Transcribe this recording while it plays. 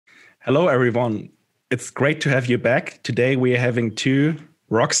Hello, everyone. It's great to have you back. Today, we are having two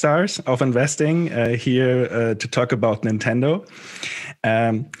rock stars of investing here to talk about Nintendo.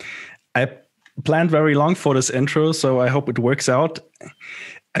 I planned very long for this intro, so I hope it works out.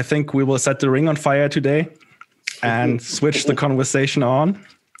 I think we will set the ring on fire today and switch the conversation on.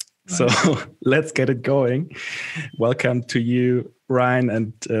 Nice. So let's get it going. Welcome to you, Ryan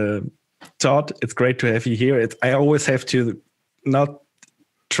and Todd. It's great to have you here. I always have to not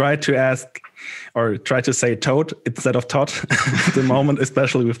try to ask or try to say Toad instead of Todd at the moment,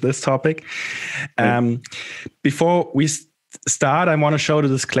 especially with this topic. Before we start, I want to show the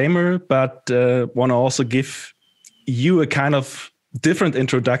disclaimer, but want to also give you a kind of different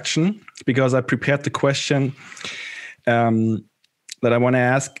introduction because I prepared the question that I want to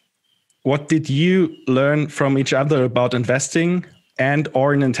ask. What did you learn from each other about investing and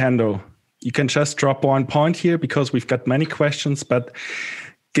or Nintendo? You can just drop one point here because we've got many questions, but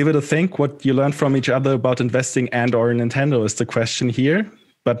give it a think. What you learned from each other about investing and or Nintendo is the question here.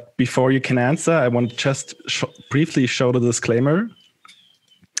 But before you can answer, I want to just briefly show the disclaimer.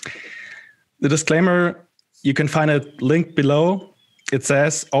 The disclaimer, you can find a link below. It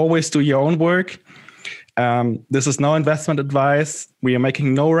says, always do your own work. This is no investment advice. We are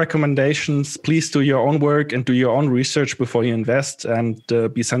making no recommendations. Please do your own work and do your own research before you invest and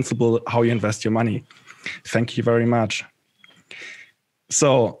be sensible how you invest your money. Thank you very much.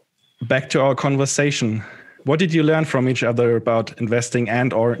 So back to our conversation. What did you learn from each other about investing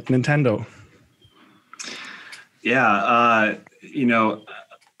and or Nintendo? Yeah, I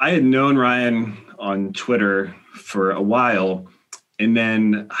had known Ryan on Twitter for a while, and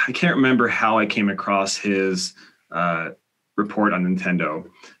then I can't remember how I came across his report on Nintendo,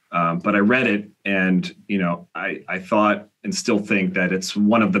 but I read it, and I thought and still think that it's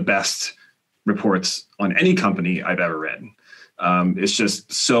one of the best reports on any company I've ever read. It's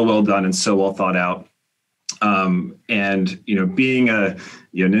just so well done and so well thought out. And being a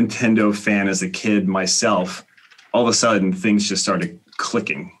Nintendo fan as a kid myself, all of a sudden things just started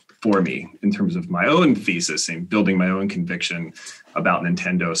clicking for me in terms of my own thesis and building my own conviction about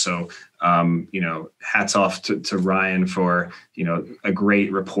Nintendo. So, hats off to Ryan for, a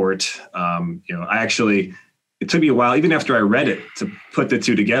great report. It took me a while, even after I read it, to put the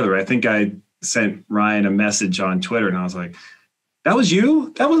two together. I think I sent Ryan a message on Twitter and I was like, that was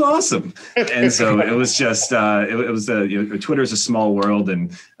you? That was awesome. And so it was just, Twitter is a small world, and,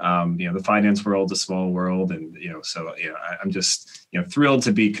 the finance world is a small world. And, I'm just, thrilled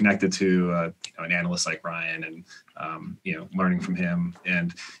to be connected to, an analyst like Ryan and, learning from him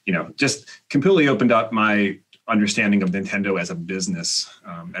and, just completely opened up my understanding of Nintendo as a business.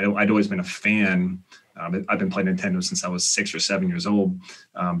 I'd always been a fan. I've been playing Nintendo since I was 6 or 7 years old.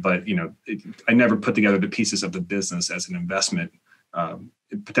 But, I never put together the pieces of the business as an investment,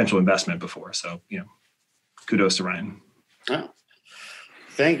 potential investment before. So, kudos to Ryan. Oh,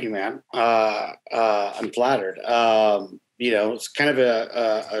 thank you, man. I'm flattered. It's kind of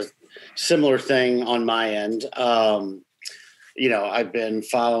a similar thing on my end. I've been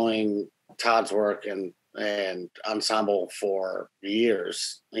following Todd's work and Ensemble for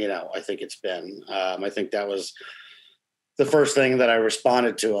years. I think it's been, I think that was the first thing that I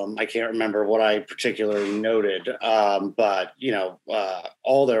responded to him. I can't remember what I particularly noted, but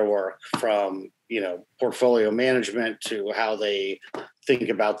all their work from, portfolio management to how they think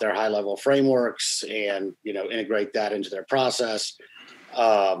about their high level frameworks and, integrate that into their process.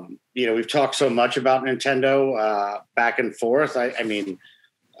 We've talked so much about Nintendo back and forth.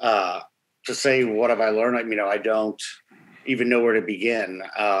 To say what have I learned, I don't even know where to begin.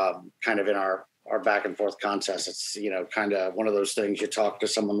 Kind of in our back and forth contest, it's kind of one of those things. You talk to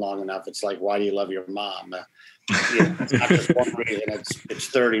someone long enough, it's like, why do you love your mom? It's not just one reason; it's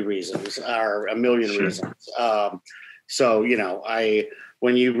 30 reasons or a million reasons. So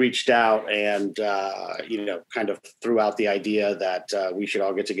when you reached out and kind of threw out the idea that we should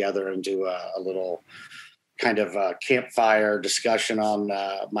all get together and do a little kind of campfire discussion on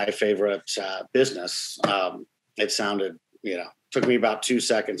my favorite business, it sounded, took me about 2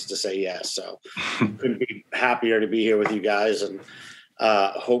 seconds to say yes. So couldn't be happier to be here with you guys, and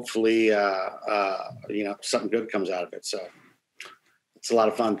hopefully, something good comes out of it. So it's a lot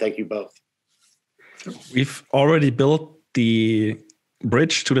of fun. Thank you both. We've already built the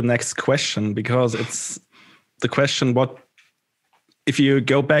bridge to the next question, because it's the question, what if you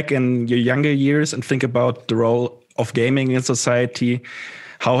go back in your younger years and think about the role of gaming in society,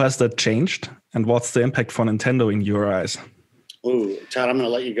 how has that changed? And what's the impact for Nintendo in your eyes? Ooh, Todd, I'm going to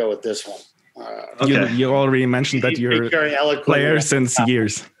let you go with this one. Okay. You already mentioned that you're a player since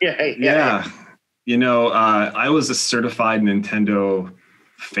years. Yeah. I was a certified Nintendo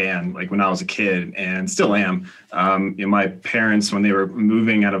fan, like when I was a kid, and still am. My parents, when they were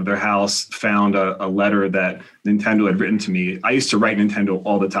moving out of their house, found a letter that Nintendo had written to me. I used to write Nintendo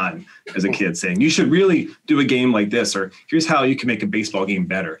all the time as a kid, saying, you should really do a game like this, or here's how you can make a baseball game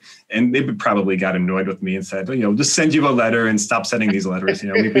better. And they probably got annoyed with me and said, just send you a letter and stop sending these letters.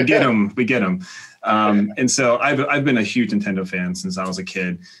 We get them. And so I've been a huge Nintendo fan since I was a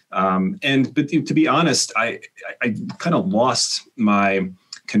kid. But to be honest, I kind of lost my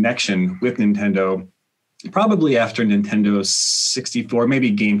connection with Nintendo probably after Nintendo 64,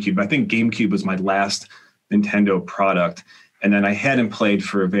 maybe GameCube. I think GameCube was my last Nintendo product. And then I hadn't played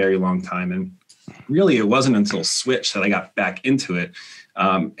for a very long time. And really, it wasn't until Switch that I got back into it.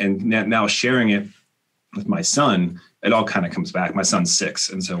 And now sharing it with my son, it all kind of comes back. My son's 6.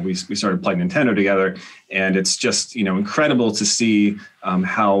 And so we started playing Nintendo together. And it's just, incredible to see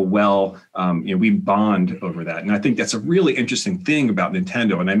how well, we bond over that. And I think that's a really interesting thing about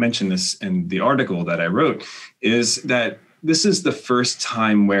Nintendo. And I mentioned this in the article that I wrote, is that this is the first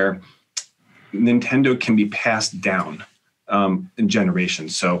time where Nintendo can be passed down in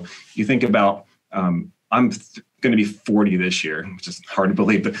generations. So you think about, I'm going to be 40 this year, which is hard to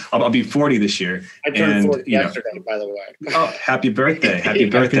believe, but I'll be 40 this year. I turned 40 yesterday, by the way. Oh, happy birthday. Happy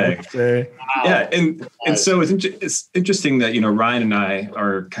birthday. Wow. Yeah. And so it's interesting that, Ryan and I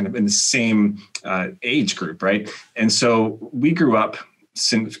are kind of in the same age group, right? And so we grew up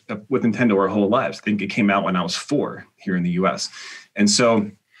with Nintendo our whole lives. I think it came out when I was 4 here in the US. And so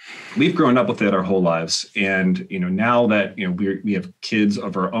we've grown up with it our whole lives. And, now that, we have kids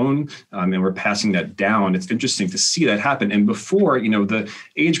of our own and we're passing that down, it's interesting to see that happen. And before, the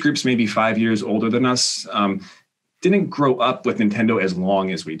age groups maybe 5 years older than us didn't grow up with Nintendo as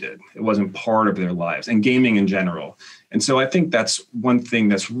long as we did. It wasn't part of their lives and gaming in general. And so I think that's one thing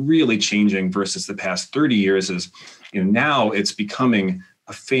that's really changing versus the past 30 years is, now it's becoming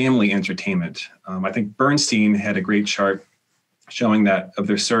a family entertainment. I think Bernstein had a great chart showing that of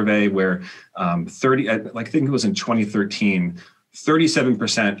their survey where I think it was in 2013,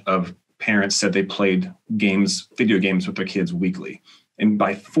 37% of parents said they played video games with their kids weekly. And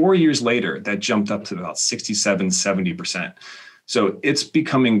by 4 years later, that jumped up to about 67, 70%. So it's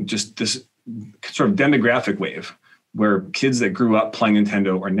becoming just this sort of demographic wave where kids that grew up playing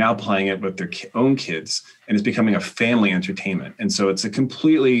Nintendo are now playing it with their own kids, and it's becoming a family entertainment. And so it's a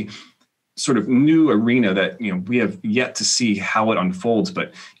completely sort of new arena that, we have yet to see how it unfolds.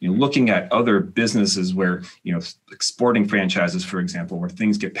 But, looking at other businesses where, sporting franchises, for example, where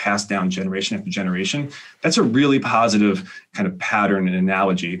things get passed down generation after generation, that's a really positive kind of pattern and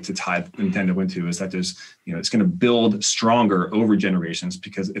analogy to tie Nintendo into, is that there's, it's going to build stronger over generations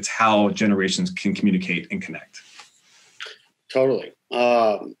because it's how generations can communicate and connect. Totally.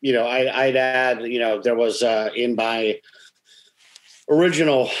 I'd add, there was in my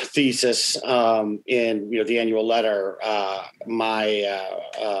original thesis in the annual letter, my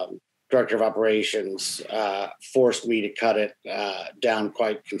director of operations forced me to cut it down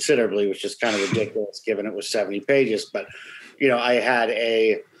quite considerably, which is kind of ridiculous given it was 70 pages. But I had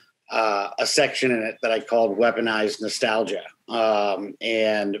a section in it that I called weaponized nostalgia,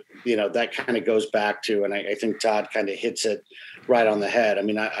 and that kind of goes back to, and I think Todd kind of hits it right on the head. I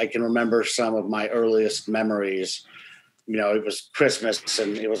mean, I can remember some of my earliest memories. It was Christmas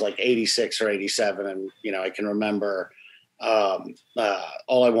and it was like 86 or 87. And, I can remember all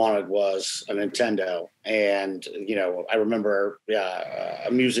I wanted was a Nintendo. And, I remember,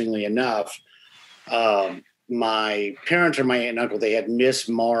 amusingly enough, my parents or my aunt and uncle, they had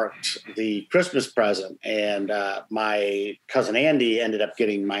mismarked the Christmas present. And my cousin Andy ended up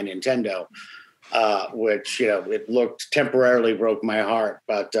getting my Nintendo, which, it temporarily broke my heart.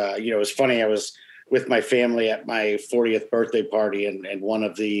 But, it was funny. I was with my family at my 40th birthday party, and one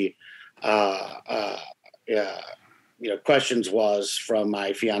of the questions was from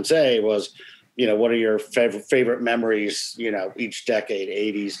my fiance was, what are your favorite memories, each decade,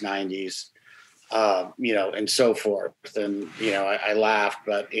 80s, 90s, and so forth. And I laughed,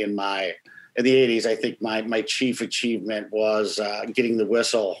 but in the 80s, I think my chief achievement was getting the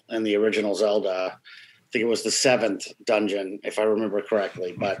whistle in the original Zelda. I think it was the 7th dungeon, if I remember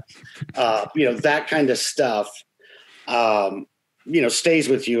correctly. But, that kind of stuff, stays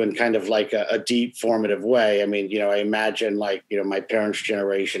with you in kind of like a deep formative way. I mean, I imagine like, my parents'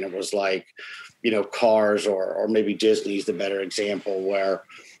 generation, it was like, Cars or maybe Disney's the better example where,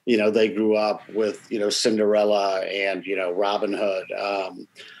 they grew up with, Cinderella and, Robin Hood,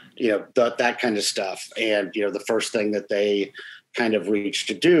 that kind of stuff. And, the first thing that they kind of reach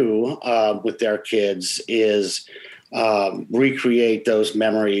to do with their kids is recreate those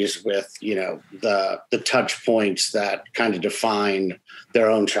memories with, you know, the touch points that kind of define their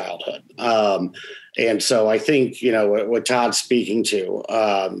own childhood. And so I think, you know, what Todd's speaking to,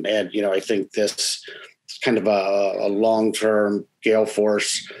 and, you know, I think this is kind of a long-term gale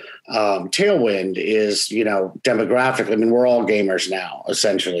force tailwind is, you know, demographically. I mean, we're all gamers now,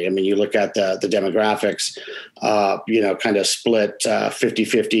 essentially. I mean, you look at the demographics, you know, kind of split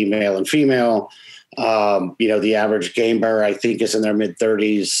 50-50 male and female. You know, the average gamer, I think, is in their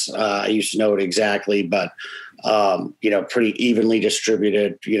mid-30s. I used to know it exactly, but, you know, pretty evenly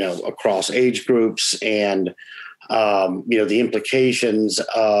distributed, you know, across age groups. And, you know, the implications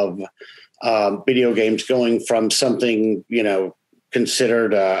of video games going from something, you know,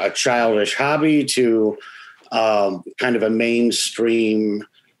 considered a childish hobby to kind of a mainstream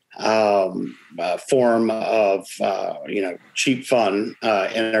form of, you know, cheap fun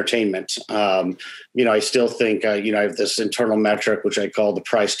entertainment. You know, I still think, you know, I have this internal metric, which I call the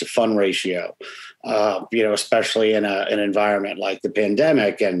price to fun ratio, you know, especially in an environment like the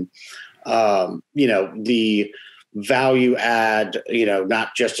pandemic. And, you know, the value add, you know,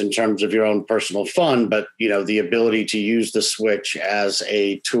 not just in terms of your own personal fun, but, you know, the ability to use the Switch as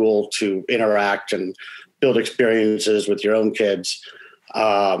a tool to interact and build experiences with your own kids,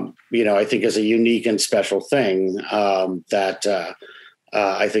 you know, I think is a unique and special thing that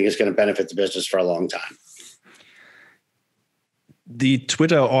I think is going to benefit the business for a long time. The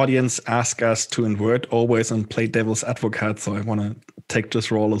Twitter audience asked us to invert always and play devil's advocate. So I want to take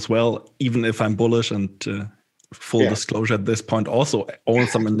this role as well, even if I'm bullish and full disclosure at this point, also own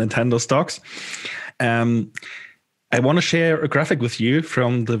some Nintendo stocks. I want to share a graphic with you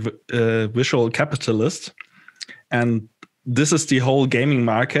from the Visual Capitalist. And this is the whole gaming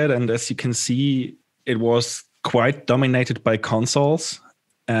market. And as you can see, it was quite dominated by consoles,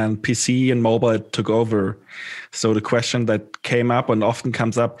 and PC and mobile took over. So the question that came up and often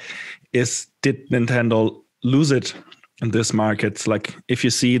comes up is, did Nintendo lose it in this market? Like, if you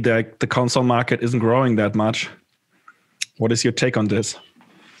see that the console market isn't growing that much, what is your take on this?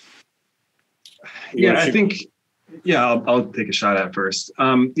 Yeah, I think, I'll take a shot at it first.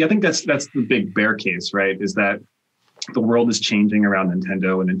 I think that's the big bear case, right? Is that the world is changing around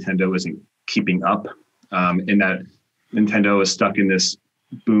Nintendo, and Nintendo isn't keeping up, in that Nintendo is stuck in this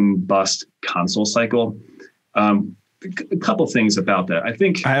boom bust console cycle. A couple things about that. I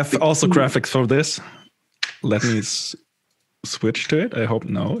think I have also graphics for this. Let me switch to it. I hope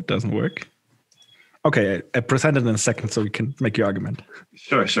it doesn't work. Okay, I present it in a second so you can make your argument.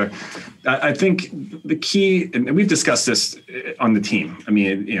 Sure. I think the key, and we've discussed this on the team. I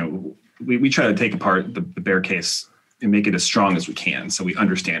mean, you know, we try to take apart the bear case and make it as strong as we can so we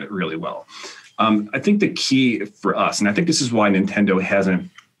understand it really well. I think the key for us, and I think this is why Nintendo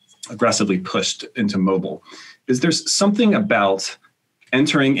hasn't aggressively pushed into mobile, is there's something about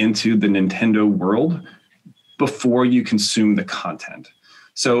entering into the Nintendo world before you consume the content.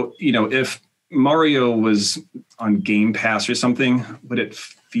 So, you know, if Mario was on Game Pass or something, would it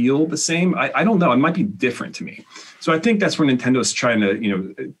feel the same? I don't know. It might be different to me. So I think that's where Nintendo's trying to, you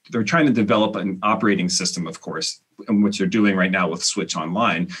know, they're trying to develop an operating system, of course, in which they're doing right now with Switch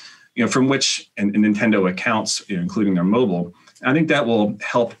Online, you know, from which and Nintendo accounts, you know, including their mobile. I think that will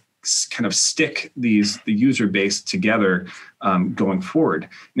help kind of stick the user base together going forward.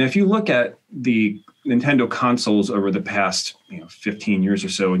 Now, if you look at the Nintendo consoles over the past 15 years or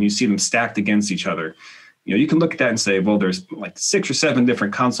so, and you see them stacked against each other, you know, you can look at that and say, well, there's like 6 or 7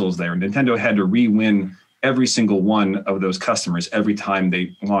 different consoles there. Nintendo had to re-win every single one of those customers every time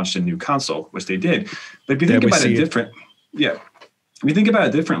they launched a new console, which they did. But if you think about it different, if you think about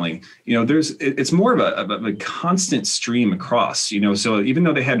it differently, you know, it's more of a constant stream across, you know, so even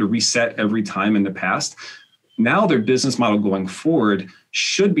though they had to reset every time in the past, now their business model going forward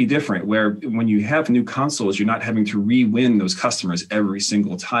should be different, where when you have new consoles, you're not having to re-win those customers every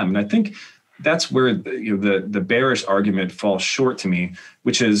single time. And I think that's where the bearish argument falls short to me,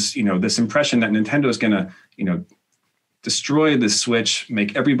 which is, you know, this impression that Nintendo is going to, you know, destroy the Switch,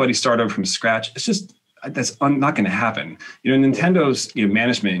 make everybody start over from scratch. It's just, that's not going to happen. You know, Nintendo's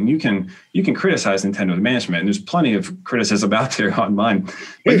management, and you can criticize Nintendo's management, and there's plenty of criticism out there online.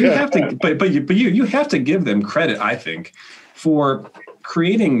 But you have to, you have to give them credit, I think, for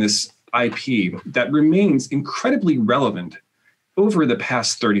creating this IP that remains incredibly relevant over the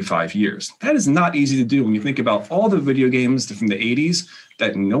past 35 years. That is not easy to do when you think about all the video games from the 80s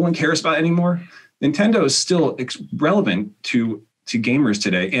that no one cares about anymore. Nintendo is still relevant to gamers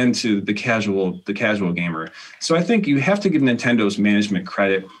today and to the casual gamer. So I think you have to give Nintendo's management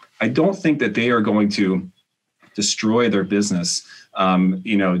credit. I don't think that they are going to destroy their business,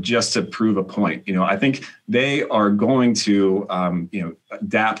 just to prove a point. I think they are going to,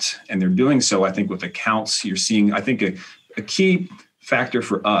 adapt, and they're doing so. I think with accounts, you're seeing, I think a key factor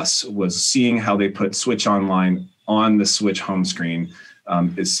for us was seeing how they put Switch Online on the Switch home screen,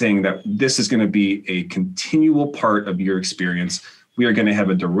 is saying that this is going to be a continual part of your experience. We are going to have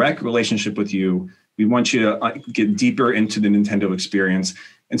a direct relationship with you. We want you to get deeper into the Nintendo experience.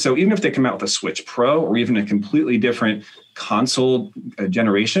 And so even if they come out with a Switch Pro or even a completely different console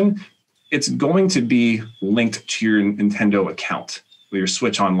generation, it's going to be linked to your Nintendo account with your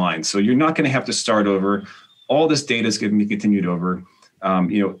Switch Online. So you're not going to have to start over. All this data is going to be continued over.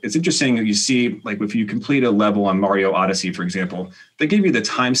 It's interesting that you see, like if you complete a level on Mario Odyssey, for example, they give you the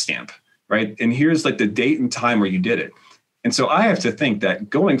timestamp, right? And here's like the date and time where you did it. And so I have to think that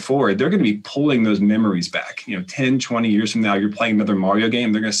going forward, they're going to be pulling those memories back. 10, 20 years from now, you're playing another Mario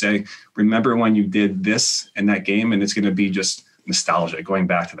game. They're going to say, remember when you did this in that game? And it's going to be just nostalgia going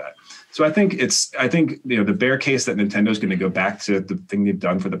back to that. So I think the bear case that Nintendo's going to go back to the thing they've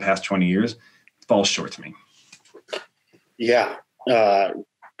done for the past 20 years falls short to me. Yeah.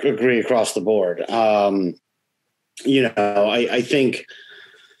 Agree across the board. I think,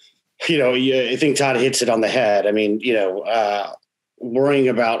 I think Todd hits it on the head. I mean, worrying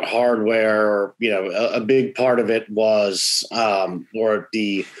about hardware, a big part of it was, or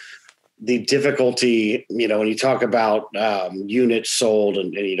the difficulty, when you talk about units sold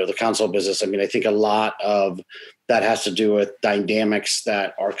and the console business, I mean, I think a lot of that has to do with dynamics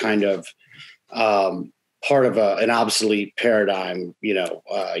that are kind of part of an obsolete paradigm.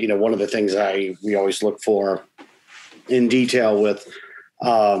 One of the things we always look for in detail with,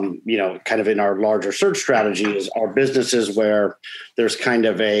 kind of in our larger search strategy is our businesses where there's kind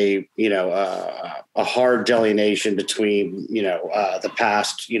of a hard delineation between, the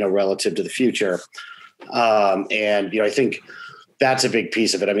past, relative to the future. I think that's a big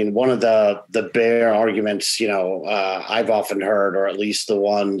piece of it. I mean, one of the bear arguments, I've often heard, or at least the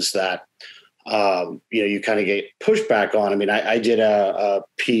ones that, you kind of get pushback on. I mean, I did a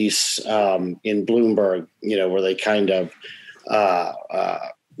piece in Bloomberg, where they kind of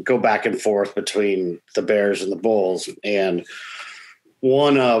go back and forth between the Bears and the Bulls. And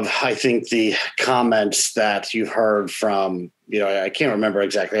one of, I think, the comments that you've heard from, I can't remember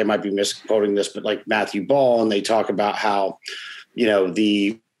exactly, I might be misquoting this, but like Matthew Ball, and they talk about how,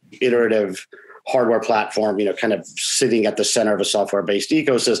 the iterative hardware platform, kind of sitting at the center of a software-based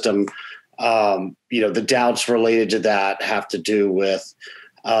ecosystem. The doubts related to that have to do with,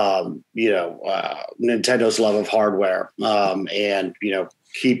 Nintendo's love of hardware, and,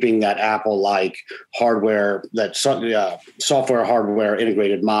 keeping that Apple-like hardware, that software hardware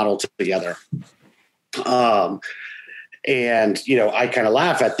integrated model together. I kind of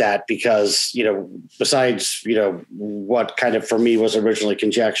laugh at that because, besides, what kind of for me was originally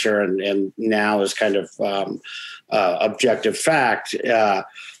conjecture and now is kind of objective fact,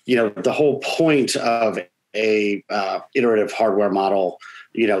 the whole point of a iterative hardware model,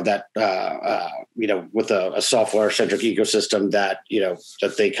 that, with a software-centric ecosystem that,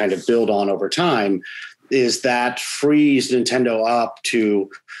 that they kind of build on over time, is that frees Nintendo up to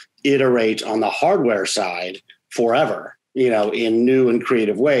iterate on the hardware side forever, in new and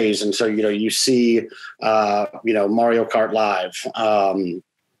creative ways. And so, you see, Mario Kart Live,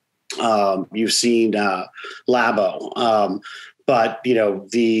 you've seen Labo, but,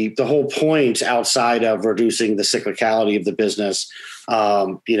 the whole point outside of reducing the cyclicality of the business,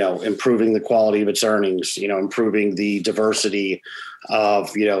 improving the quality of its earnings, improving the diversity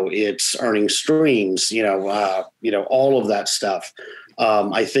of, its earnings streams, all of that stuff.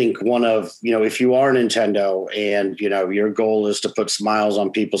 I think one of, if you are Nintendo and, your goal is to put smiles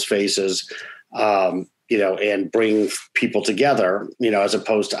on people's faces, and bring people together, as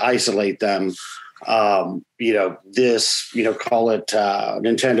opposed to isolate them, this, call it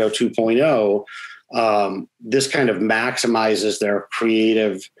Nintendo 2.0, this kind of maximizes their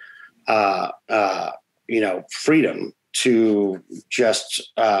creative, freedom to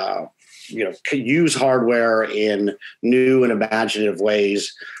just, use hardware in new and imaginative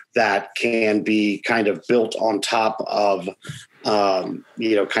ways that can be kind of built on top of, kind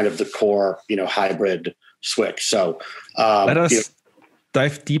of the core, hybrid Switch. So let us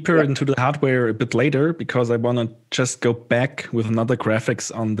dive deeper into the hardware a bit later, because I want to just go back with another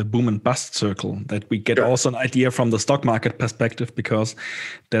graphics on the boom and bust circle, that we get also an idea from the stock market perspective, because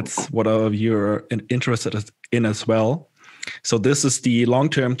that's what our viewer are interested in as well. So this is the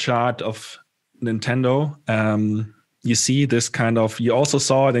long-term chart of Nintendo. You see this kind of, you also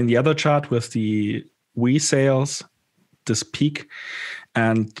saw it in the other chart with the Wii sales, this peak.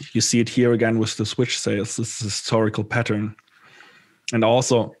 And you see it here again with the Switch sales, this historical pattern. And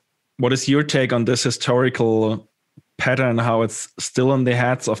also, what is your take on this historical pattern, how it's still in the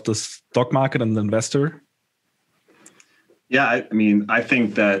heads of the stock market and the investor? Yeah, I mean, I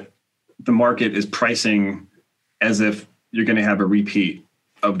think that the market is pricing as if you're going to have a repeat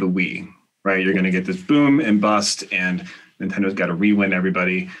of the Wii, right? You're going to get this boom and bust, and Nintendo's got to re-win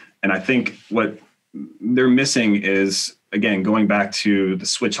everybody. And I think what they're missing is, again, going back to the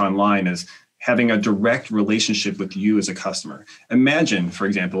Switch Online, is having a direct relationship with you as a customer. Imagine, for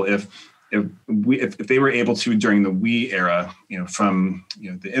example, if they were able to, during the Wii era,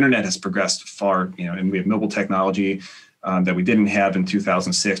 the internet has progressed far, and we have mobile technology that we didn't have in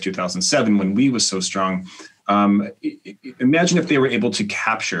 2006, 2007 when Wii was so strong. Imagine if they were able to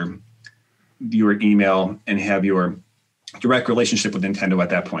capture your email and have your direct relationship with Nintendo at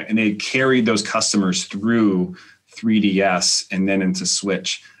that point, and they carried those customers through 3DS and then into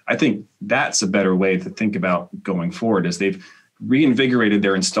Switch. I think that's a better way to think about going forward, as they've reinvigorated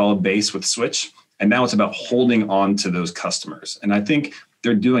their installed base with Switch, and now it's about holding on to those customers. And I think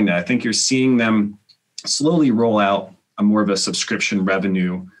they're doing that. I think you're seeing them slowly roll out a more of a subscription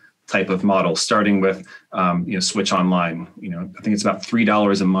revenue type of model, starting with Switch Online. I think it's about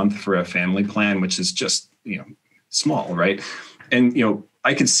 $3 a month for a family plan, which is just small, right? And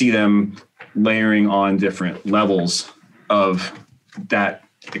I could see them layering on different levels of that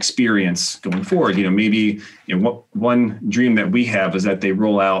experience going forward. Maybe one dream that we have is that they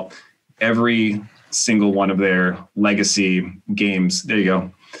roll out every single one of their legacy games. There you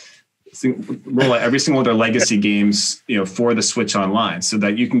go. Roll out every single one of their legacy games, for the Switch Online, so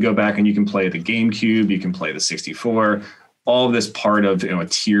that you can go back and you can play the GameCube, you can play the 64, all of this part of a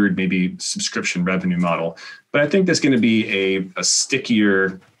tiered, maybe subscription revenue model. But I think that's going to be a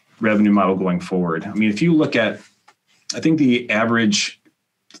stickier revenue model going forward. I mean, if you look at, I think the average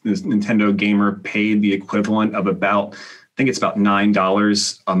Nintendo gamer paid the equivalent of about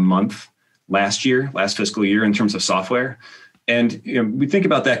 $9 a month last fiscal year in terms of software. And we think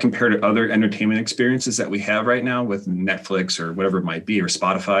about that compared to other entertainment experiences that we have right now with Netflix or whatever it might be, or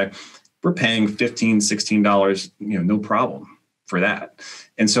Spotify. We're paying $15, $16, no problem for that.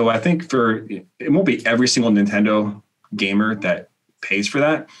 And so I think it won't be every single Nintendo gamer that pays for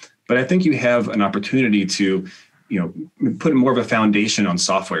that, but I think you have an opportunity to, put more of a foundation on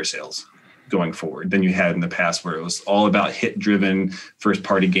software sales going forward than you had in the past, where it was all about hit-driven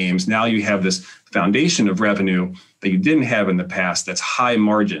first-party games. Now you have this foundation of revenue that you didn't have in the past that's high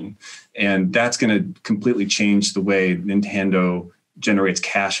margin, and that's going to completely change the way Nintendo generates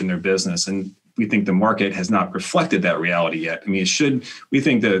cash in their business. And we think the market has not reflected that reality yet. I mean, we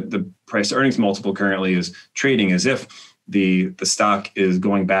think the price to earnings multiple currently is trading as if the stock is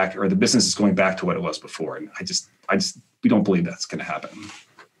going back, or the business is going back to what it was before. And we don't believe that's going to happen.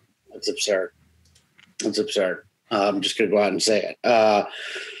 That's absurd. I'm just going to go out and say it.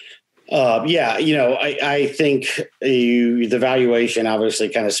 I think the valuation obviously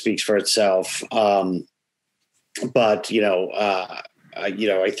kind of speaks for itself. But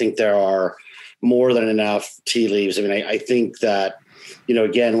I think there are more than enough tea leaves. I mean, I think that,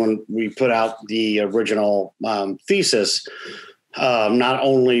 again, when we put out the original thesis, not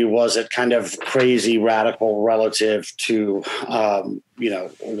only was it kind of crazy radical relative to,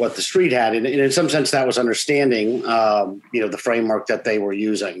 what the street had, and in some sense that was understanding, the framework that they were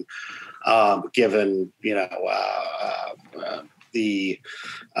using, given, the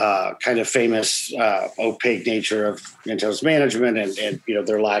kind of famous opaque nature of Nintendo's management and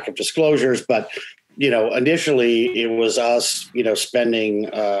their lack of disclosures. But, initially it was us, spending,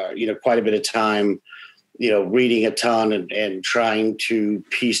 quite a bit of time, reading a ton and trying to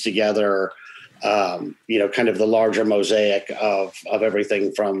piece together, kind of the larger mosaic of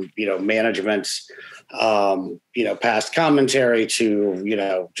everything from, management's, past commentary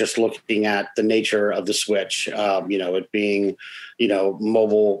to, just looking at the nature of the Switch, it being,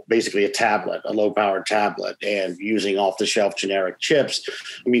 mobile, basically a low-powered tablet, and using off-the-shelf generic chips.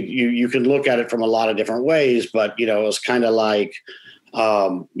 I mean, you can look at it from a lot of different ways, but, it was kind of like,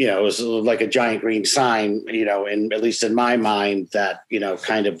 it was like a giant green sign, and at least in my mind, that,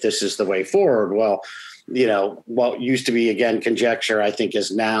 kind of this is the way forward. Well, what used to be, again, conjecture, I think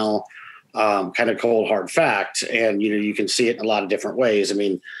is now kind of cold, hard fact. And, you can see it in a lot of different ways. I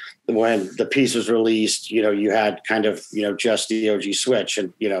mean, when the piece was released, you had kind of, just the OG Switch,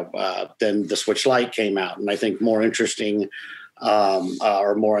 and, then the Switch Lite came out. And I think more interesting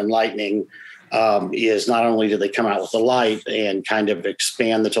or more enlightening is not only did they come out with the Lite and kind of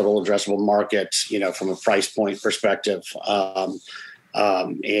expand the total addressable market, from a price point perspective,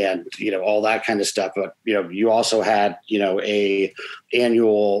 and all that kind of stuff. But you also had a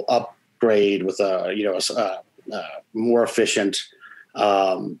annual upgrade with a more efficient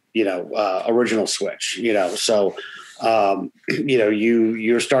original switch. So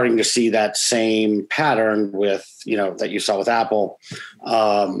you're starting to see that same pattern with that you saw with Apple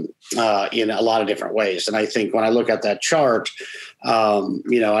in a lot of different ways. And I think when I look at that chart,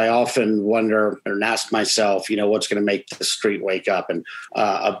 I often wonder and ask myself, what's going to make the street wake up? And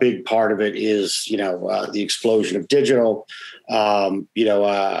a big part of it is, the explosion of digital.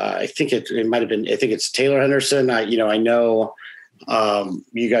 I think it might have been, I think it's Taylor Henderson. I know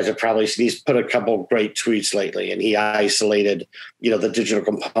you guys have probably seen, he's put a couple of great tweets lately, and he isolated, the digital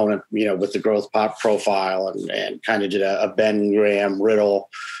component, with the growth pop profile and kind of did a Ben Graham riddle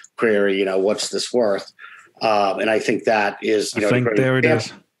query, what's this worth? And I think that is, I think there it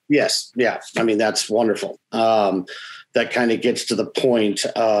is. Yes. Yeah. I mean, that's wonderful. That kind of gets to the point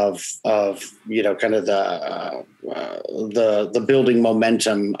of kind of the building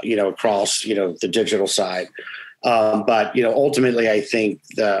momentum, across, the digital side. But ultimately, I think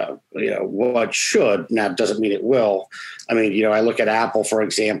what should, now doesn't mean it will. I mean, I look at Apple, for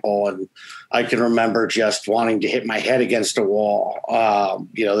example, and I can remember just wanting to hit my head against a wall.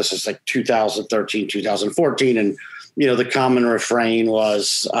 This is like 2013, 2014, and the common refrain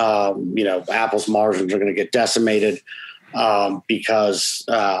was, Apple's margins are going to get decimated because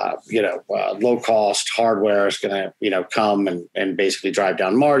low cost hardware is going to come and basically drive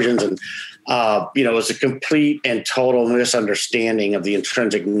down margins. And it was a complete and total misunderstanding of the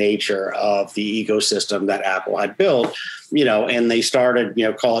intrinsic nature of the ecosystem that Apple had built, and they started,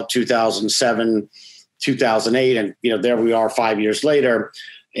 call it 2007, 2008. And, there we are 5 years later.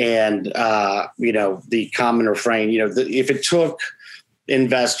 And, the common refrain, if it took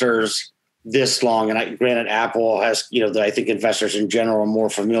investors this long, and granted Apple has, I think investors in general are more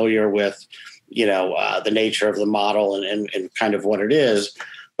familiar with, the nature of the model and kind of what it is.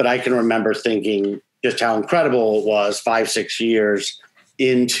 But I can remember thinking just how incredible it was 5-6 years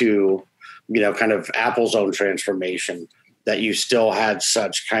into, kind of Apple's own transformation, that you still had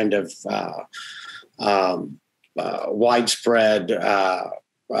such kind of widespread,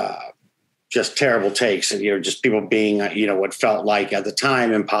 just terrible takes, and just people being, what felt like at the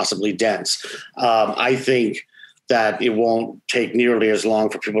time impossibly dense. I think that it won't take nearly as long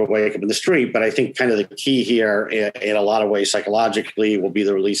for people to wake up in the street. But I think kind of the key here in a lot of ways psychologically will be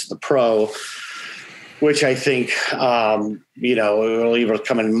the release of the Pro, which I think, it'll either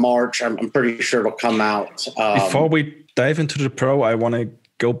come in March. I'm pretty sure it'll come out. Before we dive into the Pro, I want to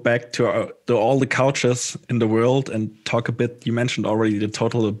go back to all the couches in the world and talk a bit. You mentioned already the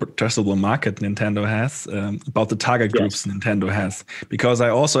total addressable market Nintendo has, about the target groups Nintendo has, because I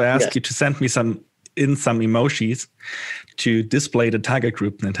also asked you to send me some emojis to display the target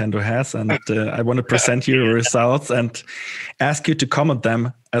group Nintendo has. And I want to present you the results and ask you to comment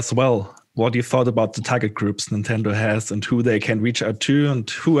them as well. What you thought about the target groups Nintendo has and who they can reach out to and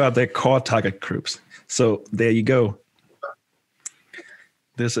who are their core target groups. So there you go.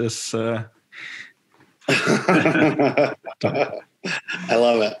 This is... I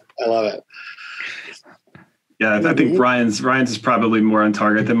love it. Yeah, I think Ryan's is probably more on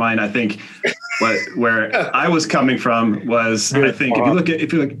target than mine. I think where I was coming from was, I think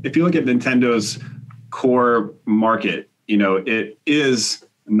if you look at Nintendo's core market, it is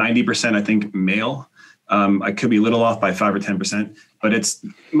 90%, I think, male. I could be a little off by 5 or 10%, but it's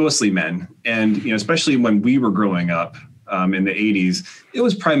mostly men. And especially when we were growing up in the 80s, it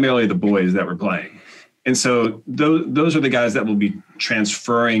was primarily the boys that were playing. And so those are the guys that will be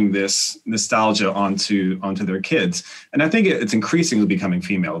transferring this nostalgia onto their kids. And I think it's increasingly becoming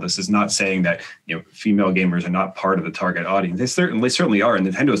female. This is not saying that female gamers are not part of the target audience. They certainly are. And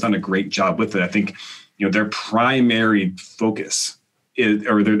Nintendo has done a great job with it. I think their primary focus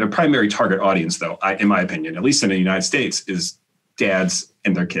or their primary target audience, though, in my opinion, at least in the United States, is dads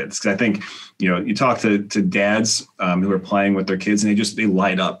and their kids. Because I think you talk to dads who are playing with their kids, and they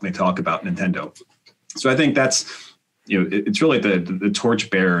light up. And they talk about Nintendo. So I think that's, it's really the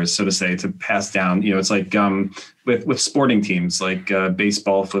torchbearers, so to say, to pass down. It's like with sporting teams like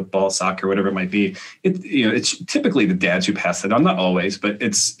baseball, football, soccer, whatever it might be. It's typically the dads who pass it on. Not always, but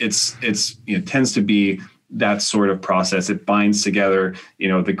it's tends to be that sort of process. It binds together,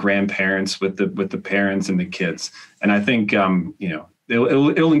 the grandparents with the parents and the kids. And I think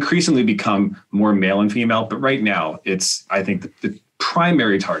it'll increasingly become more male and female. But right now, I think the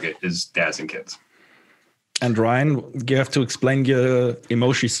primary target is dads and kids. And Ryan, you have to explain your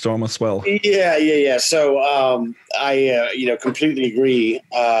emoji storm as well. Yeah. So I completely agree.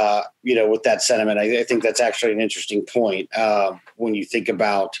 With that sentiment. I think that's actually an interesting point when you think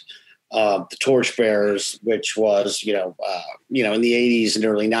about the Torchbearers, which was in the 80s and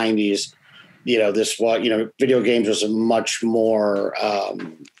early 90s. This was video games was a much more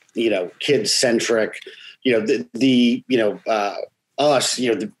kid centric. Us,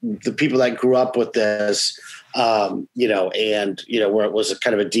 the people that grew up with this, where it was a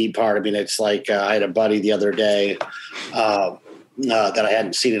kind of a deep part. I mean, it's like I had a buddy the other day that I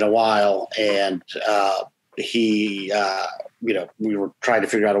hadn't seen in a while, and he, we were trying to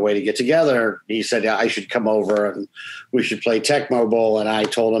figure out a way to get together. He said, I should come over and we should play Tecmo Bowl, and I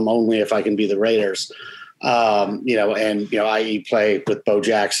told him only if I can be the Raiders. I play with Bo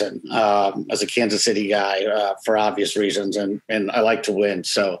Jackson as a Kansas City guy for obvious reasons, and I like to win.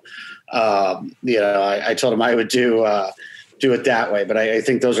 So, I told him I would do it that way. But I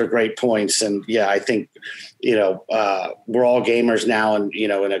think those are great points, and I think we're all gamers now, and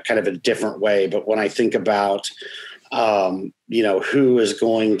in a kind of a different way. But when I think about who is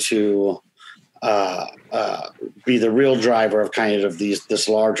going to be the real driver of kind of this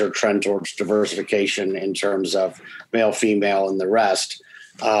larger trend towards diversification in terms of male, female, and the rest.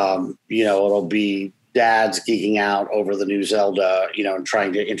 It'll be dads geeking out over the new Zelda, and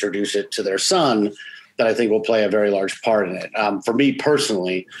trying to introduce it to their son, that I think will play a very large part in it. For me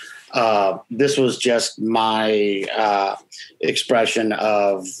personally, this was just my expression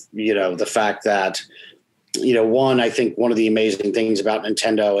of, the fact that, I think one of the amazing things about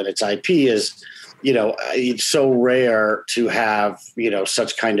Nintendo and its IP is, it's so rare to have,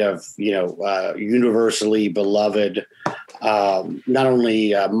 such kind of, universally beloved, not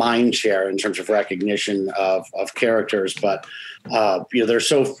only mind share in terms of recognition of characters, but, they're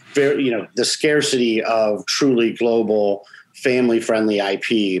so very, the scarcity of truly global family friendly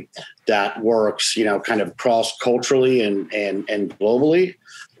IP that works, kind of cross culturally and globally.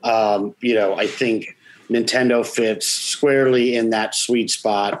 I think Nintendo fits squarely in that sweet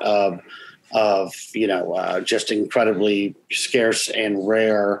spot of just incredibly scarce and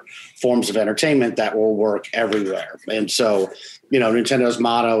rare forms of entertainment that will work everywhere. And so, Nintendo's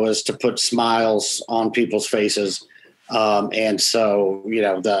motto is to put smiles on people's faces. And so,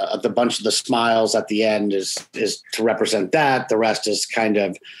 the bunch of the smiles at the end is to represent that. The rest is kind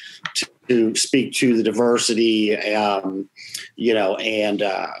of to speak to the diversity,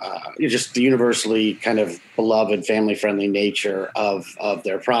 just the universally kind of beloved family-friendly nature of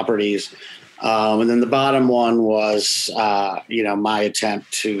their properties. And then the bottom one was, my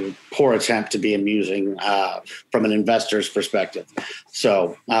poor attempt to be amusing from an investor's perspective.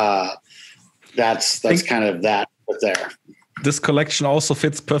 So that's kind of that there. This collection also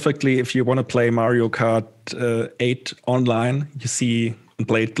fits perfectly if you want to play Mario Kart 8 online. You see, and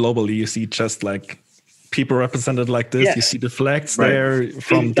play it globally, you see just like people represented like this. Yes. You see the flags there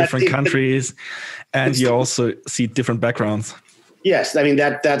from different countries, and you also see different backgrounds. Yes, I mean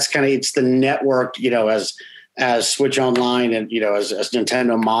that's kind of, it's the network, as Switch Online and as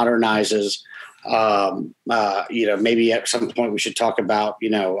Nintendo modernizes. Maybe at some point we should talk about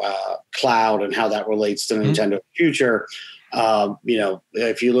cloud and how that relates to Nintendo future.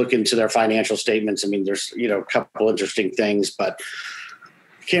 If you look into their financial statements, I mean, there's a couple interesting things, but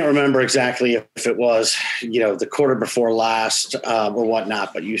can't remember exactly if it was, the quarter before last or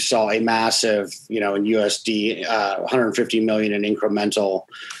whatnot, but you saw a massive, in USD, 150 million in incremental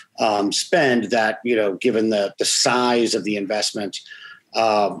spend that, given the size of the investment,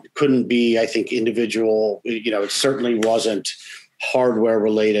 couldn't be, I think, individual. It certainly wasn't hardware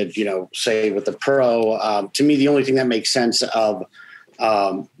related, say with the Pro. To me, the only thing that makes sense of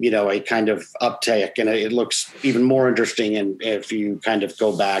a kind of uptake, and it looks even more interesting. And if you kind of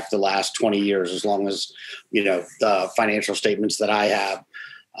go back the last 20 years, as long as, the financial statements that I have,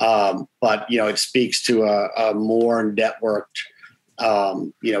 but, it speaks to a more networked,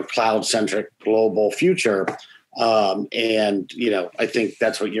 cloud centric global future. I think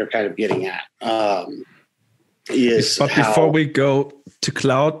that's what you're kind of getting at. Before we go to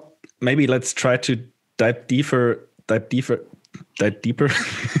cloud, maybe let's try to dive deeper. You got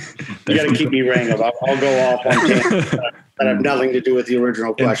to keep me ringing. I'll go off on tangents that have nothing to do with the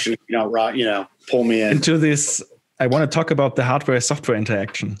original question. Pull me in. Into this, I want to talk about the hardware-software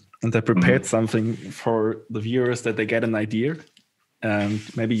interaction, and I prepared something for the viewers that they get an idea. And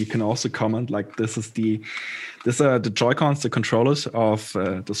maybe you can also comment, like these are the Joy-Cons, the controllers of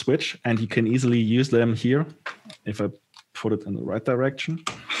the Switch, and you can easily use them here if I put it in the right direction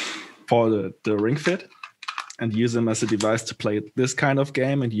for the Ring Fit, and use them as a device to play this kind of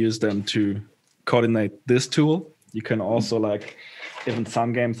game, and use them to coordinate this tool. You can also like, even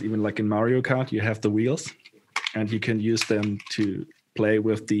some games, even like in Mario Kart, you have the wheels, and you can use them to play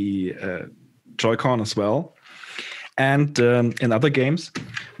with the Joy-Con as well. And in other games,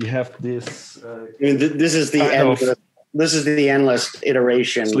 you have this. This is the endless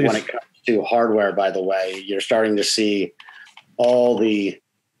iteration sleeve. When it comes to hardware. By the way, you're starting to see all the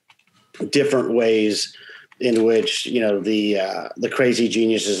different ways in which the crazy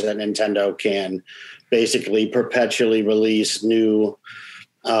geniuses at Nintendo can basically perpetually release new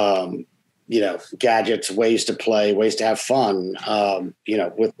gadgets, ways to play, ways to have fun,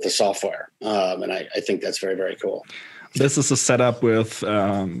 with the software. And I think that's very, very cool. This is a setup with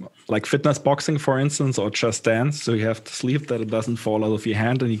like fitness boxing, for instance, or Just Dance. So you have the sleeve that it doesn't fall out of your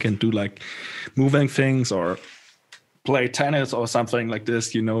hand, and you can do like moving things or play tennis or something like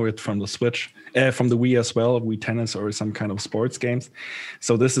this. You know it from the Switch, from the Wii as well, Wii Tennis or some kind of sports games.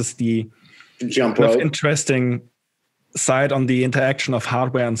 So this is the jump rope. Interesting side on the interaction of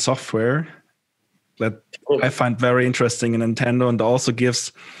hardware and software that I find very interesting in Nintendo, and also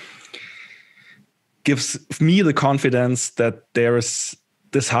gives me the confidence that there is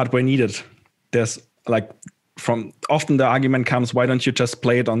this hardware needed. There's like, often the argument comes, why don't you just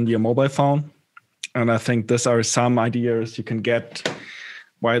play it on your mobile phone? And I think these are some ideas you can get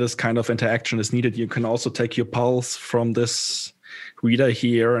why this kind of interaction is needed. You can also take your pulse from this reader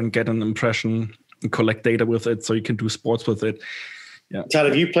here and get an impression and collect data with it, so you can do sports with it. Yeah. Todd,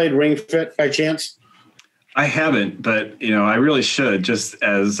 have you played Ring Fit by chance? I haven't, but I really should, just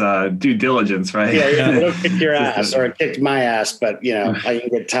as due diligence, right? Yeah. It'll kick your ass, or it kicked my ass, but I can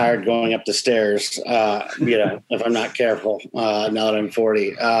get tired going up the stairs, if I'm not careful. Now that I'm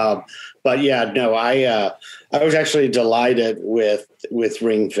 40, but yeah, no, I was actually delighted with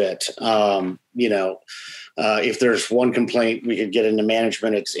Ring Fit. If there's one complaint we could get into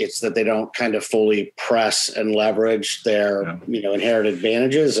management, it's that they don't kind of fully press and leverage their inherent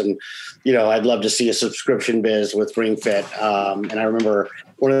advantages. And I'd love to see a subscription biz with Ring Fit. And I remember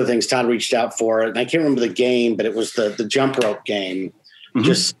one of the things Todd reached out for, and I can't remember the game, but it was the jump rope game. Mm-hmm.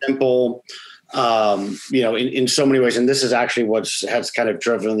 Just simple, in so many ways. And this is actually what has kind of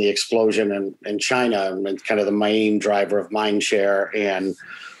driven the explosion in China, and kind of the main driver of mind share and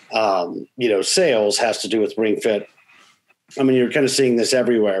sales has to do with Ring Fit. I mean, you're kind of seeing this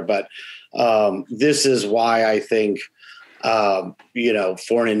everywhere, but this is why I think, for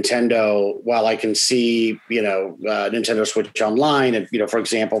Nintendo, while I can see, Nintendo Switch Online and, for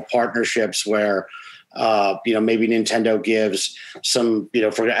example, partnerships where, maybe Nintendo gives some,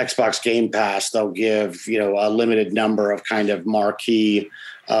 for Xbox Game Pass, they'll give, a limited number of kind of marquee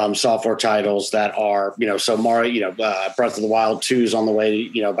software titles that are, so Mario, Breath of the Wild 2 is on the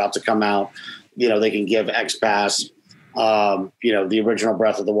way, about to come out. They can give X Pass, the original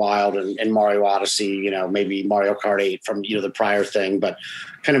Breath of the Wild and Mario Odyssey, maybe Mario Kart 8 from, the prior thing, but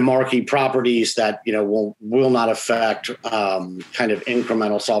kind of marquee properties that, will not affect kind of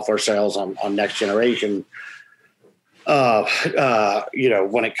incremental software sales on next generation, when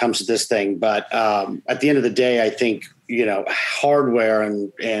it comes to this thing. But at the end of the day, I think, hardware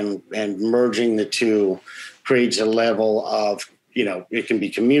and merging the two creates a level of, it can be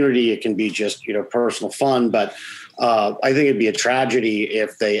community, it can be just, personal fun. But I think it'd be a tragedy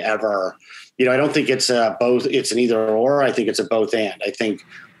if they ever, I don't think it's both. It's an either or. I think it's a both and. I think,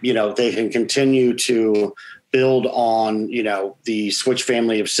 they can continue to build on, the Switch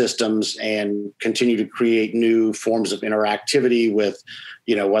family of systems and continue to create new forms of interactivity with,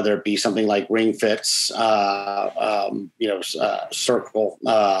 whether it be something like Ring Fit's, Circle,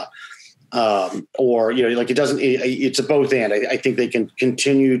 or, it doesn't, it's a both and. I think they can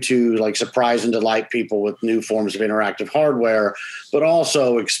continue to like surprise and delight people with new forms of interactive hardware, but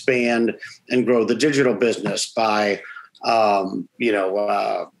also expand and grow the digital business by,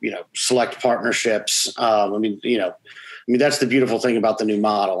 select partnerships. That's the beautiful thing about the new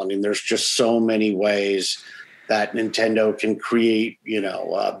model. I mean, there's just so many ways that Nintendo can create,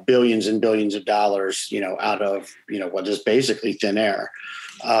 billions and billions of dollars, out of, what is basically thin air.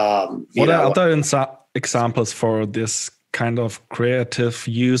 What are other examples for this kind of creative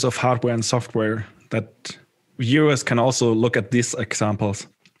use of hardware and software that viewers can also look at these examples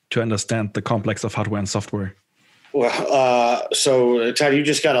to understand the complex of hardware and software? Well, so Todd, you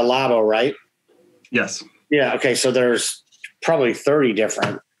just got a Labo, right? Yes. Yeah. Okay. So there's probably 30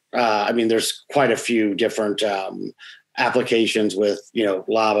 different, there's quite a few different applications with,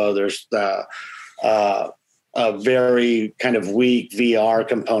 Labo. There's a very kind of weak VR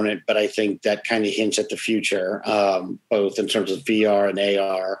component, but I think that kind of hints at the future, both in terms of VR and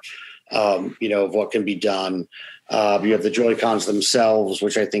AR, of what can be done. You have the Joy-Cons themselves,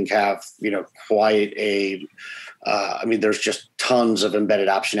 which I think have, quite a, there's just tons of embedded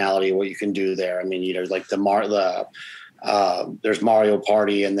optionality, what you can do there. I mean, like there's Mario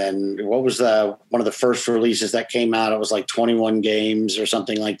Party. And then what was one of the first releases that came out? It was like 21 games or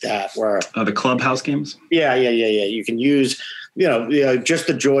something like that, where the Clubhouse games. Yeah. You can use, just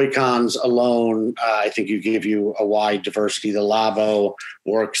the Joy-Cons alone. I think give you a wide diversity. The Labo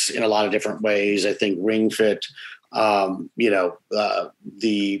works in a lot of different ways. I think Ring Fit, the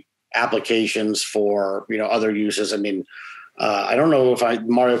applications for, other uses. I mean, I don't know if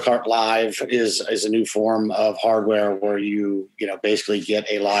Mario Kart Live is a new form of hardware where you basically get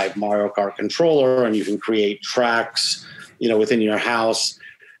a live Mario Kart controller and you can create tracks, within your house.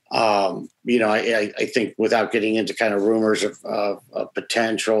 I think without getting into kind of rumors of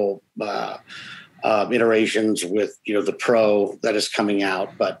potential iterations with, the Pro that is coming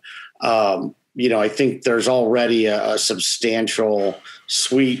out, but I think there's already a substantial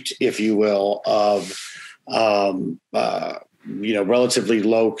suite, if you will, of relatively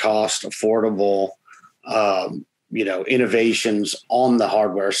low cost, affordable, innovations on the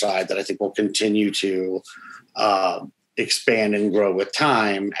hardware side that I think will continue to expand and grow with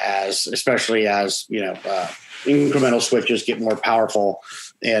time, especially as incremental switches get more powerful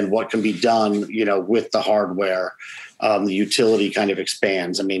and what can be done, with the hardware. The utility kind of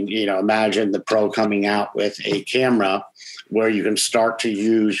expands. I mean, imagine the Pro coming out with a camera where you can start to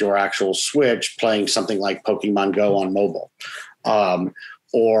use your actual Switch playing something like Pokemon Go on mobile. How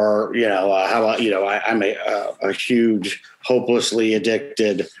about, I'm a huge, hopelessly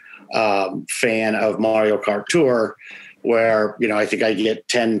addicted fan of Mario Kart Tour, where, I think I get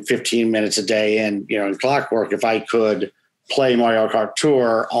 10, 15 minutes a day in clockwork. If I could play Mario Kart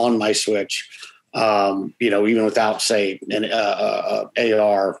Tour on my Switch, even without, say, an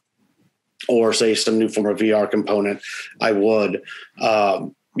AR or, say, some new form of VR component, I would.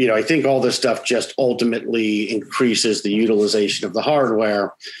 I think all this stuff just ultimately increases the utilization of the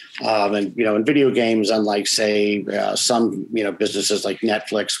hardware. In video games, unlike, say, some, businesses like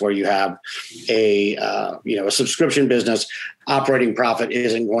Netflix, where you have a subscription business, operating profit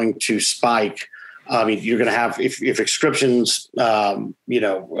isn't going to spike. You're going to have, if subscriptions, have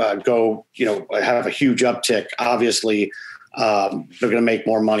a huge uptick, obviously, they're going to make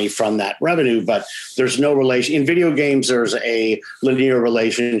more money from that revenue, but there's no relation. In video games, there's a linear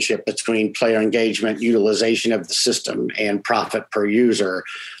relationship between player engagement, utilization of the system, and profit per user.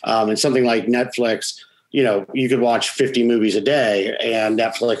 And something like Netflix, you could watch 50 movies a day and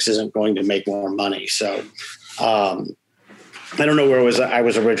Netflix isn't going to make more money. So, I don't know where I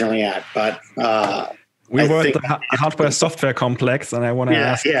was originally at, but we were at the hardware software complex, and I want to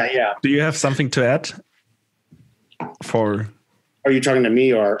ask, do you have something to add? Are you talking to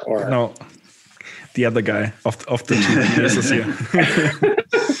me or no, the other guy of the two pieces here?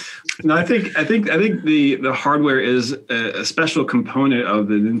 No, I think the hardware is a special component of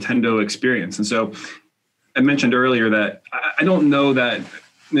the Nintendo experience, and so I mentioned earlier that I don't know that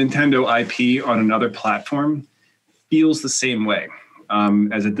Nintendo IP on another platform feels the same way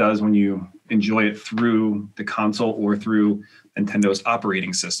as it does when you enjoy it through the console or through Nintendo's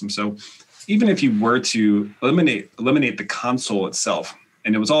operating system. So even if you were to eliminate the console itself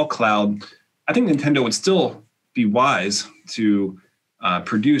and it was all cloud, I think Nintendo would still be wise to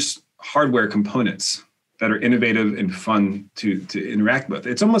produce hardware components that are innovative and fun to interact with.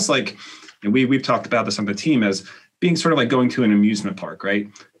 It's almost like, and we've talked about this on the team, as being sort of like going to an amusement park, right?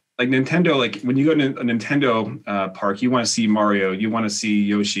 Like Nintendo, like when you go to a Nintendo park, you want to see Mario, you want to see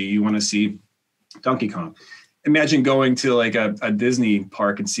Yoshi, you want to see Donkey Kong. Imagine going to like a Disney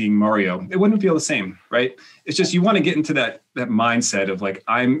park and seeing Mario. It wouldn't feel the same, right? It's just you want to get into that mindset of like,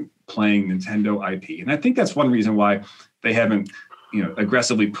 I'm playing Nintendo IP. And I think that's one reason why they haven't,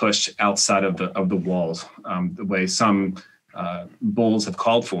 aggressively pushed outside of the walls, the way some bulls have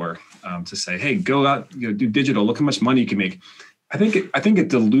called for, to say, hey, go out, do digital, look how much money you can make. I think it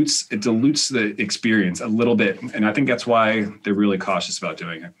dilutes the experience a little bit, and I think that's why they're really cautious about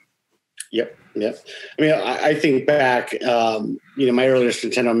doing it. Yep. I mean, I think back, my earliest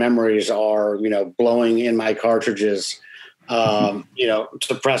Nintendo memories are, blowing in my cartridges, to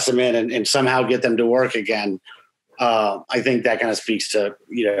press them in and somehow get them to work again. I think that kind of speaks to,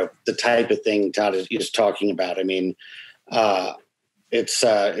 the type of thing Todd is talking about. I mean, it's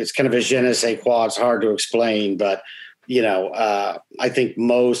kind of a je ne sais quoi. It's hard to explain, but I think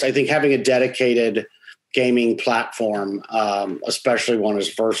having a dedicated gaming platform, especially one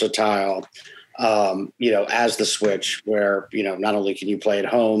as versatile as the Switch, where, not only can you play at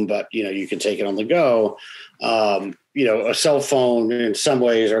home, but, you can take it on the go. A cell phone in some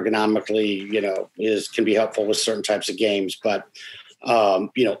ways ergonomically, can be helpful with certain types of games. But,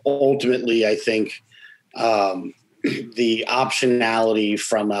 ultimately, I think the optionality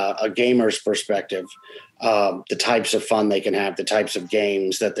from a gamer's perspective, the types of fun they can have, the types of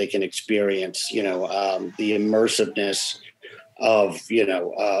games that they can experience, the immersiveness of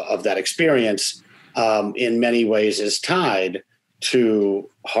that experience, in many ways is tied to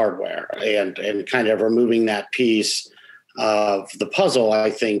hardware, and kind of removing that piece of the puzzle, I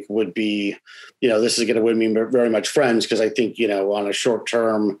think would be, this is going to win me very much friends, because I think, on a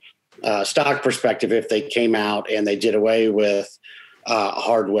short-term stock perspective, if they came out and they did away with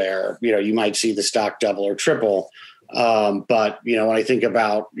hardware, you might see the stock double or triple. But, when I think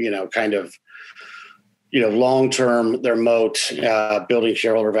about, kind of, long-term, their moat, building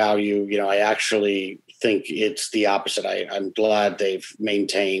shareholder value, I actually think it's the opposite. I'm glad they've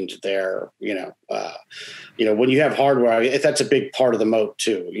maintained their, when you have hardware, that's a big part of the moat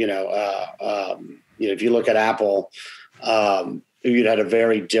too. If you look at Apple, you'd had a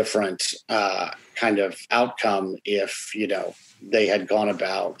very different kind of outcome if, they had gone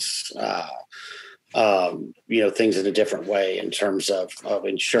about, things in a different way in terms of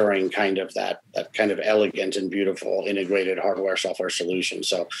ensuring kind of that kind of elegant and beautiful integrated hardware software solution.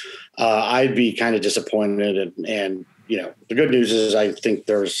 So I'd be kind of disappointed. And the good news is I think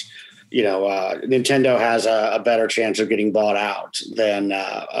there's, Nintendo has a better chance of getting bought out than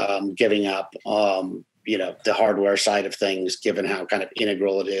giving up, the hardware side of things, given how kind of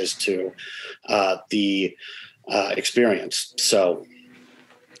integral it is to the experience. So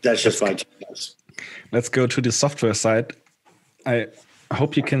that's just my take. Let's go to the software side. I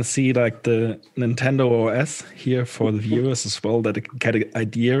hope you can see like the Nintendo OS here for the viewers as well, that they can get an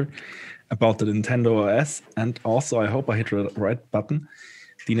idea about the Nintendo OS. And also, I hope I hit the right button,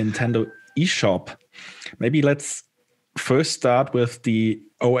 the Nintendo eShop. Maybe let's first start with the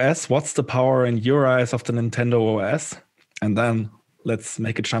OS. What's the power in your eyes of the Nintendo OS? And then let's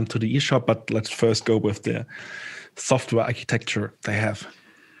make a jump to the eShop, but let's first go with the software architecture they have.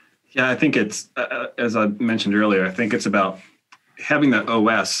 Yeah, I think it's, as I mentioned earlier, I think it's about having that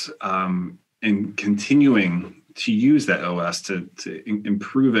OS and continuing to use that OS to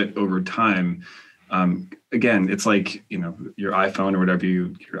improve it over time. Again, it's like, your iPhone or whatever, your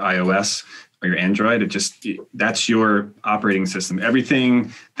iOS or your Android, that's your operating system.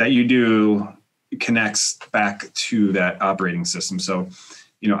 Everything that you do connects back to that operating system. So,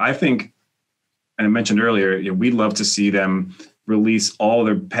 I think, and I mentioned earlier, we'd love to see them release all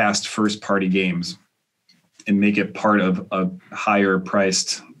their past first-party games and make it part of a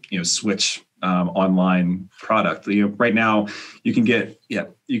higher-priced, Switch online product. Right now, you can get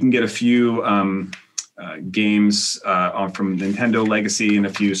a few games from Nintendo Legacy and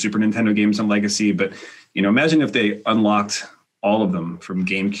a few Super Nintendo games on Legacy. But imagine if they unlocked all of them from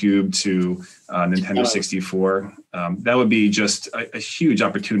GameCube to Nintendo 64. That would be just a huge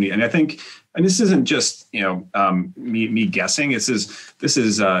opportunity. And I think, and this isn't just me guessing. This is when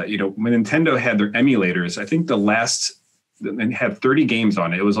Nintendo had their emulators, I think they had 30 games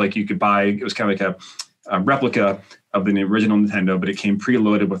on it. It was like you could buy. It was kind of like a replica of the original Nintendo, but it came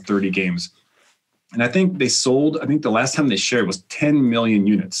preloaded with 30 games. And I think they sold. I think the last time they shared was 10 million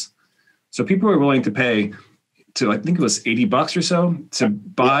units. So people were willing to pay I think it was $80 or so to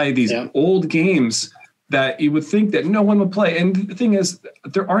buy these old games that you would think that no one would play. And the thing is,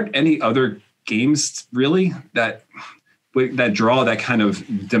 there aren't any other games really that draw that kind of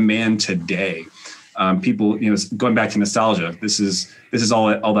demand today. People, going back to nostalgia, this is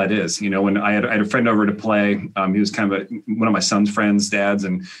all that is. When I had a friend over to play, he was kind of one of my son's friends' dads,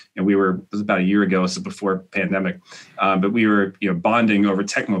 and it was about a year ago, so before pandemic, but we were bonding over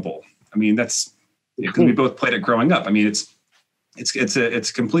Tecmo Bowl. I mean, that's because we both played it growing up. I mean, it's a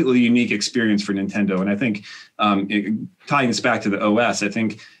completely unique experience for Nintendo, and I think tying this back to the OS, I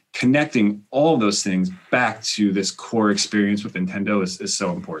think connecting all those things back to this core experience with Nintendo is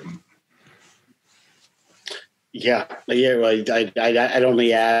so important. Yeah. Well, I'd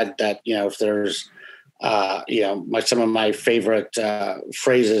only add that if there's some of my favorite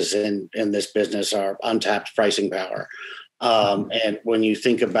phrases in this business are untapped pricing power. And when you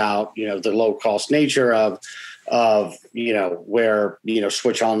think about, the low cost nature of where,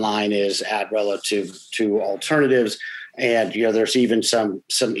 Switch Online is at relative to alternatives. And, there's even some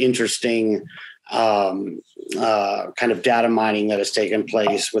interesting kind of data mining that has taken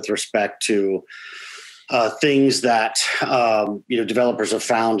place with respect to things that developers have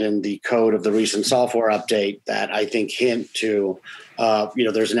found in the code of the recent software update that I think hint to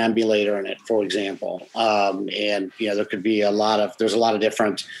there's an emulator in it, for example, and there could be there's a lot of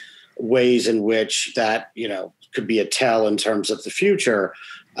different ways in which that could be a tell in terms of the future.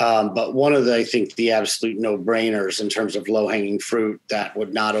 But one of I think the absolute no-brainers in terms of low-hanging fruit that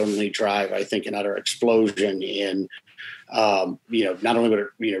would not only drive, I think, an utter explosion in not only would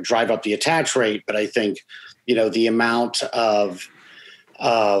it, drive up the attach rate, but I think, the amount of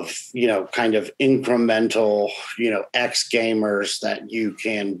kind of incremental, X gamers that you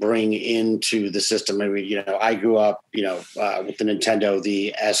can bring into the system. I mean, I grew up, with the Nintendo,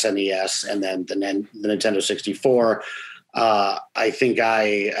 the SNES, and then the Nintendo 64. I think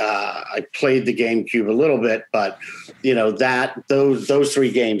I played the GameCube a little bit, but those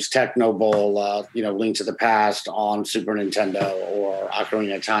three games, Techno Bowl, Link to the Past on Super Nintendo, or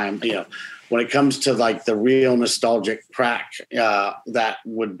Ocarina of Time, when it comes to like the real nostalgic crack, that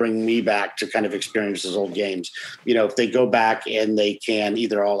would bring me back to kind of experience those old games. If they go back and they can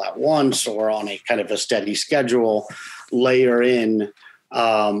either all at once or on a kind of a steady schedule, layer in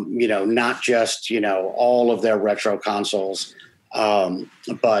not just, all of their retro consoles,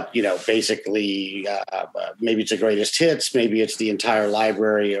 but, basically maybe it's the greatest hits, maybe it's the entire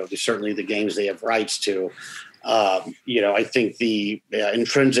library, or certainly the games they have rights to. I think the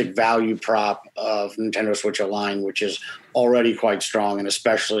intrinsic value prop of Nintendo Switch Online, which is already quite strong, and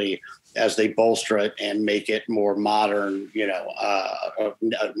especially as they bolster it and make it more modern, a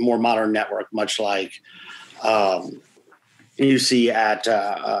more modern network, much like you see at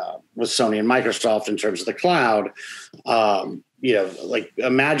with Sony and Microsoft in terms of the cloud. Like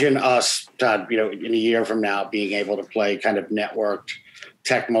imagine us, Todd, in a year from now being able to play kind of networked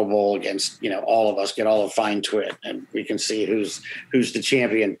Tecmo Bowl against, all of us, get all of fine twit, and we can see who's the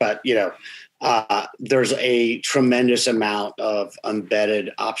champion. But, there's a tremendous amount of embedded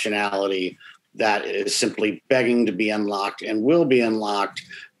optionality that is simply begging to be unlocked and will be unlocked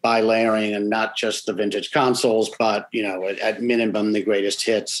by layering, and not just the vintage consoles, but, at minimum, the greatest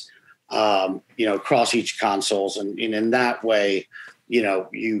hits, across each consoles. And in that way,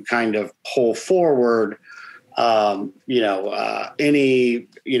 you kind of pull forward, any,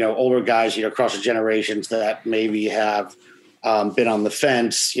 older guys, across the generations that maybe have been on the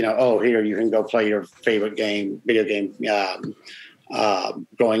fence, here, you can go play your favorite video game,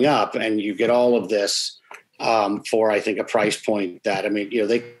 growing up, and you get all of this for, I think, a price point that,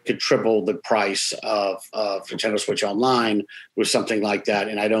 they could triple the price of Nintendo Switch Online with something like that.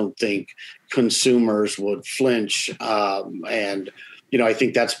 And I don't think consumers would flinch. And I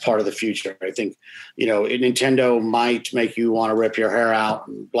think that's part of the future. I think, Nintendo might make you want to rip your hair out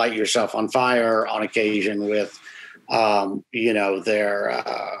and light yourself on fire on occasion with, their,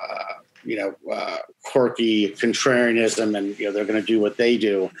 quirky contrarianism, and, they're going to do what they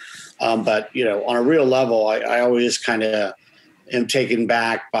do. But, on a real level, I always kind of am taken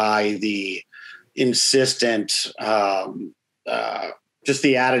back by the insistent, just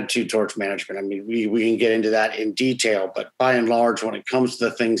the attitude towards management. We can get into that in detail, but by and large, when it comes to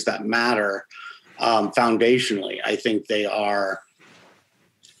the things that matter, foundationally, I think they are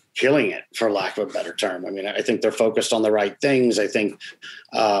killing it, for lack of a better term. I think they're focused on the right things. I think,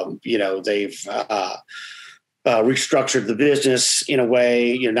 they've restructured the business in a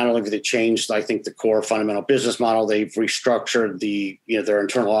way, not only have they changed, I think, the core fundamental business model, they've restructured their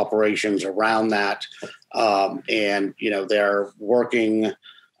internal operations around that. And, they're working,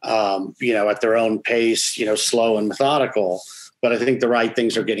 at their own pace, slow and methodical. But I think the right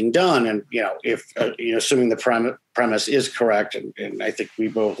things are getting done. And, if, assuming the premise is correct, and I think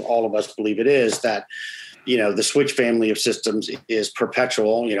all of us believe it is, that, the Switch family of systems is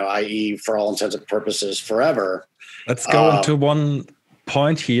perpetual, i.e., for all intents and purposes, forever. Let's go into one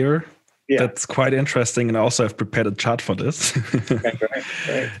point here. Yeah. That's quite interesting. And I also have prepared a chart for this.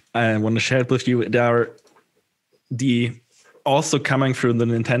 Right. I want to share it with you. There are also coming through the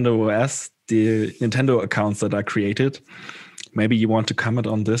Nintendo OS, the Nintendo accounts that are created. Maybe you want to comment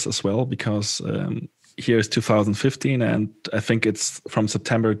on this as well, because here is 2015, and I think it's from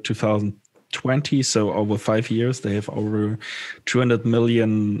September 2020. So over 5 years, they have over 200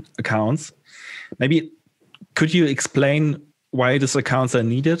 million accounts. Maybe could you explain why these accounts are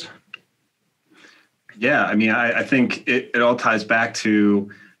needed? Yeah, I think it all ties back to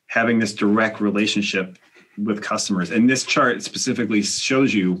having this direct relationship with customers. And this chart specifically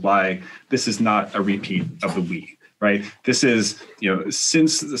shows you why this is not a repeat of the Wii. Right. This is,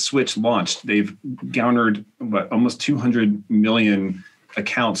 since the Switch launched, they've garnered almost 200 million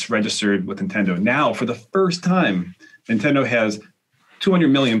accounts registered with Nintendo. Now, for the first time, Nintendo has 200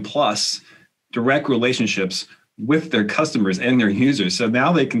 million plus direct relationships with their customers and their users. So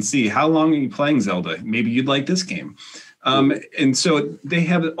now they can see, how long are you playing Zelda? Maybe you'd like this game. And so they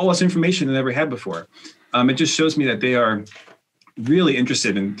have all this information they never had before. It just shows me that they are really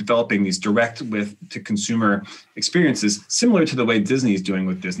interested in developing these direct to consumer experiences, similar to the way Disney is doing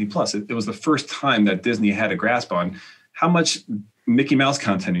with Disney Plus. It was the first time that Disney had a grasp on how much Mickey Mouse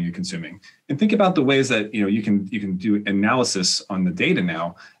content are you consuming, and think about the ways that you can do analysis on the data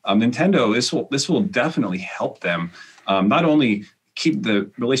now. Nintendo, this will definitely help them not only keep the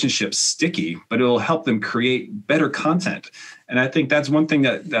relationship sticky, but it will help them create better content. And I think that's one thing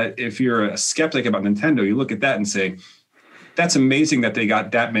that if you're a skeptic about Nintendo, you look at that and say, that's amazing that they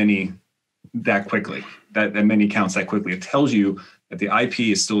got that many that quickly, that many accounts that quickly. It tells you that the IP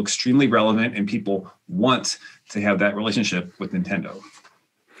is still extremely relevant and people want to have that relationship with Nintendo.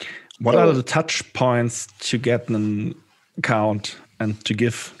 What are the touch points to get an account and to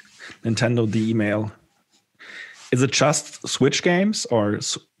give Nintendo the email? Is it just Switch games or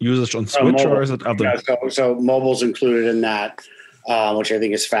usage on Switch, or is it other? Yeah, so mobile's included in that, which I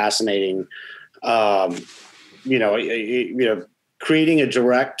think is fascinating. Creating a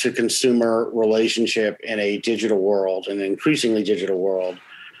direct to consumer relationship in a digital world, an increasingly digital world,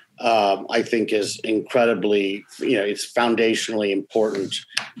 I think is incredibly, it's foundationally important,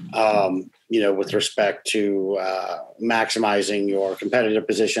 with respect to maximizing your competitive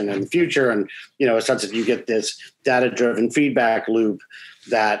position in the future. And, it's such that you get this data-driven feedback loop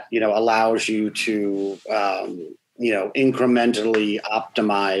that, allows you to, incrementally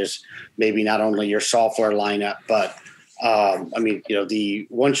optimize maybe not only your software lineup, but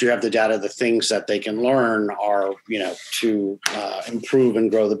once you have the data, the things that they can learn are, to improve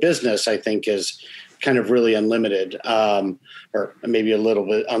and grow the business, I think is kind of really unlimited, or maybe a little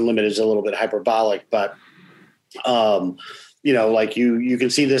bit unlimited is a little bit hyperbolic, but, you can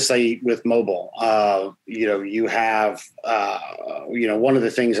see this with mobile. You have, one of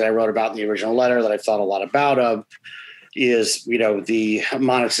the things that I wrote about in the original letter that I've thought a lot about is, the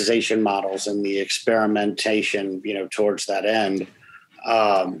monetization models and the experimentation, towards that end,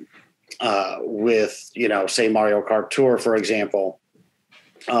 with, say Mario Kart Tour, for example.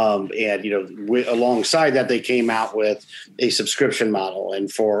 Alongside that, they came out with a subscription model,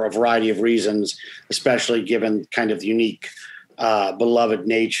 and for a variety of reasons, especially given kind of the unique, beloved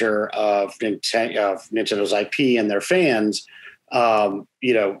nature of Nintendo's IP and their fans,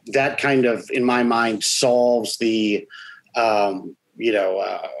 that kind of, in my mind, solves the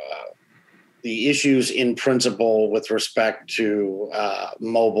issues in principle with respect to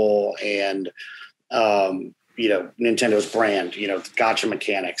mobile and, Nintendo's brand, gotcha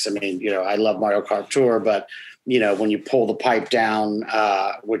mechanics. I mean, I love Mario Kart Tour, but, when you pull the pipe down,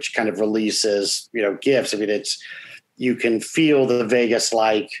 which kind of releases, gifts, you can feel the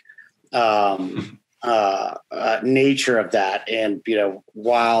Vegas-like, nature of that. And,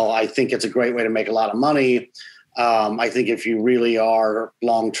 while I think it's a great way to make a lot of money, I think if you really are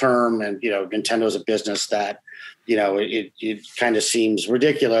long-term and, Nintendo's a business that, it kind of seems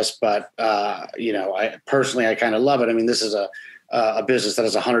ridiculous, but, I personally kind of love it. I mean, this is a business that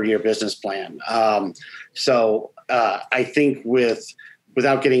has a 100-year business plan. So I think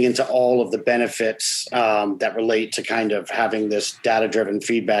without getting into all of the benefits that relate to kind of having this data-driven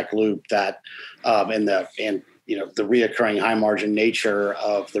feedback loop that, and the reoccurring high margin nature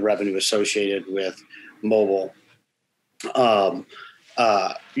of the revenue associated with mobile,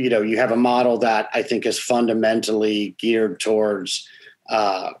 you have a model that I think is fundamentally geared towards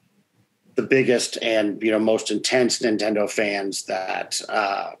the biggest and most intense Nintendo fans. That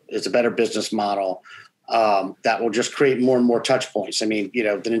is a better business model that will just create more and more touch points. I mean, the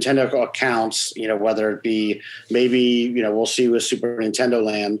Nintendo accounts, whether it be maybe we'll see with Super Nintendo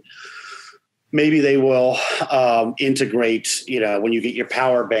Land. Maybe they will integrate, when you get your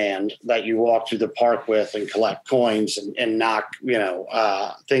power band that you walk through the park with and collect coins and knock,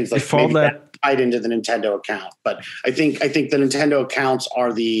 things like that tied into the Nintendo account. But I think the Nintendo accounts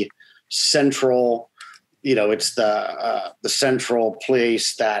are the central, it's the central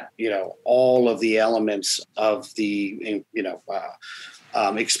place that, all of the elements of the,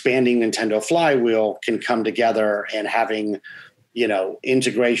 expanding Nintendo flywheel can come together, and having,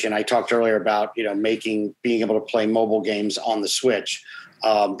 integration. I talked earlier about, being able to play mobile games on the Switch.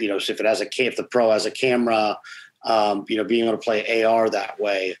 So if the Pro has a camera, being able to play AR that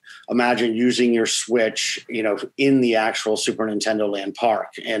way. Imagine using your Switch, in the actual Super Nintendo Land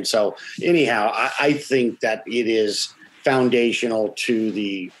park. And so anyhow, I think that it is foundational to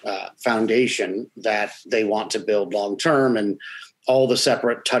the foundation that they want to build long-term, and all the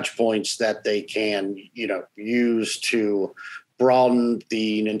separate touch points that they can, use to broaden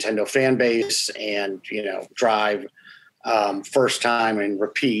the Nintendo fan base and, drive first time and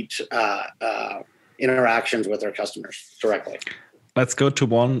repeat interactions with their customers directly. Let's go to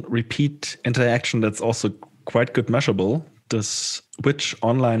one repeat interaction that's also quite good measurable. The Switch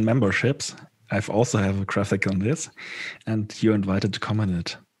online memberships. I've also have a graphic on this, and you're invited to comment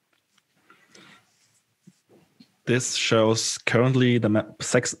it. This shows currently the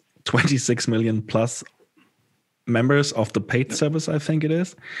 26 million plus members of the paid service, I think it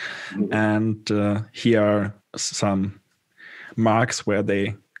is. And here are some marks where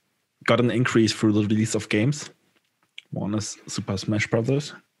they got an increase through the release of games. One is Super Smash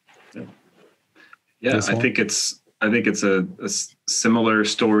Brothers. Yeah, I think it's a similar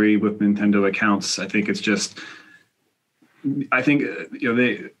story with Nintendo accounts. I think it's just, I think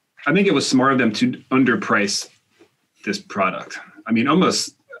it was smart of them to underprice this product. I mean,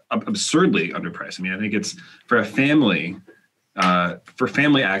 almost absurdly underpriced. I mean, I think it's for family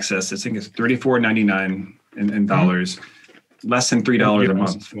access. I think it's $34.99 in dollars, less than $3 a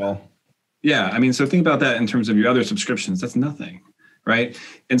month. Well, yeah, I mean, so think about that in terms of your other subscriptions. That's nothing, right?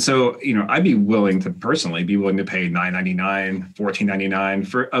 And so, I'd be willing to personally pay $9.99, $14.99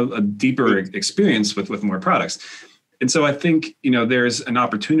 for a deeper experience with more products. And so I think, there's an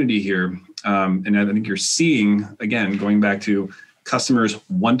opportunity here. And I think you're seeing, again, going back to customers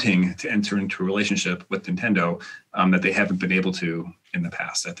wanting to enter into a relationship with Nintendo that they haven't been able to in the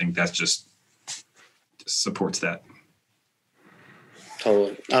past. I think that's just supports that.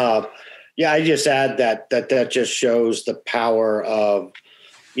 Totally. Yeah, I just add that just shows the power of,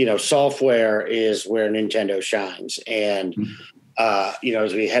 software is where Nintendo shines. And,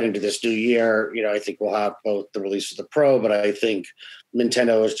 as we head into this new year, I think we'll have both the release of the Pro, but I think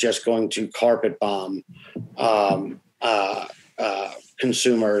Nintendo is just going to carpet bomb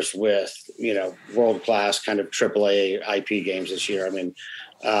consumers with, world-class kind of AAA IP games this year. I mean,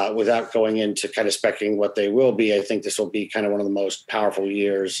 without going into kind of speculating what they will be, I think this will be kind of one of the most powerful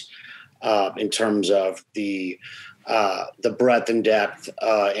years in terms of the breadth and depth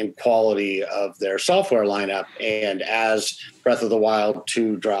and quality of their software lineup. And as Breath of the Wild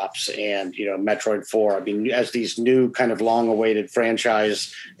 2 drops and, Metroid 4, I mean, as these new kind of long-awaited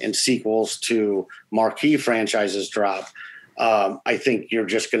franchise and sequels to marquee franchises drop, I think you're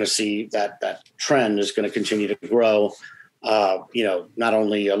just going to see that trend is going to continue to grow. Not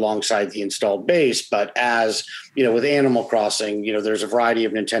only alongside the installed base, but as, with Animal Crossing, there's a variety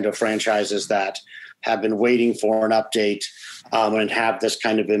of Nintendo franchises that have been waiting for an update and have this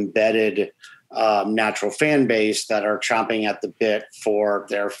kind of embedded natural fan base that are chomping at the bit for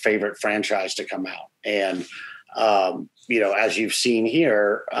their favorite franchise to come out. And, as you've seen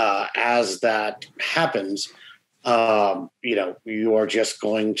here, as that happens, you are just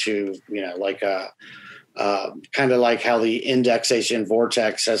going to, kind of like how the indexation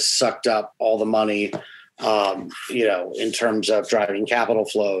vortex has sucked up all the money, in terms of driving capital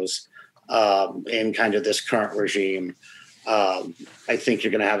flows in kind of this current regime. I think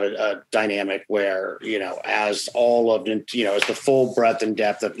you're going to have a dynamic where, as all of, as the full breadth and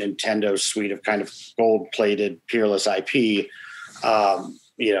depth of Nintendo's suite of kind of gold-plated, peerless IP,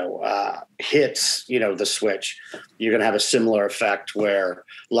 hits, the Switch, you're going to have a similar effect where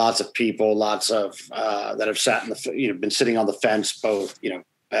lots of people, that have sat been sitting on the fence, both,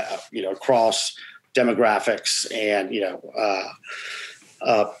 across demographics and,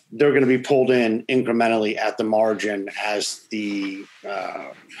 they're going to be pulled in incrementally at the margin as the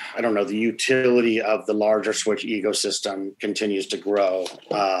utility of the larger Switch ecosystem continues to grow,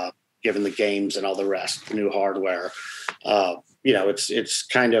 given the games and all the rest, the new hardware. It's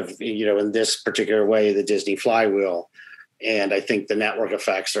kind of, in this particular way, the Disney flywheel. And I think the network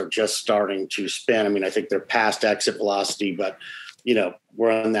effects are just starting to spin. I mean, I think they're past exit velocity, but,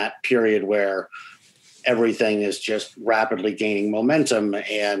 we're in that period where everything is just rapidly gaining momentum.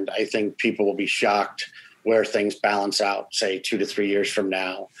 And I think people will be shocked where things balance out, say 2 to 3 years from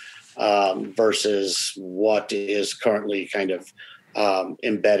now, versus what is currently kind of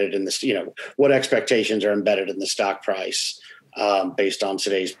embedded in this, what expectations are embedded in the stock price based on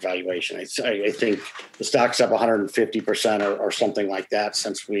today's valuation. I think the stock's up 150% or something like that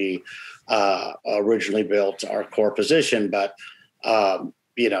since we originally built our core position. But,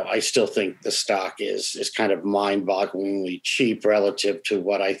 I still think the stock is kind of mind-bogglingly cheap relative to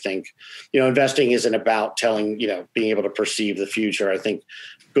what I think, investing isn't about being able to perceive the future. I think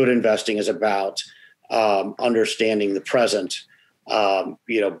good investing is about understanding the present,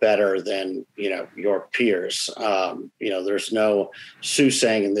 better than, your peers. There's no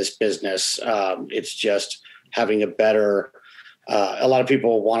soothsaying in this business. It's just having a better, a lot of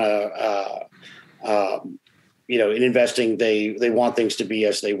people want to, in investing, they want things to be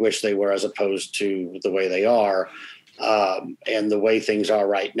as they wish they were, as opposed to the way they are. And the way things are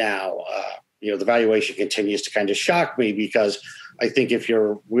right now, the valuation continues to kind of shock me, because I think if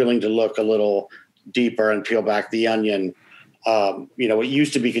you're willing to look a little deeper and peel back the onion, what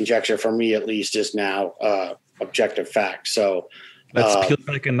used to be conjecture, for me at least, is now objective fact. So let's peel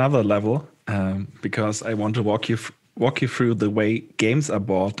back another level, because I want to walk you through the way games are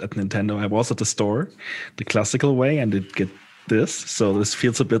bought at Nintendo. I was at the store, the classical way, and did get this. So this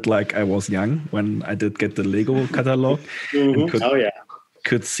feels a bit like I was young when I did get the Lego catalog. Mm-hmm. And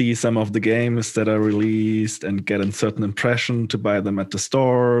could see some of the games that are released and get a certain impression to buy them at the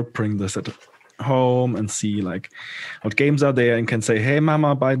store, bring this at home and see like what games are there, and can say, hey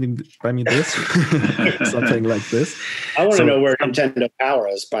mama, buy me this. Something like this. I want to know where Nintendo Power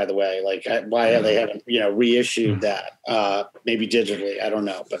is, by the way. Like, why they haven't reissued that, maybe digitally, I don't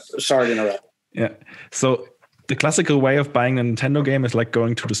know, but sorry to interrupt. Yeah, so the classical way of buying a Nintendo game is like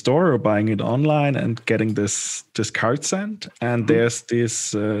going to the store or buying it online and getting this card sent, and there's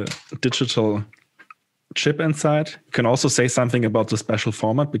this digital chip inside. You can also say something about the special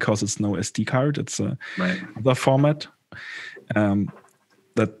format, because it's no SD card, it's a other format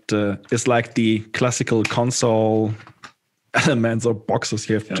that is like the classical console elements or boxes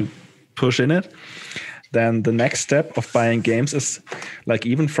you have to push in it. Then the next step of buying games is like,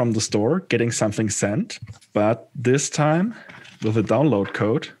 even from the store, getting something sent, but this time with a download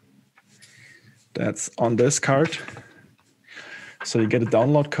code that's on this card. So you get a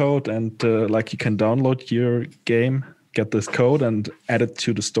download code, and like you can download your game, get this code, and add it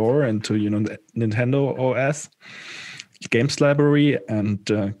to the store and to the Nintendo OS games library, and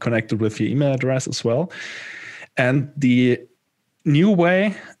connect it with your email address as well. And the new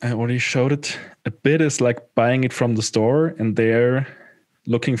way, I already showed it a bit, is like buying it from the store, and they're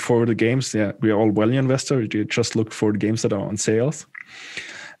looking for the games. Yeah, we are all value investors. You just look for the games that are on sales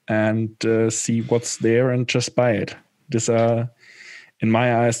and see what's there and just buy it. These are, in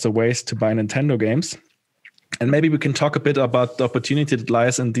my eyes, the ways to buy Nintendo games. And maybe we can talk a bit about the opportunity that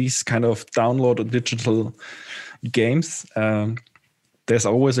lies in these kind of download or digital games. There's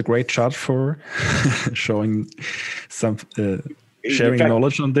always a great chart for showing some sharing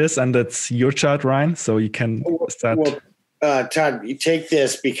knowledge on this, and that's your chart, Ryan. So you can start. Well, Todd, you take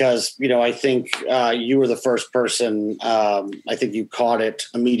this because I think you were the first person. I think you caught it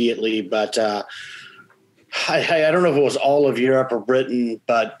immediately, but I don't know if it was all of Europe or Britain,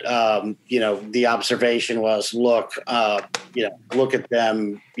 but the observation was, look at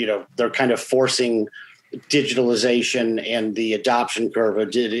them. They're kind of forcing digitalization and the adoption curve of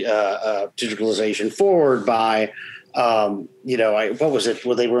digitalization forward by, what was it?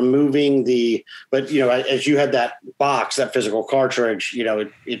 Were they removing as you had that box, that physical cartridge,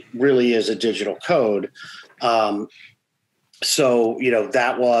 it really is a digital code. So,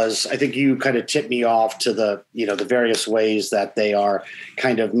 that was, I think you kind of tipped me off to the various ways that they are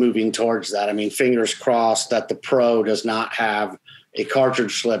kind of moving towards that. I mean, fingers crossed that the Pro does not have a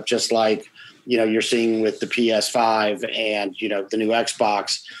cartridge slip, just like, you're seeing with the PS5 and, the new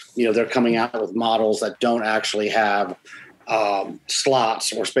Xbox. They're coming out with models that don't actually have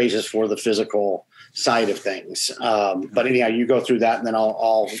slots or spaces for the physical side of things. But anyhow, you go through that, and then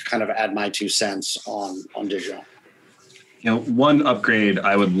I'll kind of add my 2 cents on digital. One upgrade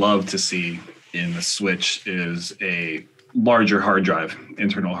I would love to see in the Switch is a larger hard drive,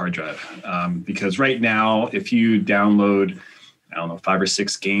 internal hard drive. Because right now, if you download, 5 or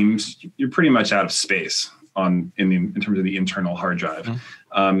 6 games, you're pretty much out of space in terms of the internal hard drive.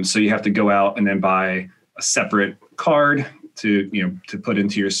 Mm-hmm. So you have to go out and then buy a separate card to put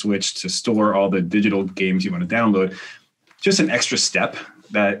into your Switch to store all the digital games you want to download. Just an extra step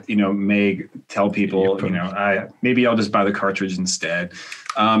that may tell people, maybe I'll just buy the cartridge instead.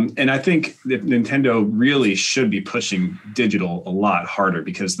 And I think that Nintendo really should be pushing digital a lot harder,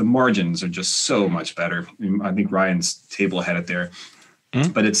 because the margins are just so much better. I think Ryan's table had it there,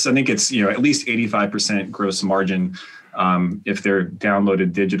 but I think it's at least 85% gross margin if they're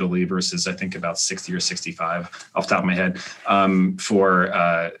downloaded digitally, versus I think about 60 or 65 off the top of my head for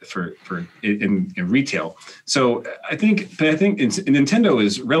in retail. So I think Nintendo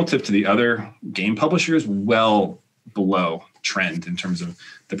is, relative to the other game publishers, well below trend in terms of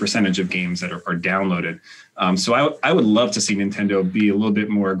the percentage of games that are downloaded. So I would love to see Nintendo be a little bit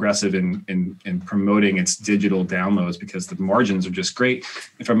more aggressive in promoting its digital downloads, because the margins are just great.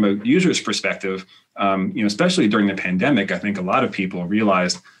 And from a user's perspective, especially during the pandemic, I think a lot of people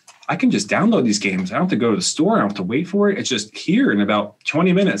realized, I can just download these games. I don't have to go to the store. I don't have to wait for it. It's just here in about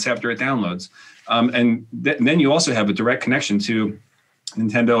 20 minutes after it downloads. And then you also have a direct connection to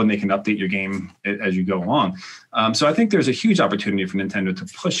Nintendo, and they can update your game as you go along. So I think there's a huge opportunity for Nintendo to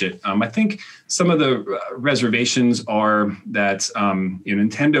push it. I think some of the reservations are that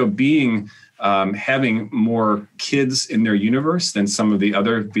Nintendo being having more kids in their universe than some of the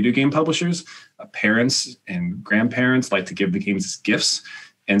other video game publishers, parents and grandparents like to give the games as gifts.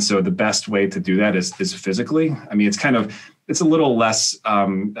 And so the best way to do that is physically. I mean, it's a little less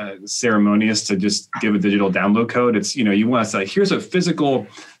ceremonious to just give a digital download code. It's, you want to say, here's a physical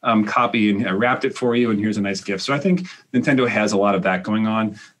copy and I wrapped it for you and here's a nice gift. So I think Nintendo has a lot of that going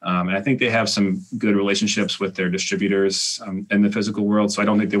on. And I think they have some good relationships with their distributors in the physical world. So I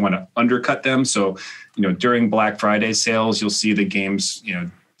don't think they want to undercut them. So, during Black Friday sales, you'll see the games,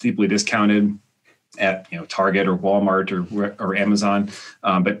 deeply discounted at Target or Walmart or Amazon,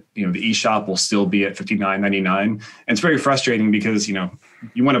 but the eShop will still be at $59.99. And it's very frustrating because you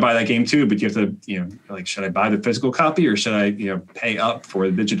want to buy that game too, but you have to should I buy the physical copy or should I pay up for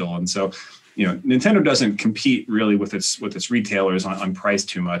the digital? And so Nintendo doesn't compete really with its retailers on price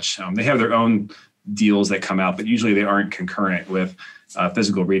too much. They have their own deals that come out, but usually they aren't concurrent with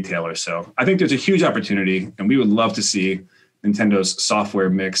physical retailers. So I think there's a huge opportunity, and we would love to see Nintendo's software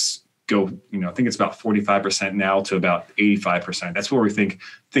mix go, I think it's about 45% now to about 85%. That's where we think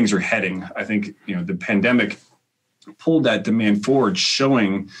things are heading. I think, the pandemic pulled that demand forward,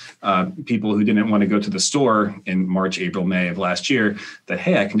 showing people who didn't want to go to the store in March, April, May of last year that,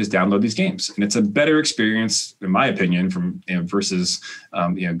 hey, I can just download these games. And it's a better experience, in my opinion, from versus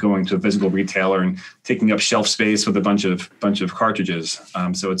going to a physical retailer and taking up shelf space with a bunch of cartridges.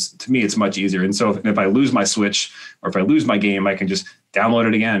 So to me, it's much easier. And so if I lose my Switch or if I lose my game, I can just download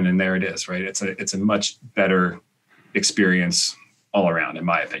it again, and there it is, right? It's a much better experience all around, in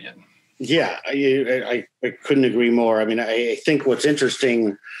my opinion. Yeah, I couldn't agree more. I mean, I think what's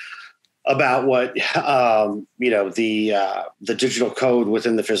interesting about what the digital code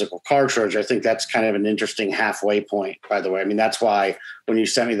within the physical cartridge, I think that's kind of an interesting halfway point. By the way, I mean that's why when you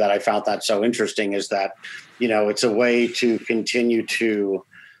sent me that, I found that so interesting. Is that it's a way to continue to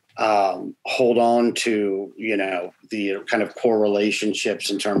hold on to the kind of core relationships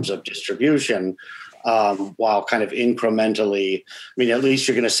in terms of distribution. While kind of incrementally, I mean, at least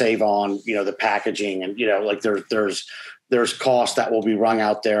you're going to save on, the packaging and, there's cost that will be wrung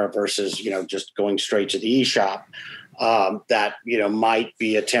out there versus, just going straight to the eShop. That, might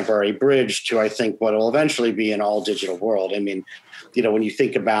be a temporary bridge to, I think, what will eventually be an all digital world. I mean, when you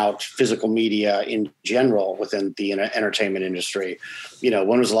think about physical media in general within the entertainment industry,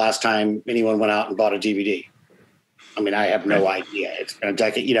 when was the last time anyone went out and bought a DVD? I mean, I have no idea. It's been a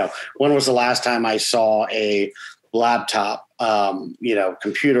decade. When was the last time I saw a laptop,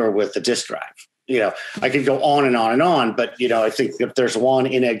 computer with a disk drive? I could go on and on and on, but I think if there's one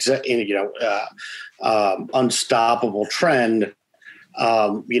unstoppable trend,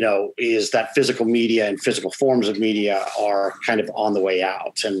 is that physical media and physical forms of media are kind of on the way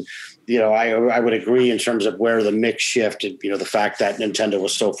out. And I would agree in terms of where the mix shifted, the fact that Nintendo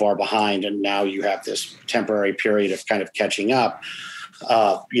was so far behind and now you have this temporary period of kind of catching up.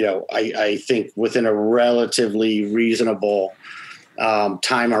 I think within a relatively reasonable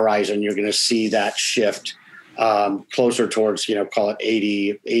time horizon, you're going to see that shift closer towards, call it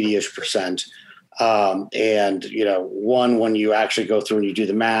 80-ish%. When you actually go through and you do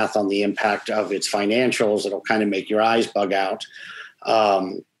the math on the impact of its financials, it'll kind of make your eyes bug out.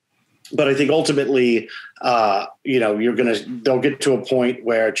 But I think ultimately, they'll get to a point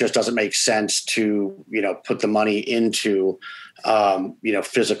where it just doesn't make sense to, put the money into,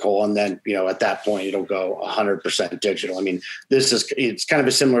 physical. And then, at that point, it'll go 100% digital. I mean, it's kind of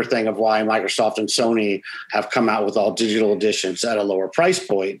a similar thing of why Microsoft and Sony have come out with all digital editions at a lower price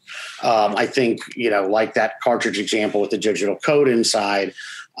point. I think, like that cartridge example with the digital code inside,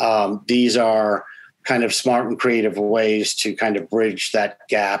 these are kind of smart and creative ways to kind of bridge that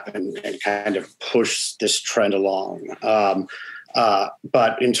gap and kind of push this trend along.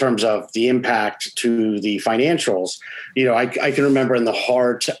 But in terms of the impact to the financials, I can remember in the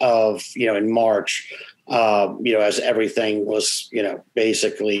heart of, in March, as everything was,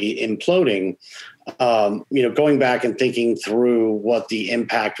 basically imploding, going back and thinking through what the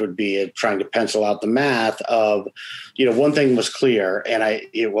impact would be and trying to pencil out the math of, one thing was clear, and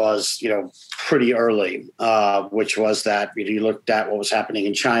it was, pretty early, which was that you looked at what was happening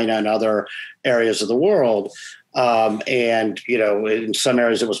in China and other areas of the world. In some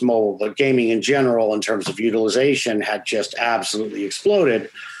areas it was mobile, but gaming in general, in terms of utilization, had just absolutely exploded.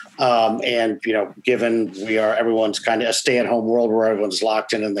 Given everyone's kind of a stay-at-home world where everyone's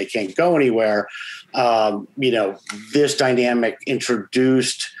locked in and they can't go anywhere, this dynamic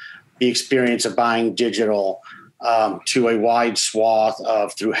introduced the experience of buying digital to a wide swath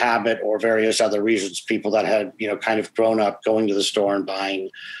of, through habit or various other reasons, people that had, kind of grown up going to the store and buying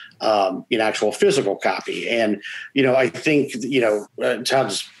an actual physical copy. And, I think,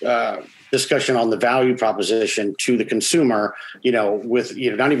 Todd's discussion on the value proposition to the consumer, with,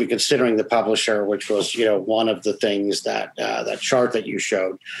 not even considering the publisher, which was, one of the things that that chart that you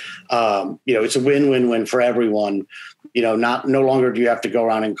showed, it's a win-win-win for everyone. No longer do you have to go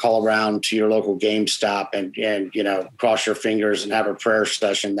around and call around to your local GameStop and cross your fingers and have a prayer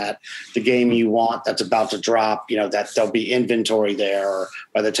session that the game you want that's about to drop, that there'll be inventory there, or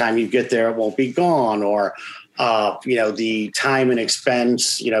by the time you get there, it won't be gone, or the time and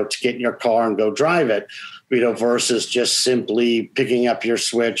expense, to get in your car and go drive it, versus just simply picking up your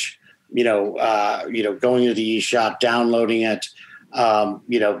Switch, going to the eShop, downloading it,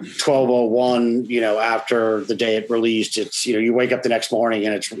 12:01, after the day it released, it's, you wake up the next morning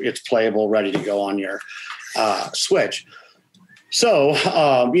and it's playable, ready to go on your Switch. So,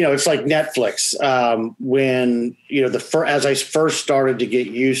 it's like Netflix. When, as I first started to get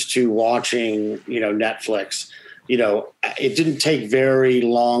used to watching, Netflix, it didn't take very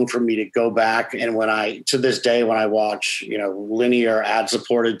long for me to go back. And to this day, when I watch, linear ad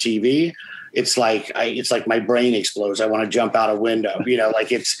supported TV, it's like my brain explodes. I want to jump out a window,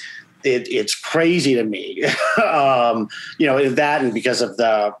 it's crazy to me, that, and because of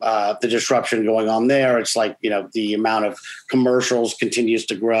the disruption going on there, it's like, the amount of commercials continues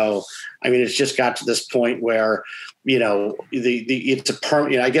to grow. I mean, it's just got to this point where, it's a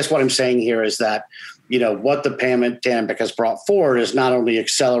permanent, I guess what I'm saying here is that, what the pandemic has brought forward is not only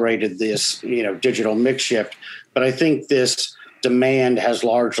accelerated this, digital mix shift, but I think this demand has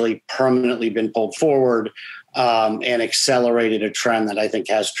largely permanently been pulled forward, and accelerated a trend that I think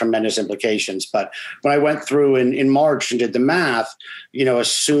has tremendous implications. But when I went through in March and did the math,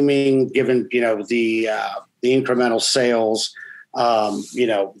 assuming given, the incremental sales,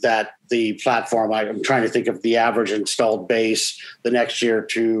 that the platform, I'm trying to think of the average installed base the next year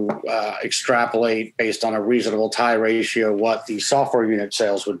to extrapolate based on a reasonable tie ratio, what the software unit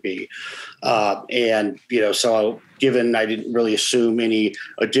sales would be. So given I didn't really assume any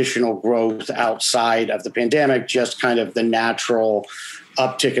additional growth outside of the pandemic, just kind of the natural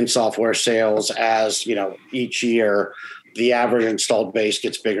uptick in software sales as, each year the average installed base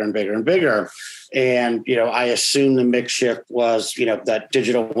gets bigger and bigger and bigger. And, I assume the mix shift was, that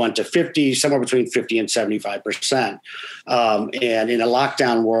digital went to 50, somewhere between 50 and 75%. And in a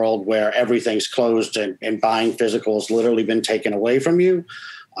lockdown world where everything's closed and buying physical has literally been taken away from you,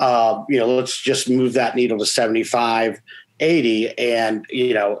 let's just move that needle to 75, 80. And,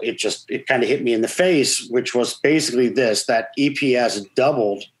 it kind of hit me in the face, which was basically that EPS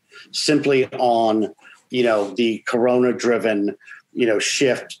doubled simply on, the Corona driven,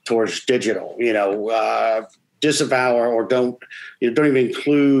 shift towards digital, disavow or don't even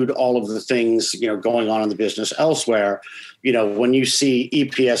include all of the things, going on in the business elsewhere. When you see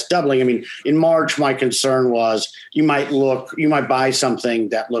EPS doubling, I mean, in March, my concern was you might buy something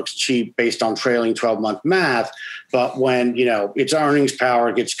that looks cheap based on trailing 12-month math, but when, its earnings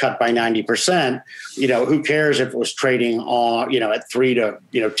power gets cut by 90%, who cares if it was trading on, at 3 to,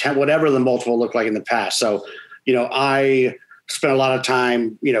 10, whatever the multiple looked like in the past. So, I spent a lot of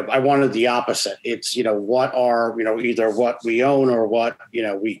time, I wanted the opposite. It's, what are, either what we own or what,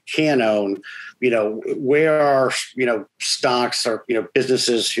 we can own, where are, stocks or,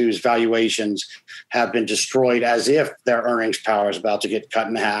 businesses whose valuations have been destroyed as if their earnings power is about to get cut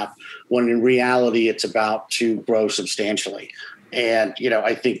in half, when in reality it's about to grow substantially. And,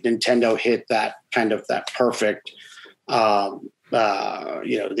 I think Nintendo hit that kind of that perfect,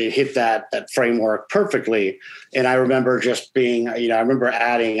 they hit that framework perfectly. And I remember just being, I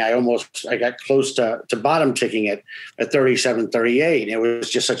got close to bottom ticking it at 37, 38. It was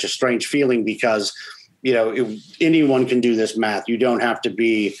just such a strange feeling because, anyone can do this math. You don't have to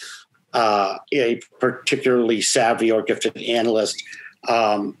be a particularly savvy or gifted analyst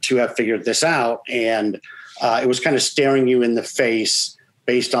to have figured this out. And it was kind of staring you in the face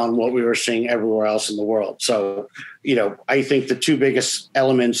based on what we were seeing everywhere else in the world. So, I think the two biggest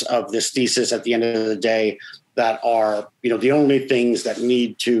elements of this thesis at the end of the day that are, the only things that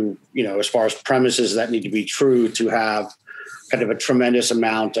need to, as far as premises that need to be true to have kind of a tremendous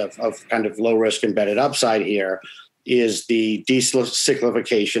amount of kind of low risk embedded upside here is the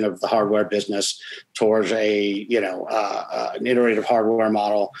decyclification of the hardware business towards an iterative hardware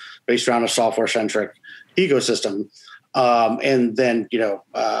model based around a software centric ecosystem. And then,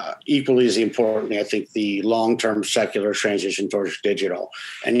 equally as importantly, I think the long-term secular transition towards digital,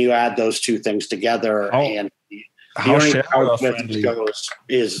 and you add those two things together, and how shareholder friendly goes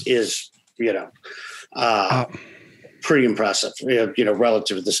is pretty impressive,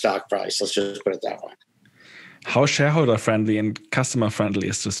 relative to the stock price. Let's just put it that way. How shareholder friendly and customer friendly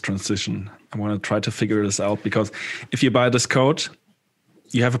is this transition? I want to try to figure this out, because if you buy this code,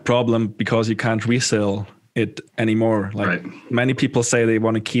 you have a problem because you can't resell it anymore. Like many people say they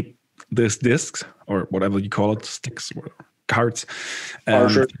want to keep this discs or whatever you call it, sticks or cards,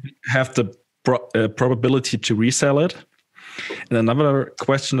 have the probability to resell it. And another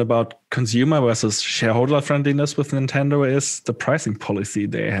question about consumer versus shareholder friendliness with Nintendo is the pricing policy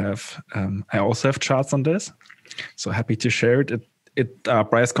they have. I also have charts on this, so happy to share it. It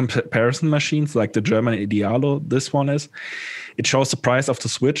price comparison machines like the German Idealo. This one is. It shows the price of the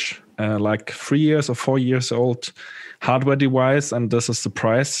Switch, like 3 years or 4 years old hardware device, and this is the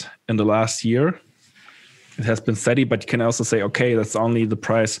price in the last year. It has been steady, but you can also say, okay, that's only the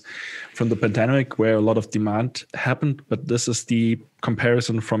price from the pandemic where a lot of demand happened. But this is the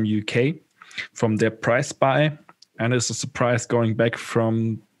comparison from UK, from their price buy. And this is the price going back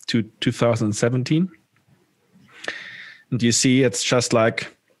from to 2017. And you see, it's just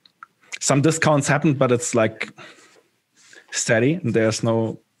like some discounts happened, but it's like steady and there's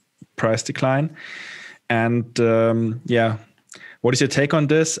no price decline. And what is your take on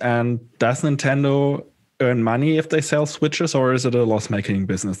this? And does Nintendo earn money if they sell Switches, or is it a loss-making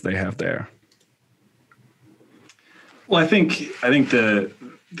business they have there? Well, I think the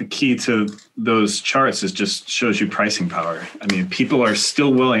key to those charts is just shows you pricing power. I mean, people are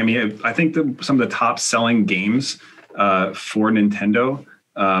still willing. I mean, I think that some of the top selling games for Nintendo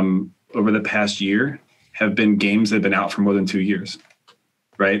over the past year have been games that have been out for more than 2 years,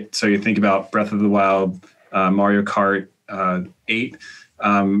 right? So you think about Breath of the Wild, Mario Kart 8.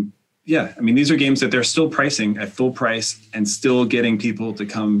 I mean, these are games that they're still pricing at full price and still getting people to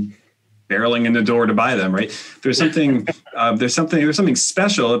come barreling in the door to buy them, right? There's something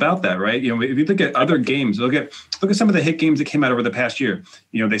special about that, right? You know, if you look at other games, look at some of the hit games that came out over the past year.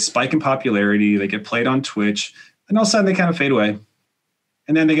 You know, they spike in popularity, they get played on Twitch, and all of a sudden they kind of fade away.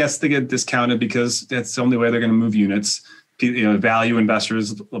 And then they get discounted because that's the only way they're going to move units. You know, value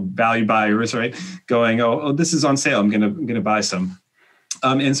investors, value buyers, right? Going, oh, this is on sale. I'm gonna buy some.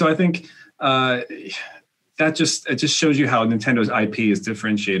 And so I think it just shows you how Nintendo's IP is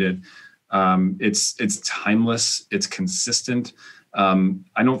differentiated. It's timeless. It's consistent.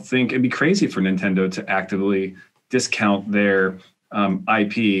 I don't think it'd be crazy for Nintendo to actively discount their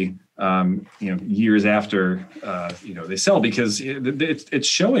IP. Years after they sell, because it's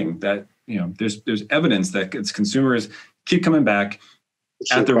showing that there's evidence that its consumers keep coming back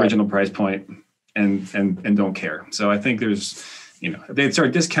at the original price point and don't care. So I think there's if they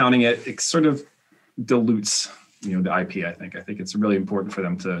start discounting it, it sort of dilutes the IP. I think it's really important for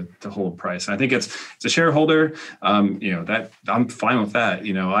them to hold price. And I think it's a shareholder. That I'm fine with that.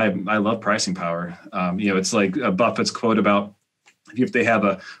 I love pricing power. It's like Buffett's quote about, if they have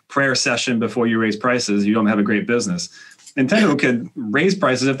a prayer session before you raise prices, you don't have a great business. Nintendo could raise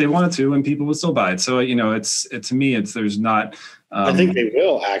prices if they wanted to, and people would still buy it. So there's not. I think they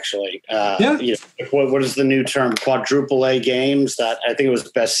will actually. What is the new term? Quadruple A games. That I think it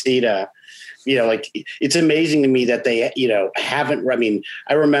was Bethesda. It's amazing to me that they haven't. I mean,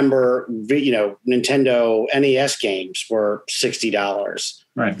 I remember Nintendo NES games were $60.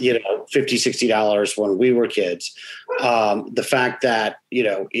 Right. $50, $60 when we were kids. The fact that,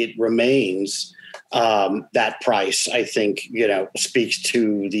 it remains that price, I think, speaks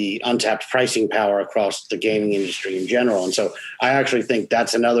to the untapped pricing power across the gaming industry in general. And so I actually think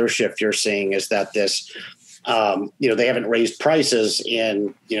that's another shift you're seeing, is that this, they haven't raised prices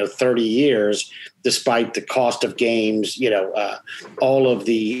in, 30 years, despite the cost of games, all of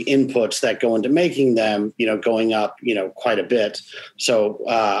the inputs that go into making them, going up, quite a bit. So,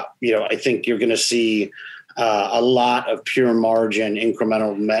 I think you're going to see a lot of pure margin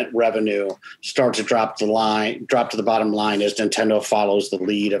incremental net revenue start to drop to the bottom line as Nintendo follows the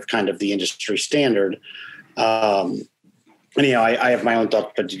lead of kind of the industry standard. I have my own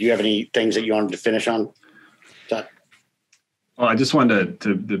thoughts, but did you have any things that you wanted to finish on? Well, I just wanted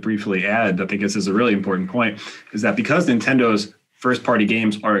to briefly add, I think this is a really important point, is that because Nintendo's first-party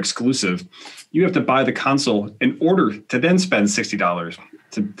games are exclusive, you have to buy the console in order to then spend $60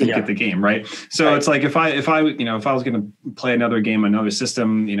 to get the game, right? So It's like if I was going to play another game, another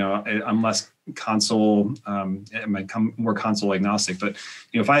system, I'm less console, I'm more console agnostic. But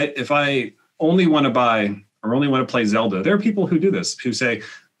if I only want to buy or only want to play Zelda, there are people who do this, who say,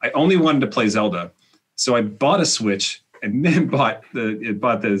 I only wanted to play Zelda, so I bought a Switch and then bought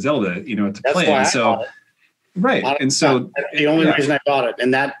the Zelda, to That's play. Why and so, right. And so that's the only reason I bought it.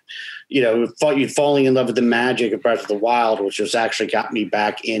 And that, falling in love with the magic of Breath of the Wild, which has actually got me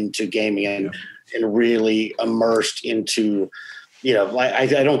back into gaming. And, and really immersed into, I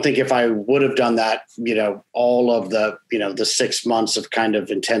don't think if I would have done that, all of the, the 6 months of kind of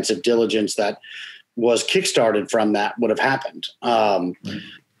intensive diligence that was kickstarted from that would have happened.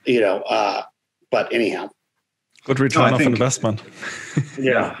 But anyhow. Good return of investment.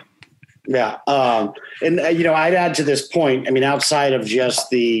 Yeah. Yeah. I'd add to this point, outside of just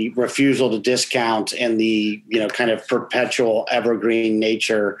the refusal to discount and the, kind of perpetual evergreen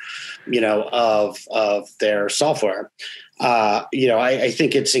nature, of their software, I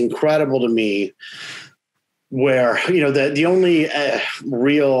think it's incredible to me where, the only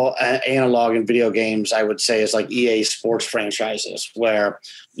real analog in video games, I would say, is like EA sports franchises where,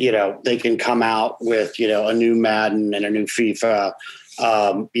 they can come out with, a new Madden and a new FIFA,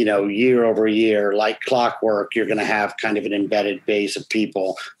 year over year, like clockwork. You're going to have kind of an embedded base of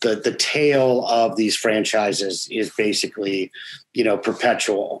people. The tail of these franchises is basically,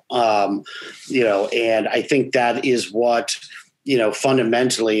 perpetual, and I think that is what,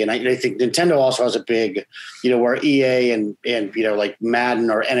 fundamentally, and I think Nintendo also has a big, where EA and like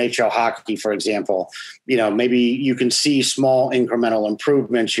Madden or NHL hockey, for example, maybe you can see small incremental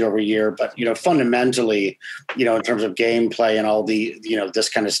improvements year over year, but, fundamentally, in terms of gameplay and all the, this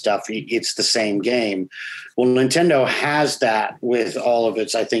kind of stuff, it's the same game. Well, Nintendo has that with all of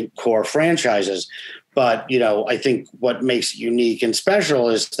its, I think, core franchises. But, I think what makes it unique and special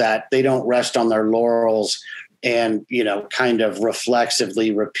is that they don't rest on their laurels and, kind of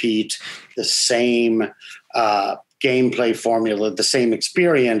reflexively repeat the same gameplay formula, the same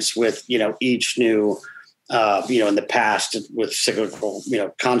experience with, each new, in the past with cyclical,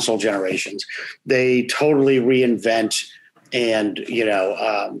 console generations. They totally reinvent and,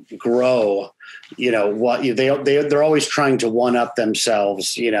 grow, what they're always trying to one up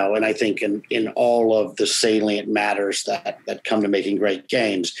themselves, and I think in all of the salient matters that come to making great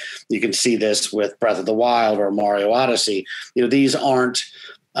games. You can see this with Breath of the Wild or Mario Odyssey. These aren't,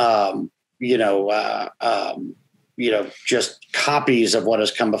 just copies of what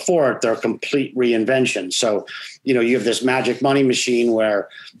has come before it. They're complete reinvention. So, you have this magic money machine where,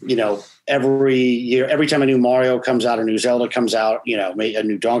 every year, every time a new Mario comes out, a new Zelda comes out, a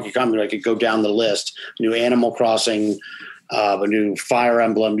new Donkey Kong, I could go down the list, new Animal Crossing, a new Fire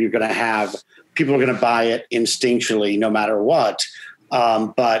Emblem, you're going to have, people are going to buy it instinctually no matter what.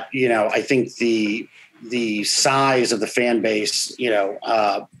 But, I think the size of the fan base,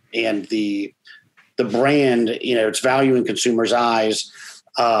 and the brand, its value in consumers' eyes,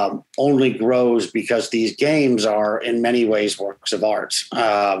 only grows because these games are in many ways works of art.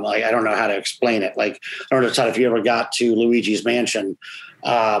 I don't know how to explain it. Like, I don't know, Todd, if you ever got to Luigi's Mansion,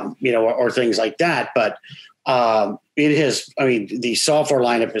 or things like that, but it has, the software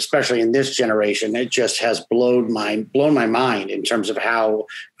lineup, especially in this generation, it just has blown my mind in terms of how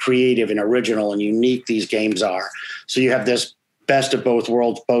creative and original and unique these games are. So you have this best of both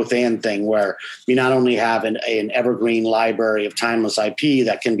worlds, both and thing where we not only have an evergreen library of timeless IP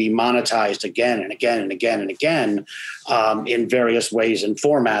that can be monetized again and again and again and again, in various ways and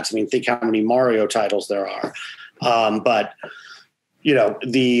formats. Think how many Mario titles there are. But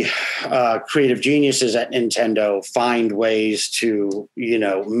the creative geniuses at Nintendo find ways to,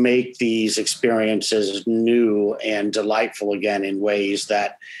 make these experiences new and delightful again in ways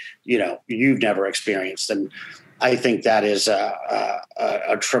that, you've never experienced. And I think that is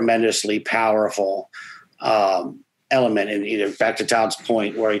a tremendously powerful element. And back to Todd's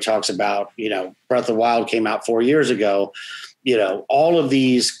point where he talks about, Breath of the Wild came out 4 years ago. All of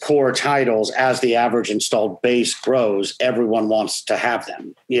these core titles, as the average installed base grows, everyone wants to have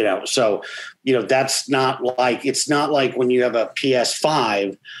them. So that's not like, it's not like when you have a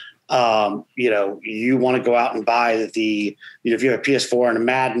PS5. You want to go out and buy if you have a PS4 and a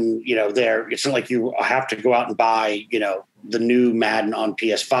Madden, it's not like you have to go out and buy, the new Madden on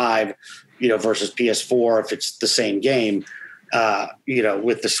PS5, versus PS4 if it's the same game,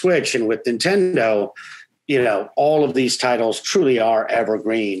 with the Switch and with Nintendo, all of these titles truly are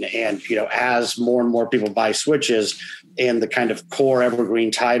evergreen. And, as more and more people buy Switches and the kind of core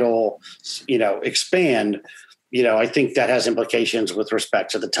evergreen title, expand, I think that has implications with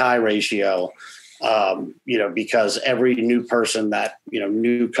respect to the tie ratio, because every new person that,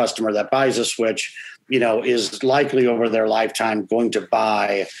 new customer that buys a Switch, is likely over their lifetime going to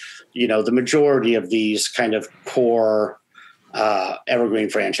buy, the majority of these kind of core evergreen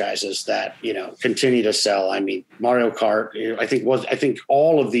franchises that, continue to sell. Mario Kart, I think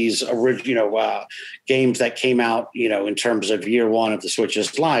all of these original games that came out, in terms of year one of the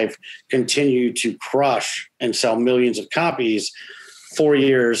Switch's life, continue to crush and sell millions of copies 4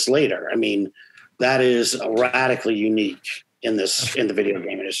 years later. That is radically unique in the video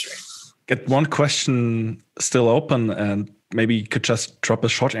game industry. get one question still open, and maybe you could just drop a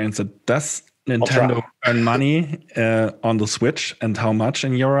short answer. Does Nintendo earn money on the Switch, and how much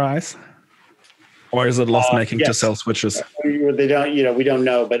in your eyes? Or is it loss making to sell Switches? They don't, we don't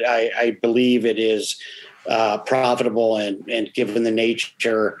know, but I believe it is profitable, and given the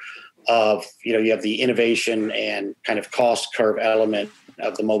nature of, you have the innovation and kind of cost curve element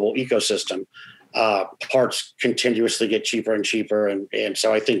of the mobile ecosystem, parts continuously get cheaper and cheaper. And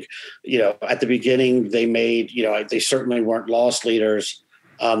so I think, at the beginning they made, they certainly weren't loss leaders.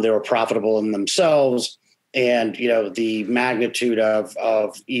 They were profitable in themselves. And, the magnitude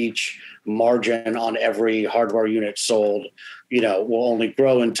of each margin on every hardware unit sold, will only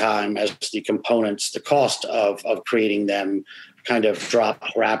grow in time as the components, the cost of creating them kind of drop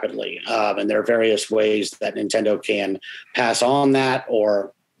rapidly. And there are various ways that Nintendo can pass on that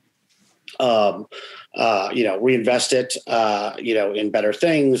or, reinvest it, in better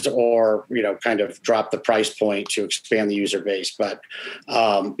things, or, kind of drop the price point to expand the user base. But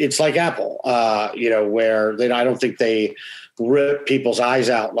it's like Apple, where I don't think they rip people's eyes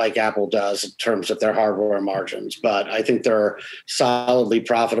out like Apple does in terms of their hardware margins. But I think they're solidly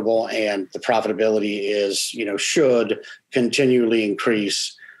profitable, and the profitability is, should continually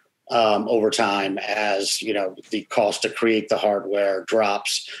increase over time as, the cost to create the hardware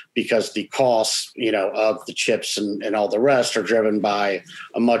drops, because the costs, of the chips and all the rest are driven by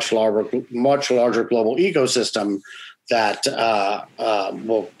a much larger global ecosystem that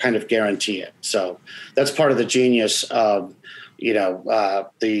will kind of guarantee it. So that's part of the genius of,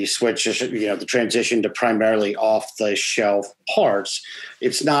 the switch, the transition to primarily off the shelf parts.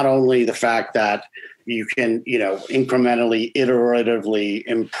 It's not only the fact that you can, incrementally, iteratively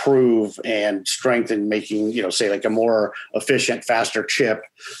improve and strengthen, making, say like a more efficient, faster chip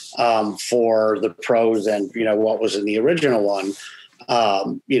for the Pro than, what was in the original one,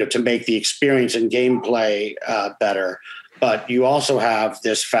 to make the experience and gameplay better. But you also have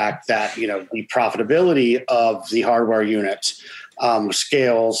this fact that, the profitability of the hardware units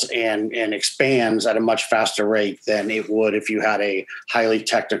scales and expands at a much faster rate than it would if you had a highly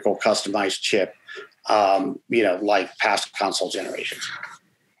technical customized chip, like past console generations.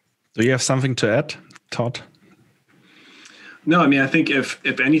 Do you have something to add, Todd? No, I mean, I think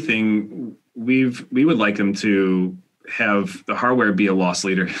if anything, we would like them to have the hardware be a loss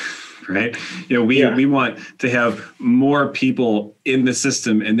leader, right? We want to have more people in the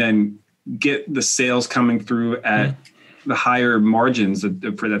system, and then get the sales coming through at the higher margins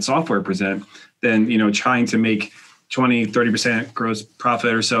for that software present than, trying to make 20-30% gross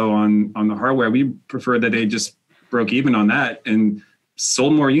profit or so on the hardware. We prefer that they just broke even on that and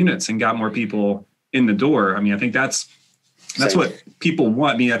sold more units and got more people in the door. I mean, I think that's what people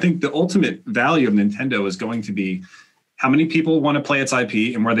want. I mean, I think the ultimate value of Nintendo is going to be how many people want to play its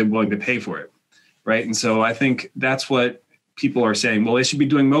IP and where they're willing to pay for it, right? And so I think that's what people are saying. Well, they should be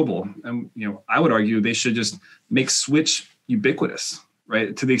doing mobile. And, I would argue they should just make Switch ubiquitous,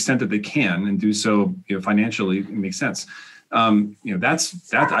 right, to the extent that they can, and do so, financially, it makes sense. That's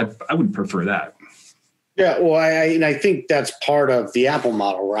that. I would prefer that. Yeah, well, I think that's part of the Apple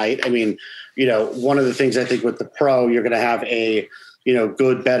model, right? I mean, one of the things I think with the Pro, you're going to have a,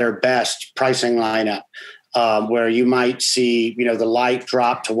 good, better, best pricing lineup, where you might see, the Lite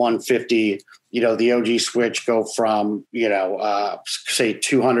drop to $150. The OG Switch go from, say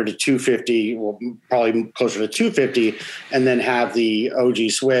 $200 to $250, well, probably closer to $250, and then have the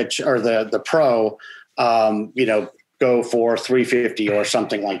OG Switch or the Pro, go for $350 or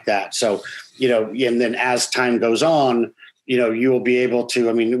something like that. So, and then as time goes on, you will be able to,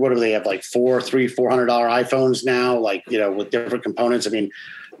 I mean, what do they have, like $400 iPhones now, like, with different components? I mean,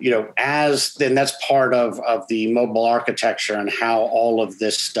 then that's part of the mobile architecture and how all of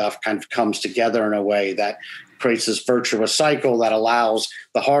this stuff kind of comes together in a way that creates this virtuous cycle that allows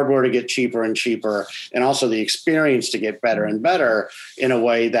the hardware to get cheaper and cheaper, and also the experience to get better and better in a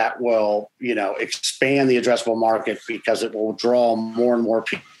way that will, expand the addressable market, because it will draw more and more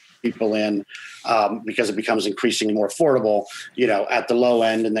people in, because it becomes increasingly more affordable, at the low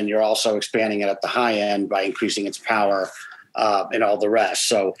end. And then you're also expanding it at the high end by increasing its power, and all the rest.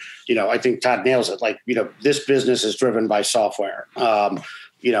 So, I think Todd nails it. Like, this business is driven by software.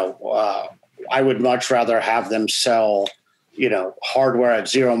 I would much rather have them sell, hardware at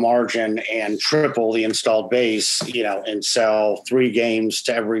zero margin and triple the installed base, and sell 3 games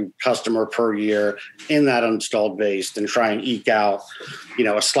to every customer per year in that installed base than try and eke out,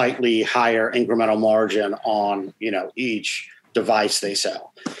 a slightly higher incremental margin on, each device they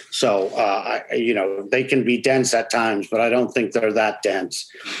sell. So, they can be dense at times, but I don't think they're that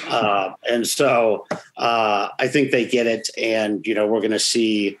dense. And so I think they get it. And, we're going to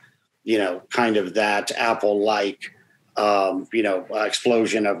see, kind of that Apple-like,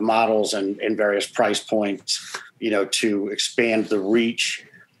 explosion of models and various price points, to expand the reach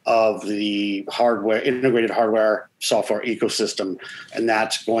of the integrated hardware software ecosystem. And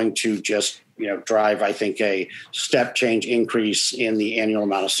that's going to just, drive, I think, a step change increase in the annual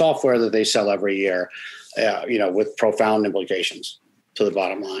amount of software that they sell every year, with profound implications to the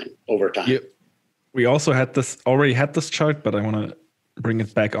bottom line over time. Yeah. We also already had this chart, but I want to bring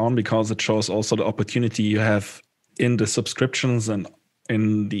it back on because it shows also the opportunity you have in the subscriptions and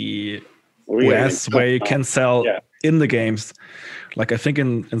in the OS where you can sell in the games. Like I think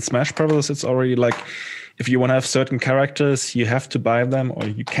in Smash Bros. It's already like if you want to have certain characters, you have to buy them, or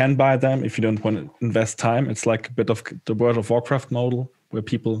you can buy them if you don't want to invest time. It's like a bit of the World of Warcraft model where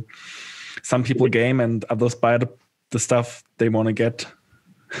some people game and others buy the stuff they want to get.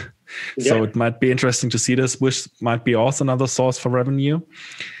 So it might be interesting to see this, which might be also another source for revenue.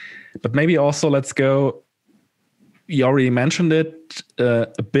 But maybe also let's go. You already mentioned it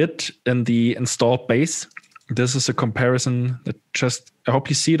a bit in the installed base. This is a comparison that I hope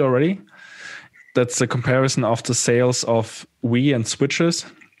you see it already. That's a comparison of the sales of Wii and Switches,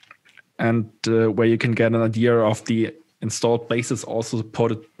 and where you can get an idea of the installed bases also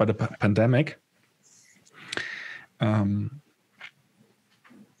supported by the pandemic.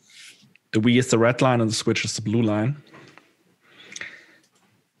 The Wii is the red line and the Switch is the blue line.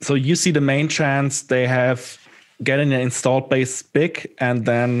 So you see the main chance they have getting an installed base big and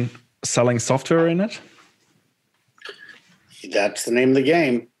then selling software in it? That's the name of the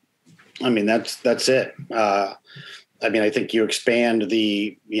game. I mean, that's it. I think you expand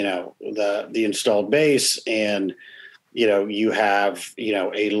the installed base, and you have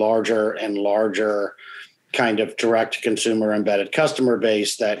a larger and larger kind of direct consumer embedded customer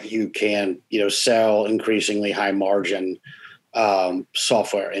base that you can sell increasingly high margin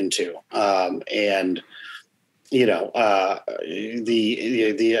software into, and the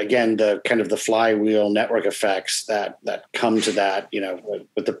kind of the flywheel network effects that come to that,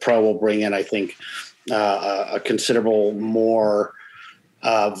 with the Pro will bring in, I think, a considerable more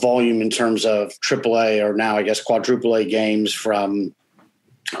volume in terms of AAA, or now I guess quadruple A games from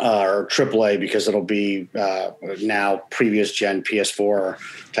or AAA, because it'll be now previous gen PS4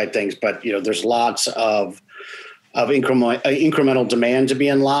 type things. But there's lots of incremental demand to be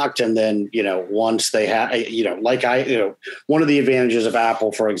unlocked. And then, once they have, one of the advantages of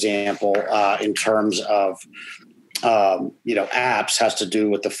Apple, for example, in terms of, apps has to do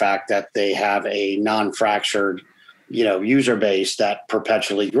with the fact that they have a non-fractured, user base that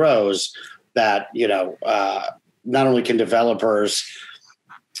perpetually grows, that, not only can developers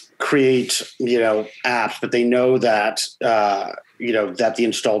create, apps, but they know that, that the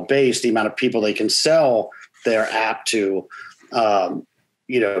installed base, the amount of people they can sell their app to,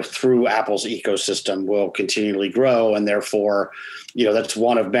 through Apple's ecosystem will continually grow. And therefore, that's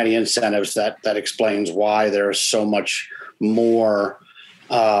one of many incentives that explains why there's so much more,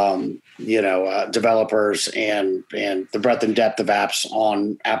 developers, and the breadth and depth of apps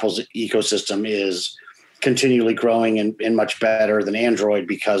on Apple's ecosystem is continually growing and much better than Android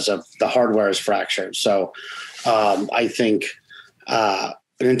because of the hardware is fractured. So I think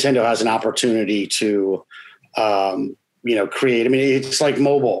Nintendo has an opportunity to, create. I mean, it's like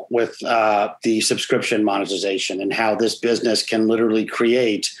mobile with the subscription monetization, and how this business can literally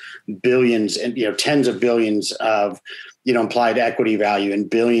create billions and tens of billions of implied equity value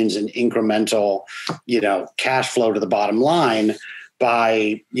and billions in incremental cash flow to the bottom line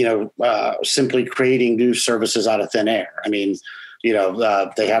by simply creating new services out of thin air. I mean,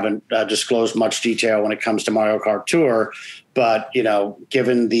 they haven't disclosed much detail when it comes to Mario Kart Tour, but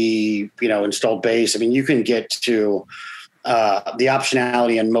given the installed base, I mean, you can get to the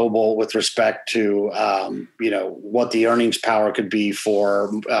optionality in mobile with respect to what the earnings power could be for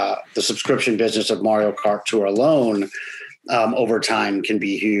the subscription business of Mario Kart Tour alone over time can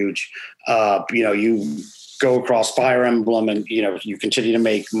be huge. You go across Fire Emblem, and you continue to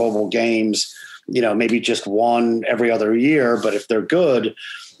make mobile games. Maybe just one every other year, but if they're good,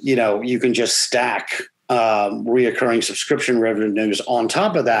 you can just stack reoccurring subscription revenues on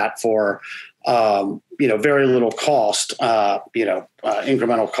top of that for, very little cost,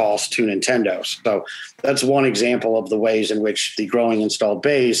 incremental cost to Nintendo. So that's one example of the ways in which the growing installed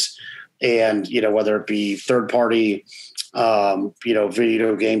base, and, whether it be third party,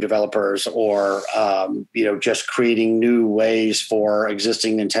 video game developers, or, just creating new ways for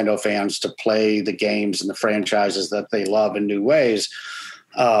existing Nintendo fans to play the games and the franchises that they love in new ways.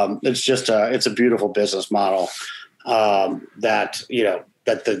 It's a beautiful business model that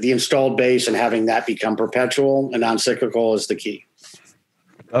the installed base and having that become perpetual and non-cyclical is the key.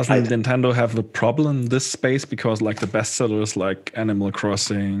 Doesn't Nintendo have a problem in this space? Because like the bestsellers like Animal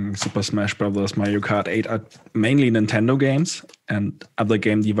Crossing, Super Smash Brothers, Mario Kart 8 are mainly Nintendo games, and other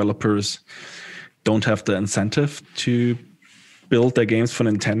game developers don't have the incentive to build their games for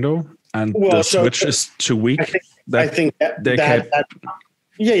Nintendo, and the Switch is too weak. I think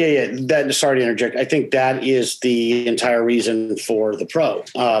sorry to interject. I think that is the entire reason for the Pro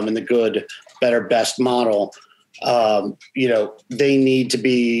and the good, better, best model. They need to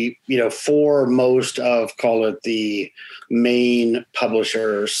be, for most of, call it the main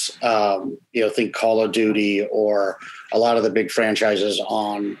publishers, think Call of Duty or a lot of the big franchises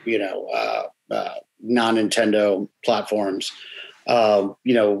on, non-Nintendo platforms.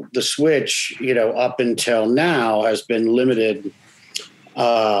 The Switch, up until now has been limited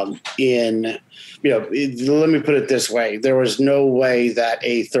let me put it this way. There was no way that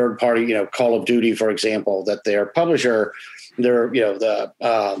a third party, Call of Duty, for example, that their publisher,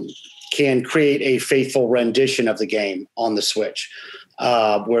 can create a faithful rendition of the game on the Switch,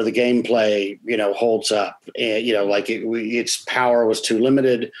 where the gameplay, holds up, and, its power was too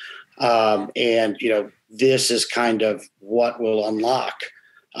limited. This is kind of what will unlock.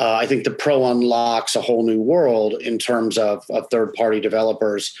 I think the Pro unlocks a whole new world in terms of third-party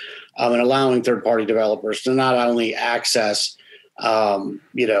developers, and allowing third-party developers to not only access,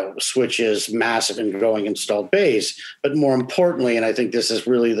 Switch's massive and growing installed base, but more importantly, and I think this is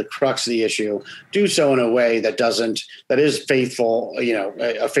really the crux of the issue, do so in a way that is faithful,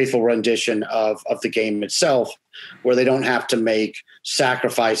 a faithful rendition of the game itself, where they don't have to make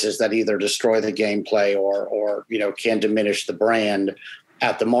sacrifices that either destroy the gameplay or can diminish the brand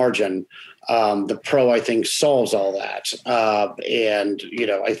at the margin. The Pro, I think, solves all that.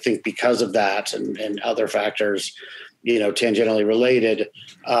 I think because of that and other factors, tangentially related,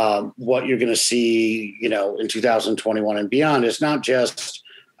 what you're going to see, in 2021 and beyond is not just,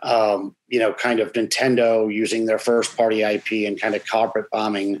 kind of Nintendo using their first party IP and kind of carpet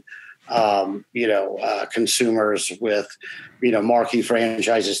bombing, consumers with, marquee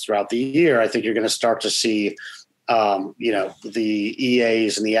franchises throughout the year. I think you're going to start to see, the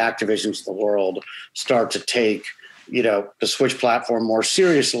EAs and the Activisions of the world start to take, the Switch platform more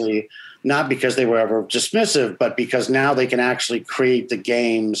seriously, not because they were ever dismissive, but because now they can actually create the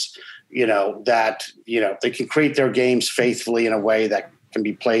games, that, they can create their games faithfully in a way that can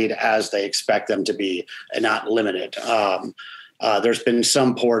be played as they expect them to be and not limited. There's been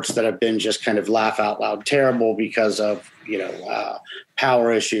some ports that have been just kind of laugh out loud terrible because of,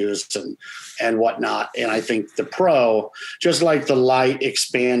 power issues and whatnot. And I think the Pro, just like the Lite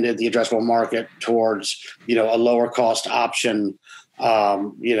expanded the addressable market towards, a lower cost option,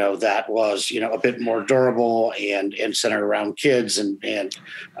 that was, a bit more durable and centered around kids and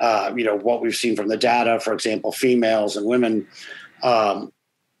what we've seen from the data, for example, females and women, I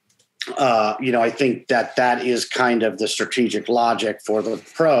think that is kind of the strategic logic for the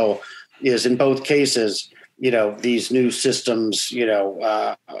Pro is in both cases, these new systems,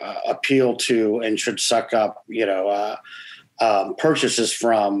 appeal to and should suck up, purchases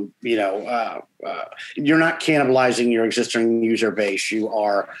from, you're not cannibalizing your existing user base. You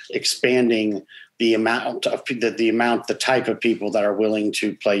are expanding the the type of people that are willing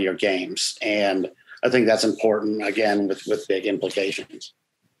to play your games. And I think that's important, again, with big implications.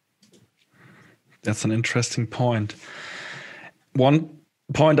 That's an interesting point. One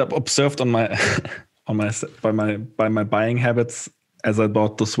point I've observed on my by my buying habits, as I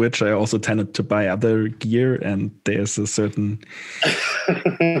bought the Switch, I also tended to buy other gear, and there's a certain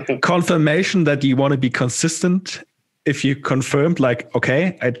confirmation that you want to be consistent. If you confirmed, like,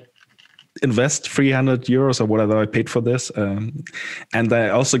 okay, I invest 300 euros or whatever I paid for this, and I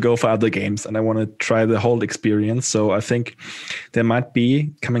also go for other games, and I want to try the whole experience. So I think there might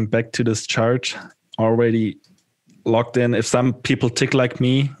be, coming back to this chart, already locked in, if some people tick like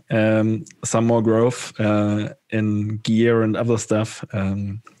me, some more growth in gear and other stuff.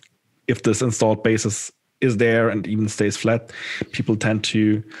 If this installed base is there and even stays flat, people tend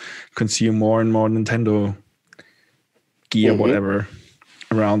to consume more and more Nintendo gear, whatever,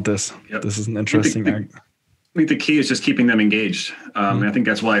 around this. Yep. This is an interesting. I think the key is just keeping them engaged. And I think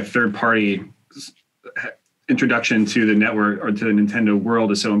that's why third-party introduction to the network or to the Nintendo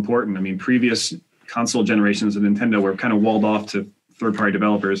world is so important. I mean, previous console generations of Nintendo were kind of walled off to third-party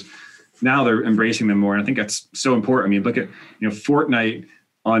developers. Now they're embracing them more, and I think that's so important. I mean, look at Fortnite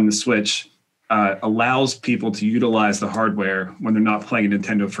on the Switch allows people to utilize the hardware when they're not playing a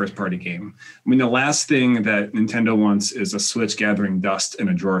Nintendo first-party game. I mean, the last thing that Nintendo wants is a Switch gathering dust in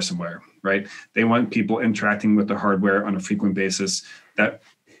a drawer somewhere, right? They want people interacting with the hardware on a frequent basis. That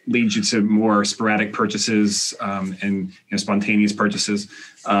leads you to more sporadic purchases and spontaneous purchases,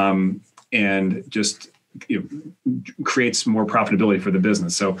 and just creates more profitability for the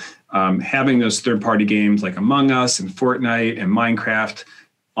business. So having those third-party games like Among Us and Fortnite and Minecraft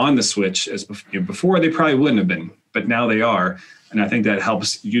on the Switch, as before they probably wouldn't have been, but now they are. And I think that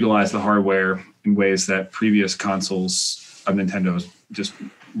helps utilize the hardware in ways that previous consoles of Nintendo just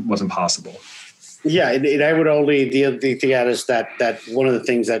wasn't possible. Yeah, and I would only, the other thing to add is that one of the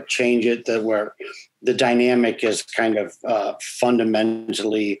things that change it, that where the dynamic is kind of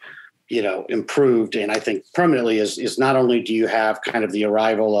fundamentally, improved, and I think permanently is not only do you have kind of the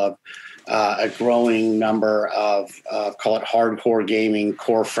arrival of a growing number of call it hardcore gaming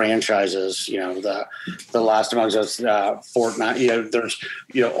core franchises, the Last Among Us, Fortnite, there's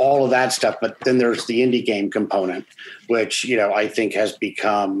all of that stuff, but then there's the indie game component, which I think has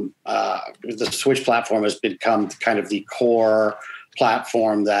become the Switch platform has become kind of the core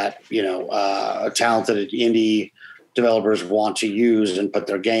platform that talented indie developers want to use and put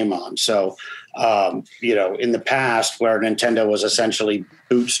their game on. So, in the past, where Nintendo was essentially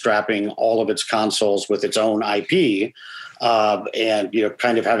bootstrapping all of its consoles with its own IP, and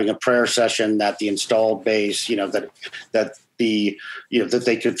kind of having a prayer session that the installed base, that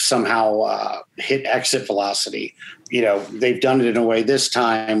they could somehow hit exit velocity. They've done it in a way this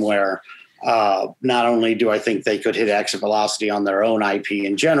time where not only do I think they could hit exit velocity on their own IP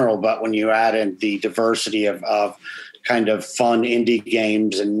in general, but when you add in the diversity of kind of fun indie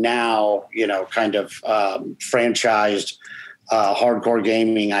games and now, kind of franchised hardcore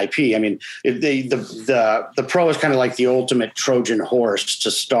gaming IP. I mean, the Pro is kind of like the ultimate Trojan horse to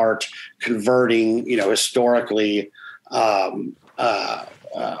start converting, historically hardcore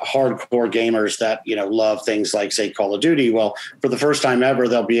gamers that love things like, say, Call of Duty. Well, for the first time ever,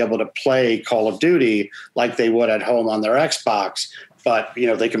 they'll be able to play Call of Duty like they would at home on their Xbox, but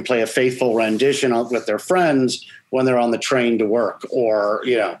they can play a faithful rendition with their friends when they're on the train to work. Or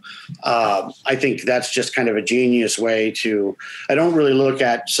I think that's just kind of a genius way to. I don't really look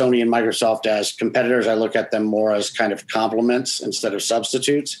at Sony and Microsoft as competitors. I look at them more as kind of complements instead of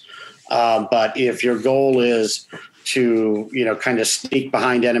substitutes. But if your goal is to kind of sneak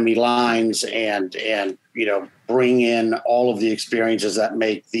behind enemy lines and bring in all of the experiences that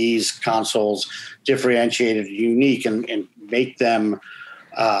make these consoles differentiated, unique, and make them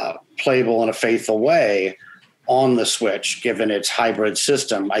playable in a faithful way on the Switch, given its hybrid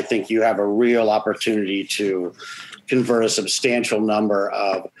system, I think you have a real opportunity to convert a substantial number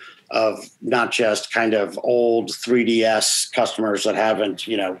of not just kind of old 3DS customers that haven't,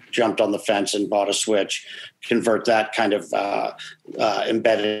 jumped on the fence and bought a Switch, convert that kind of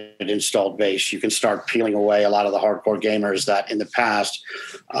embedded installed base. You can start peeling away a lot of the hardcore gamers that in the past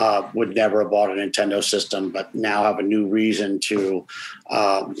would never have bought a Nintendo system, but now have a new reason to,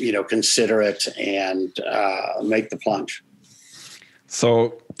 consider it and make the plunge.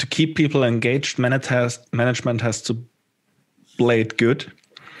 So to keep people engaged, management has to play it good.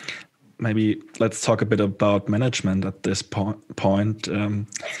 Maybe let's talk a bit about management at this point.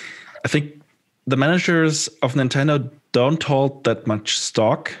 I think the managers of Nintendo don't hold that much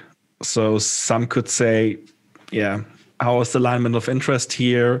stock. So some could say, how is the alignment of interest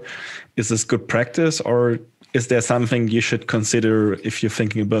here? Is this good practice? Or is there something you should consider if you're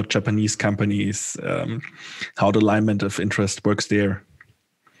thinking about Japanese companies, how the alignment of interest works there?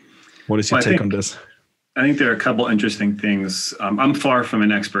 What is your take on this? I think there are a couple interesting things. I'm far from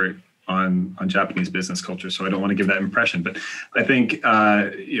an expert on Japanese business culture, so I don't want to give that impression. But I think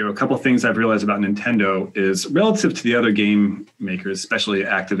a couple of things I've realized about Nintendo is relative to the other game makers, especially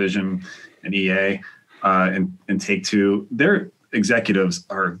Activision and EA and Take-Two, their executives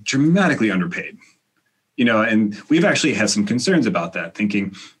are dramatically underpaid. And we've actually had some concerns about that,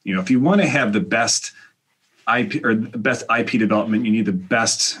 thinking, if you want to have the best IP or the best IP development, you need the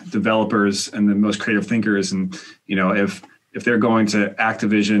best developers and the most creative thinkers. And, if they're going to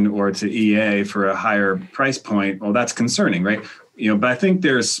Activision or to EA for a higher price point, well, that's concerning, right? But I think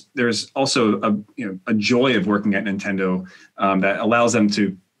there's also a joy of working at Nintendo that allows them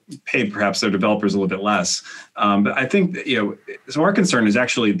to pay perhaps their developers a little bit less. But I think so our concern is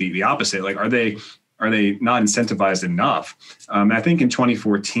actually the opposite. Like, are they not incentivized enough? I think in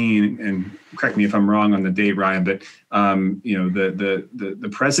 2014, and correct me if I'm wrong on the date, Ryan, but the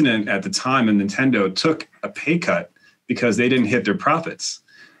president at the time of Nintendo took a pay cut because they didn't hit their profits,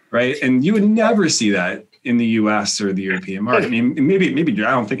 right? And you would never see that in the U.S. or the European market. I mean, maybe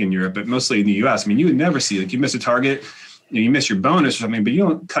I don't think in Europe, but mostly in the U.S. I mean, you would never see, like, you miss a target, you miss your bonus or something, but you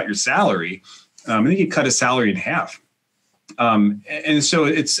don't cut your salary. I think you cut a salary in half. And so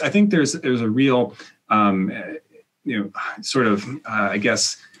I think there's a real, I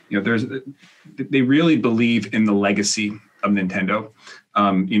guess, they really believe in the legacy of Nintendo.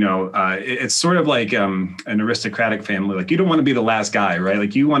 It's sort of like an aristocratic family. Like, you don't want to be the last guy, right?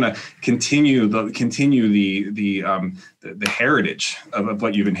 Like, you want to continue the heritage of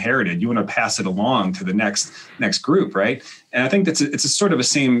what you've inherited. You want to pass it along to the next group, right? And I think it's a sort of a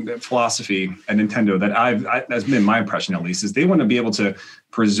same philosophy at Nintendo that that's been my impression, at least, is they want to be able to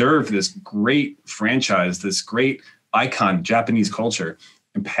preserve this great franchise, this great icon, Japanese culture,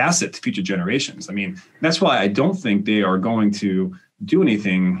 and pass it to future generations. I mean, that's why I don't think they are going to do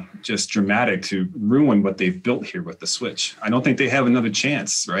anything just dramatic to ruin what they've built here with the Switch. I don't think they have another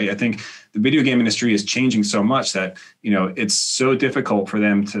chance, right? I think the video game industry is changing so much that, it's so difficult for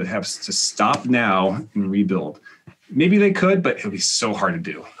them to have to stop now and rebuild. Maybe they could, but it'll be so hard to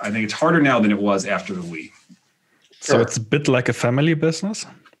do. I think it's harder now than it was after the Wii. So it's a bit like a family business?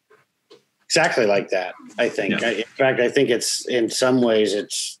 Exactly like that, I think. Yeah. In fact, I think it's in some ways I'm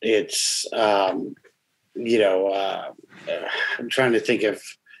trying to think of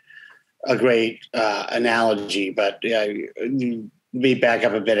a great analogy, but me back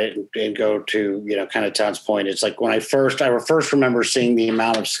up a bit and go to, kind of Todd's point. It's like when I first remember seeing the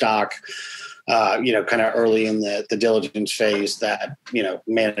amount of stock, kind of early in the diligence phase that,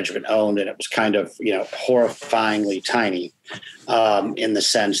 management owned, and it was kind of, horrifyingly tiny in the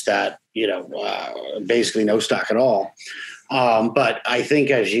sense that, basically no stock at all. But I think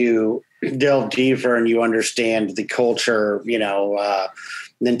as you delve deeper and you understand the culture,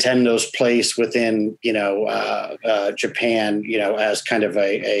 Nintendo's place within, Japan, as kind of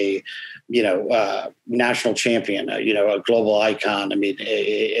a national champion, a global icon. I mean,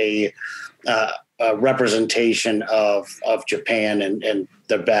 a representation of Japan and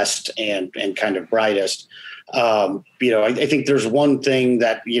the best and kind of brightest. I think there's one thing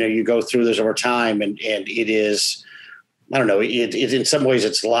that, you go through this over time and it is, I don't know, it in some ways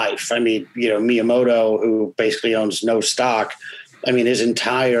it's life. I mean, Miyamoto, who basically owns no stock, I mean, his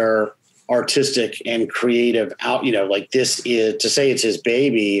entire artistic and creative this is, to say it's his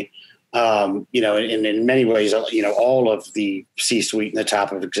baby, and in many ways, all of the C-suite and the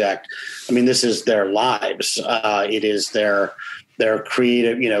top of exec, I mean, this is their lives. It is their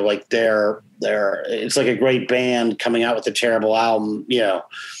creative, it's like a great band coming out with a terrible album,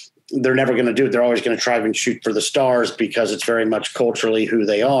 they're never going to do it. They're always going to try and shoot for the stars because it's very much culturally who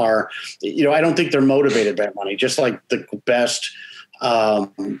they are. I don't think they're motivated by money, just like the best,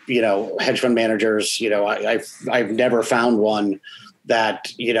 hedge fund managers. I've never found one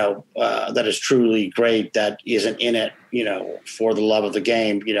that, that is truly great, that isn't in it, for the love of the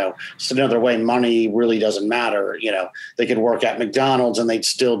game. So another way, money really doesn't matter. They could work at McDonald's and they'd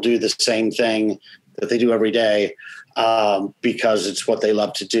still do the same thing that they do every day. Because it's what they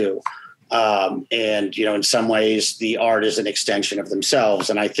love to do. And, in some ways the art is an extension of themselves.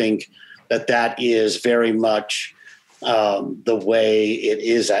 And I think that is very much the way it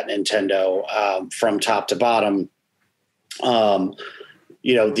is at Nintendo, from top to bottom.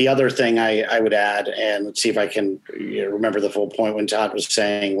 The other thing I would add, and let's see if I can remember the full point when Todd was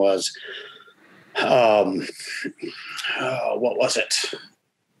saying was, what was it?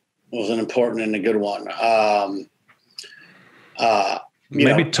 It was an important and a good one.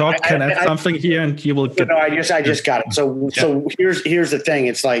 Maybe Todd can add something here, and you will get. No, I just got it. So here's the thing.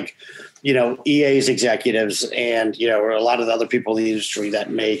 It's like, EA's executives and or a lot of the other people in the industry that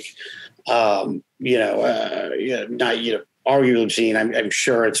make, arguably obscene. I'm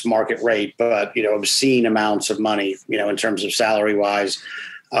sure it's market rate, but obscene amounts of money. In terms of salary wise,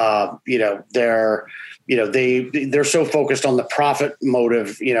 they're so focused on the profit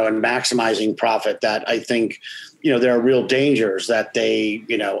motive, and maximizing profit that I think, there are real dangers that they,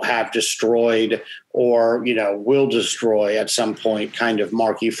 have destroyed or, will destroy at some point kind of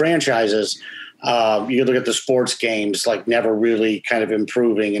marquee franchises. You look at the sports games, like never really kind of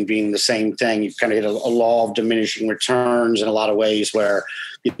improving and being the same thing. You've kind of hit a law of diminishing returns in a lot of ways where,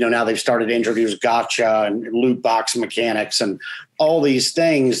 now they've started to introduce gotcha and loot box mechanics and all these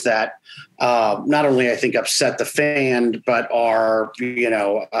things that not only I think upset the fan, but are,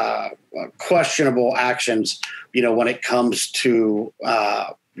 questionable actions, when it comes to,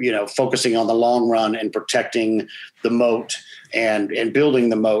 focusing on the long run and protecting the moat and building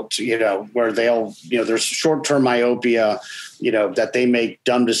the moat, where they'll, there's short-term myopia, that they make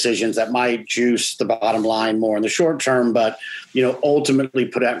dumb decisions that might juice the bottom line more in the short term, but, ultimately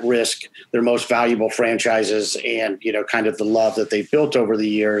put at risk their most valuable franchises and, kind of the love that they've built over the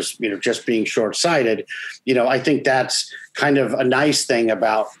years, just being short-sighted. I think that's kind of a nice thing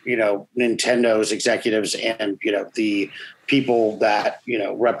about, Nintendo's executives and, the people that,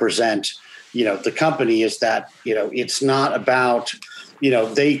 represent, the company, is that, it's not about,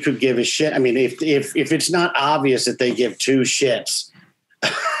 they could give a shit. I mean, if it's not obvious that they give two shits,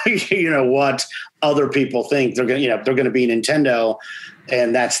 what other people think, they're going to be Nintendo,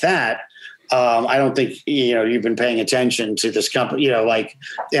 and that's that. I don't think, you've been paying attention to this company,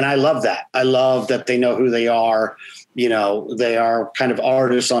 and I love that. I love that they know who they are. They are kind of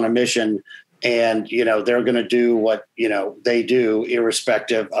artists on a mission, and, they're going to do what, they do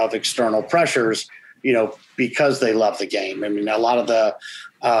irrespective of external pressures, because they love the game. I mean, a lot of the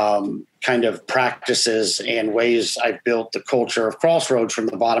kind of practices and ways I've built the culture of Crossroads from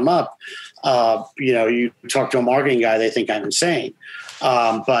the bottom up, you talk to a marketing guy, they think I'm insane.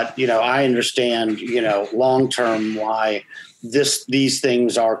 But, I understand, long-term why these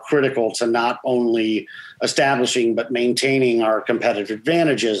things are critical to not only establishing, but maintaining our competitive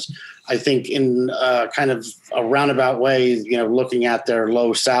advantages. I think in kind of a roundabout way, looking at their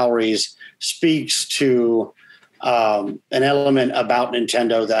low salaries speaks to an element about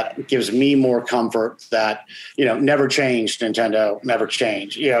Nintendo that gives me more comfort that, never changed, Nintendo, never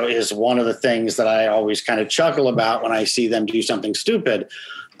change, is one of the things that I always kind of chuckle about when I see them do something stupid,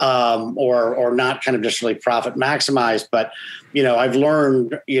 or not kind of just really profit maximized. But, I've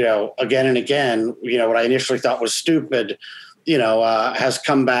learned, again and again, what I initially thought was stupid, has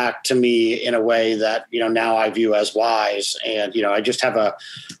come back to me in a way that, now I view as wise. And, I just have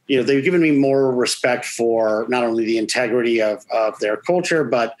they've given me more respect for not only the integrity of their culture,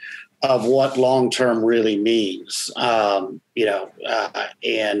 but of what long-term really means, and,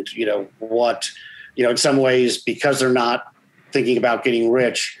 what, in some ways, because they're not thinking about getting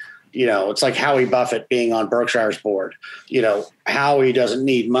rich, it's like Howie Buffett being on Berkshire's board. Howie doesn't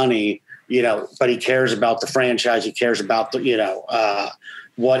need money, but he cares about the franchise. He cares about the,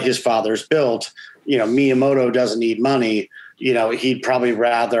 what his father's built. Miyamoto doesn't need money. He'd probably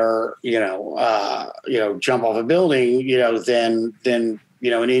rather, jump off a building, than in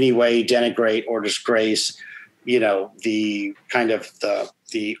any way denigrate or disgrace, the kind of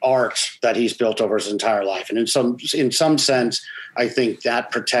the art that he's built over his entire life. And in some sense, I think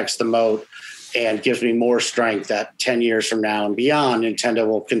that protects the moat and gives me more strength that 10 years from now and beyond, Nintendo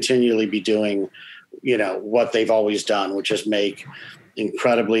will continually be doing, what they've always done, which is make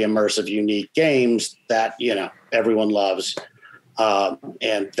incredibly immersive, unique games that, everyone loves.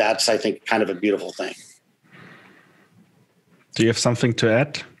 And that's, I think, kind of a beautiful thing. Do you have something to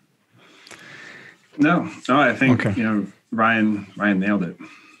add? No, I think, okay. Ryan nailed it.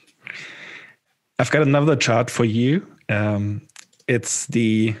 I've got another chart for you. It's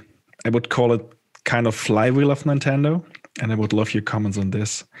I would call it kind of flywheel of Nintendo. And I would love your comments on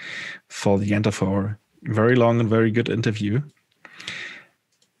this for the end of our very long and very good interview.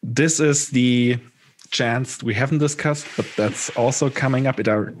 This is the chance we haven't discussed, but that's also coming up. It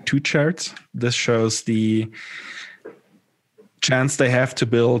are two charts. This shows the chance they have to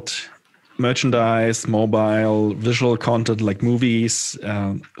build merchandise, mobile, visual content like movies,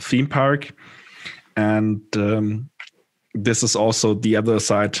 theme park. And this is also the other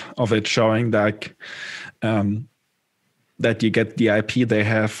side of it, showing that that you get the IP they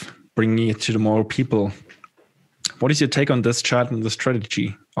have, bringing it to the more people. What is your take on this chart and the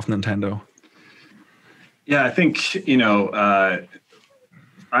strategy of Nintendo? Yeah, I think, I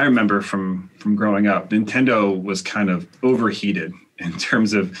remember from growing up, Nintendo was kind of overheated in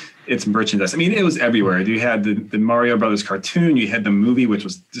terms of its merchandise. I mean, it was everywhere. You had the Mario Brothers cartoon, you had the movie, which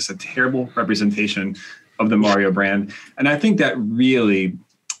was just a terrible representation of the Mario brand. And I think that really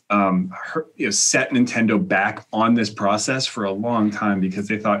set Nintendo back on this process for a long time, because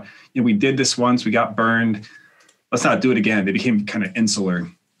they thought, we did this once, we got burned, let's not do it again. They became kind of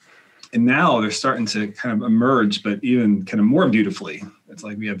insular. And now they're starting to kind of emerge, but even kind of more beautifully. It's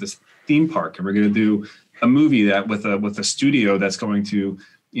like we have this theme park, and we're going to do a movie that with a studio that's going to,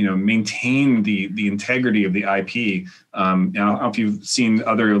 maintain the integrity of the IP. I don't know if you've seen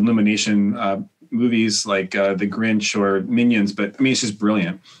other Illumination movies like The Grinch or Minions, but I mean, it's just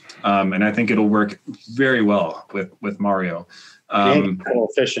brilliant. And I think it'll work very well with Mario. And capital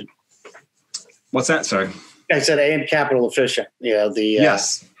efficient. What's that? Sorry. I said, and capital efficient.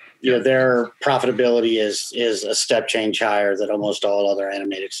 Yes. Their profitability is a step change higher than almost all other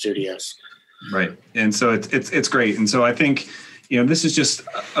animated studios. Right. And so it's great. And so I think, this is just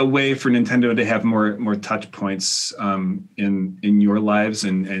a way for Nintendo to have more touch points in your lives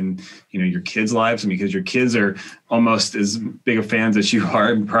and your kids' lives, and because your kids are almost as big of fans as you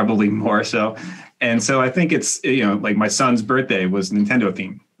are, and probably more so. And so I think it's, like my son's birthday was Nintendo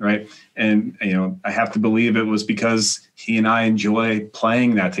themed, right? And, I have to believe it was because he and I enjoy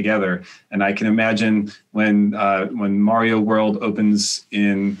playing that together. And I can imagine when Mario World opens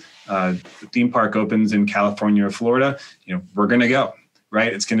in the theme park opens in California or Florida, we're going to go.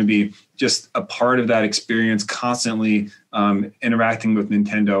 right? It's going to be just a part of that experience, constantly interacting with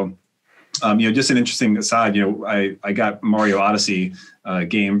Nintendo. Just an interesting aside, I got Mario Odyssey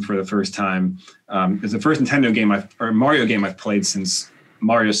game for the first time. It's the first Nintendo game Mario game I've played since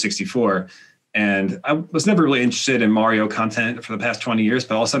Mario 64. And I was never really interested in Mario content for the past 20 years,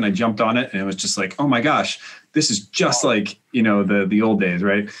 but all of a sudden I jumped on it and it was just like, oh my gosh, this is just like, the old days,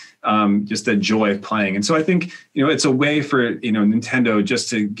 right? Just the joy of playing. And so I think, it's a way for, Nintendo just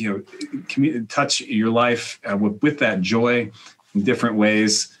to, touch your life with that joy in different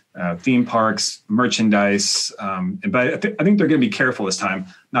ways. Theme parks, merchandise, but I think they're going to be careful this time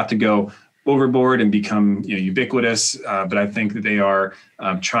not to go overboard and become ubiquitous. But I think that they are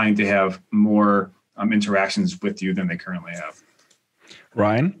trying to have more interactions with you than they currently have.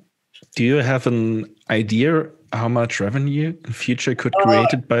 Ryan, do you have an idea how much revenue in the future could be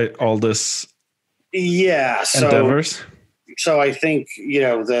created by all this endeavors? So I think,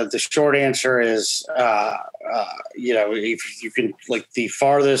 the short answer is, if you can, like the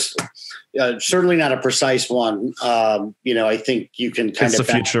farthest, certainly not a precise one. I think you can kind of. It's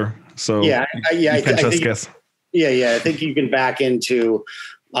the future. So you can just guess. I think you can back into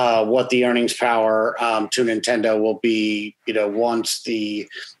what the earnings power to Nintendo will be, once the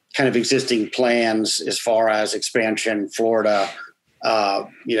kind of existing plans as far as expansion, Florida,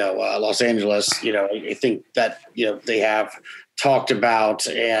 Los Angeles, I think that, they have talked about,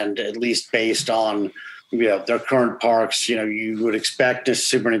 and at least based on, their current parks, you would expect a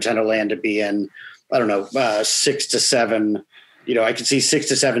Super Nintendo Land to be in, 6 to 7, I could see 6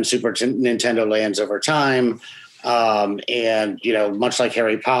 to 7 Super Nintendo Lands over time. And, much like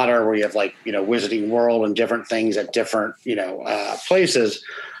Harry Potter, where you have like, Wizarding World and different things at different, places.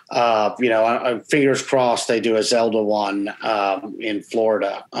 Fingers crossed they do a Zelda one in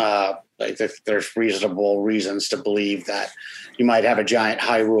Florida. There's reasonable reasons to believe that you might have a giant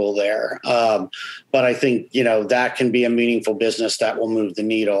Hyrule there. But I think, that can be a meaningful business that will move the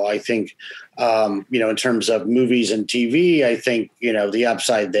needle. I think, in terms of movies and TV, I think, the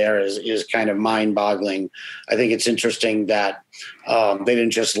upside there is kind of mind boggling. I think it's interesting that they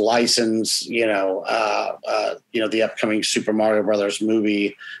didn't just license, the upcoming Super Mario Brothers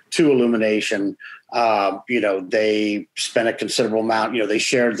movie to Illumination. They spent a considerable amount, they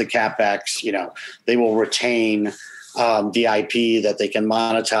shared the CapEx, they will retain the IP that they can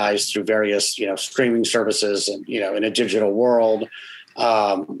monetize through various, streaming services and, in a digital world,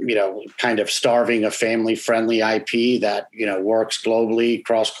 kind of starving a family-friendly IP that, works globally,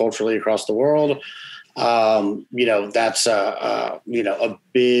 cross-culturally across the world. That's a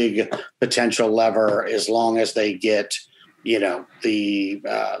big potential lever as long as they get,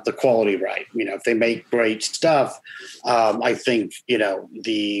 the quality right. If they make great stuff, I think,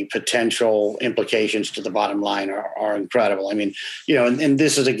 the potential implications to the bottom line are incredible. I mean, and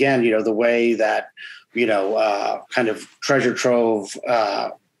this is, again, the way that, kind of treasure trove,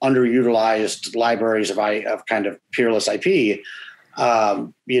 underutilized libraries of kind of peerless IP,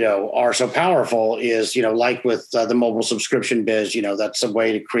 are so powerful is, like with the mobile subscription biz, that's a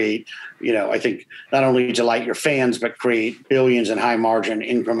way to create, I think not only delight your fans, but create billions in high margin,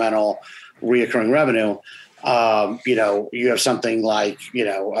 incremental, reoccurring revenue. You have something like,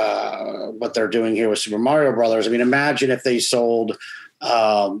 what they're doing here with Super Mario Brothers. I mean, imagine if they sold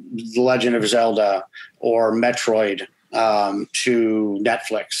The Legend of Zelda or Metroid to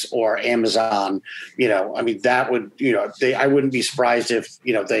Netflix or Amazon, that would, I wouldn't be surprised if,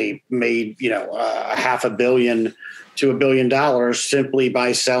 they made, $500 million to $1 billion simply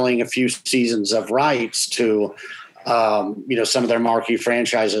by selling a few seasons of rights to, some of their marquee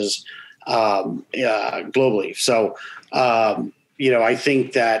franchises globally. So, I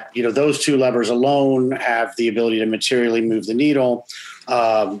think that, those two levers alone have the ability to materially move the needle.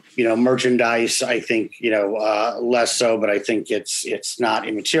 Merchandise, I think, less so, but I think it's not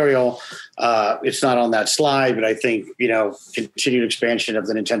immaterial. It's not on that slide, but I think, continued expansion of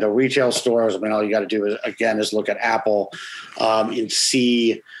the Nintendo retail stores. I mean, all you got to do is look at Apple and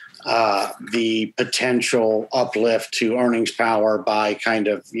see the potential uplift to earnings power by kind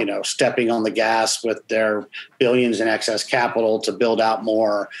of, stepping on the gas with their billions in excess capital to build out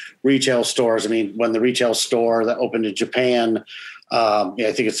more retail stores. I mean, when the retail store that opened in Japan, I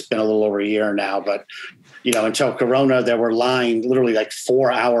think it's been a little over a year now, but, until Corona, there were literally like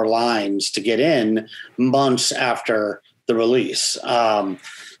 4-hour lines to get in months after the release. I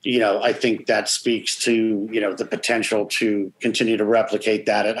think that speaks to, the potential to continue to replicate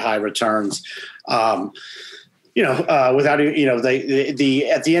that at high returns. Without, at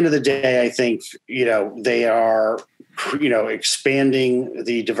the end of the day, I think, they are expanding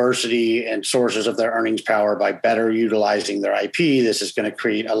the diversity and sources of their earnings power by better utilizing their IP. This is going to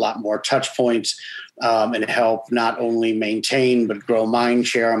create a lot more touch points and help not only maintain but grow mind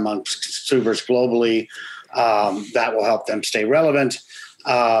share amongst consumers globally. That will help them stay relevant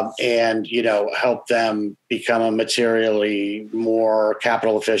and help them become a materially more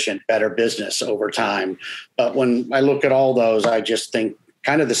capital efficient, better business over time. But when I look at all those, I just think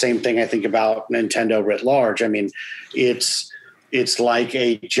kind of the same thing I think about Nintendo writ large. I mean, it's like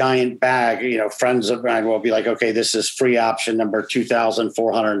a giant bag. Friends of mine will be like, okay, this is free option number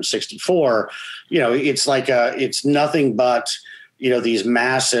 2,464. It's nothing but, these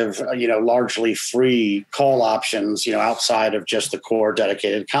massive, largely free call options, outside of just the core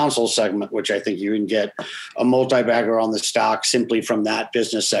dedicated console segment, which I think you can get a multi-bagger on the stock simply from that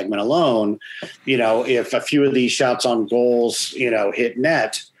business segment alone. If a few of these shots on goals, hit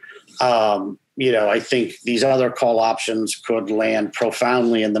net, I think these other call options could land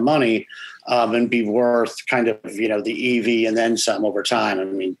profoundly in the money and be worth kind of, the EV and then some over time. I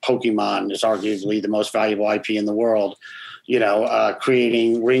mean, Pokemon is arguably the most valuable IP in the world.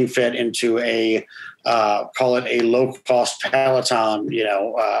 Creating Ring Fit into a call it a low cost Peloton,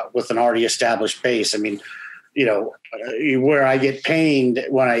 with an already established base. I mean, where I get pained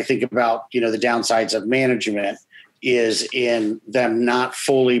when I think about, the downsides of management is in them not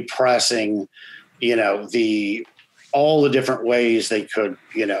fully pressing, all the different ways they could,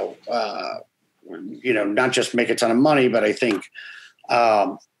 not just make a ton of money, but I think,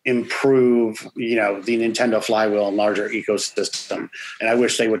 improve, the Nintendo flywheel and larger ecosystem. And I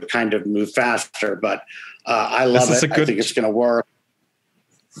wish they would kind of move faster, but I love it. I think it's going to work.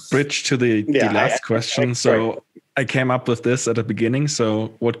 Bridge to the last question. So I came up with this at the beginning.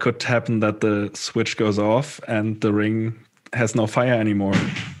 So what could happen that the switch goes off and the ring has no fire anymore?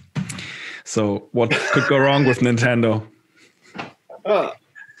 So what could go wrong with Nintendo? Todd,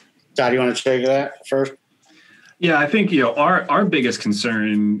 you want to take that first? Yeah, I think our biggest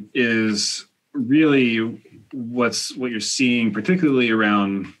concern is really what you're seeing, particularly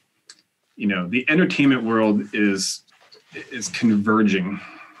around the entertainment world is converging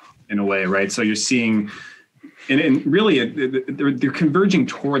in a way, right? So you're seeing, and really they're converging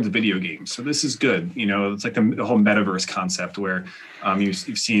towards video games. So this is good. It's like the whole metaverse concept where you've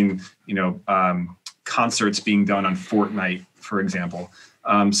seen concerts being done on Fortnite, for example.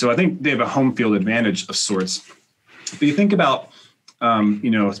 So I think they have a home field advantage of sorts. But you think about,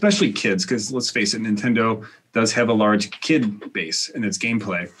 especially kids, because let's face it, Nintendo does have a large kid base in its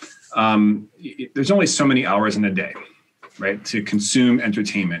gameplay. There's only so many hours in a day, right, to consume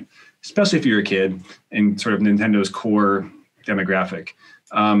entertainment, especially if you're a kid and sort of Nintendo's core demographic.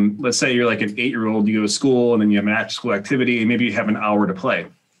 Let's say you're like an 8-year-old, you go to school and then you have an after-school activity and maybe you have an hour to play.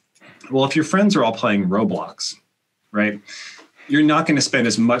 Well, if your friends are all playing Roblox, right, you're not going to spend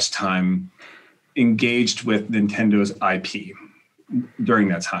as much time engaged with Nintendo's IP during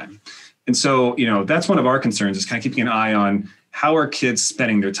that time. And so, that's one of our concerns is kind of keeping an eye on how are kids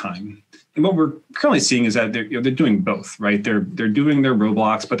spending their time. And what we're currently seeing is that they're doing both, right? They're doing their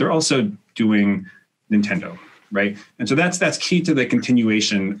Roblox, but they're also doing Nintendo, right? And so that's key to the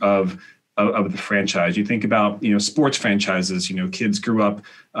continuation of the franchise. You think about, sports franchises, kids grew up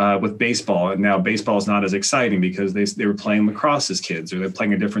with baseball and now baseball is not as exciting because they were playing lacrosse as kids or they're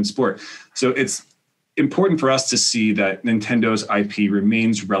playing a different sport. So it's important for us to see that Nintendo's IP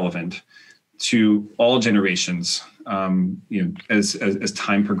remains relevant to all generations, as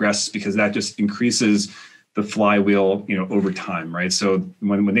time progresses, because that just increases the flywheel, over time, right? So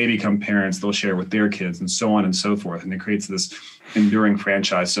when they become parents, they'll share with their kids and so on and so forth. And it creates this enduring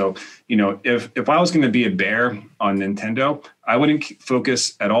franchise. So, if I was going to be a bear on Nintendo, I wouldn't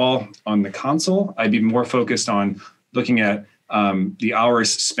focus at all on the console. I'd be more focused on looking at the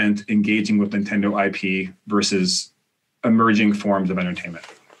hours spent engaging with Nintendo IP versus emerging forms of entertainment.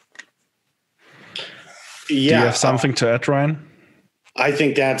 Yeah. Do you have something to add, Ryan? I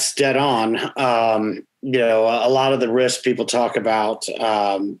think that's dead on. A lot of the risks people talk about,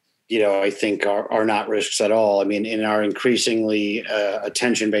 I think are not risks at all. I mean, in our increasingly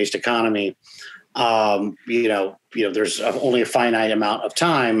attention-based economy, there's only a finite amount of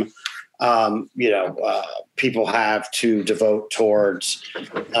time, people have to devote towards,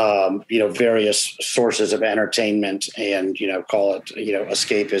 various sources of entertainment and, call it,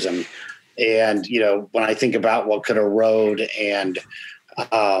 escapism. And, when I think about what could erode and,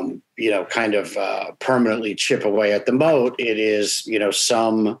 permanently chip away at the moat, it is,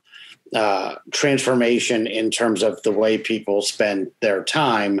 some transformation in terms of the way people spend their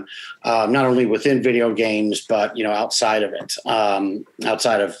time, not only within video games, but, outside of it,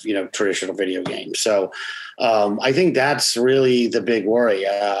 outside of, traditional video games. So I think that's really the big worry.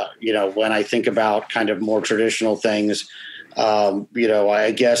 When I think about kind of more traditional things,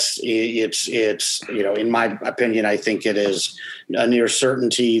 I guess it's in my opinion, I think it is a near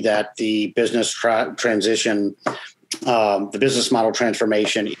certainty that the business transition, the business model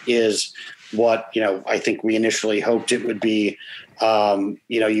transformation is what, I think we initially hoped it would be.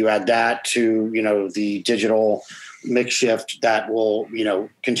 You add that to, the digital mix shift that will,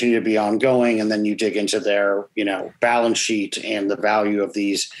 continue to be ongoing. And then you dig into their, balance sheet and the value of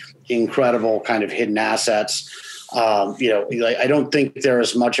these incredible kind of hidden assets. I don't think there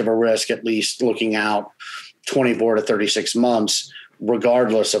is much of a risk, at least looking out 24 to 36 months,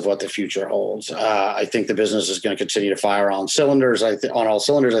 regardless of what the future holds. I think the business is going to continue to fire on cylinders. On all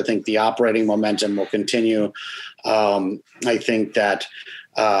cylinders, I think the operating momentum will continue. I think that,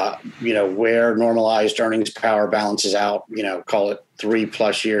 where normalized earnings power balances out, call it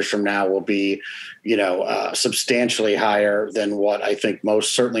 3+ years from now, will be, substantially higher than what I think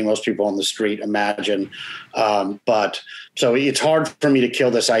most people on the street imagine. But so it's hard for me to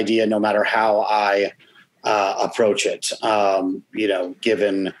kill this idea, no matter how I approach it,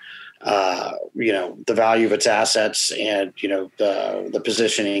 given, the value of its assets and, the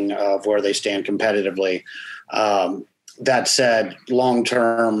positioning of where they stand competitively. That said, long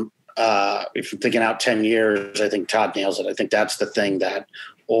term, if you're thinking out 10 years, I think Todd nails it. I think that's the thing that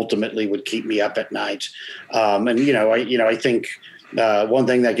ultimately would keep me up at night. I think one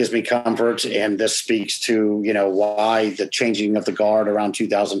thing that gives me comfort, and this speaks to, why the changing of the guard around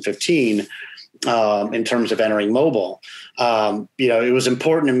 2015, in terms of entering mobile, it was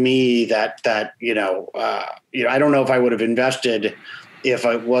important to me that I don't know if I would have invested if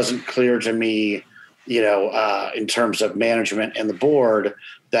it wasn't clear to me, in terms of management and the board,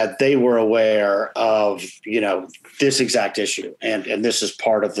 that they were aware of, this exact issue. And this is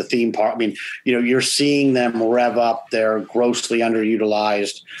part of the theme part. I mean, you're seeing them rev up their grossly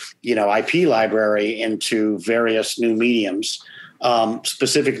underutilized, IP library into various new mediums,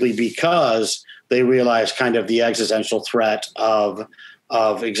 specifically because they realize kind of the existential threat of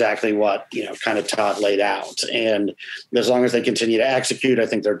exactly what, kind of Todd laid out. And as long as they continue to execute, I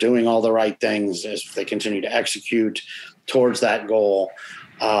think they're doing all the right things. As they continue to execute towards that goal,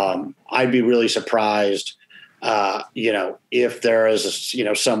 I'd be really surprised, if there is,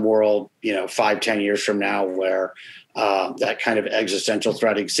 some world, 5-10 years from now where that kind of existential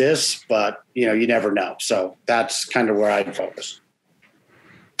threat exists, but, you never know. So that's kind of where I'd focus.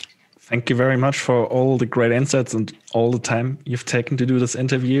 Thank you very much for all the great insights and all the time you've taken to do this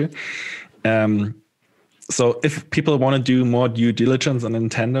interview. So if people want to do more due diligence on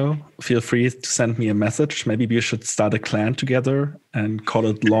Nintendo, feel free to send me a message. Maybe we should start a clan together and call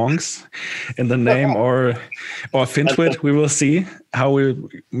it Longs in the name, or Fintwit. We will see how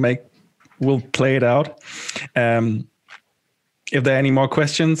we'll play it out. If there are any more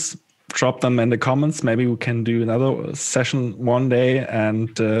questions, drop them in the comments. Maybe we can do another session one day.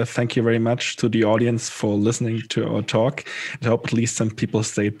 And thank you very much to the audience for listening to our talk. I hope at least some people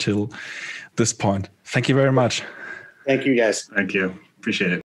stayed till this point. Thank you very much. Thank you, guys. Thank you. Appreciate it.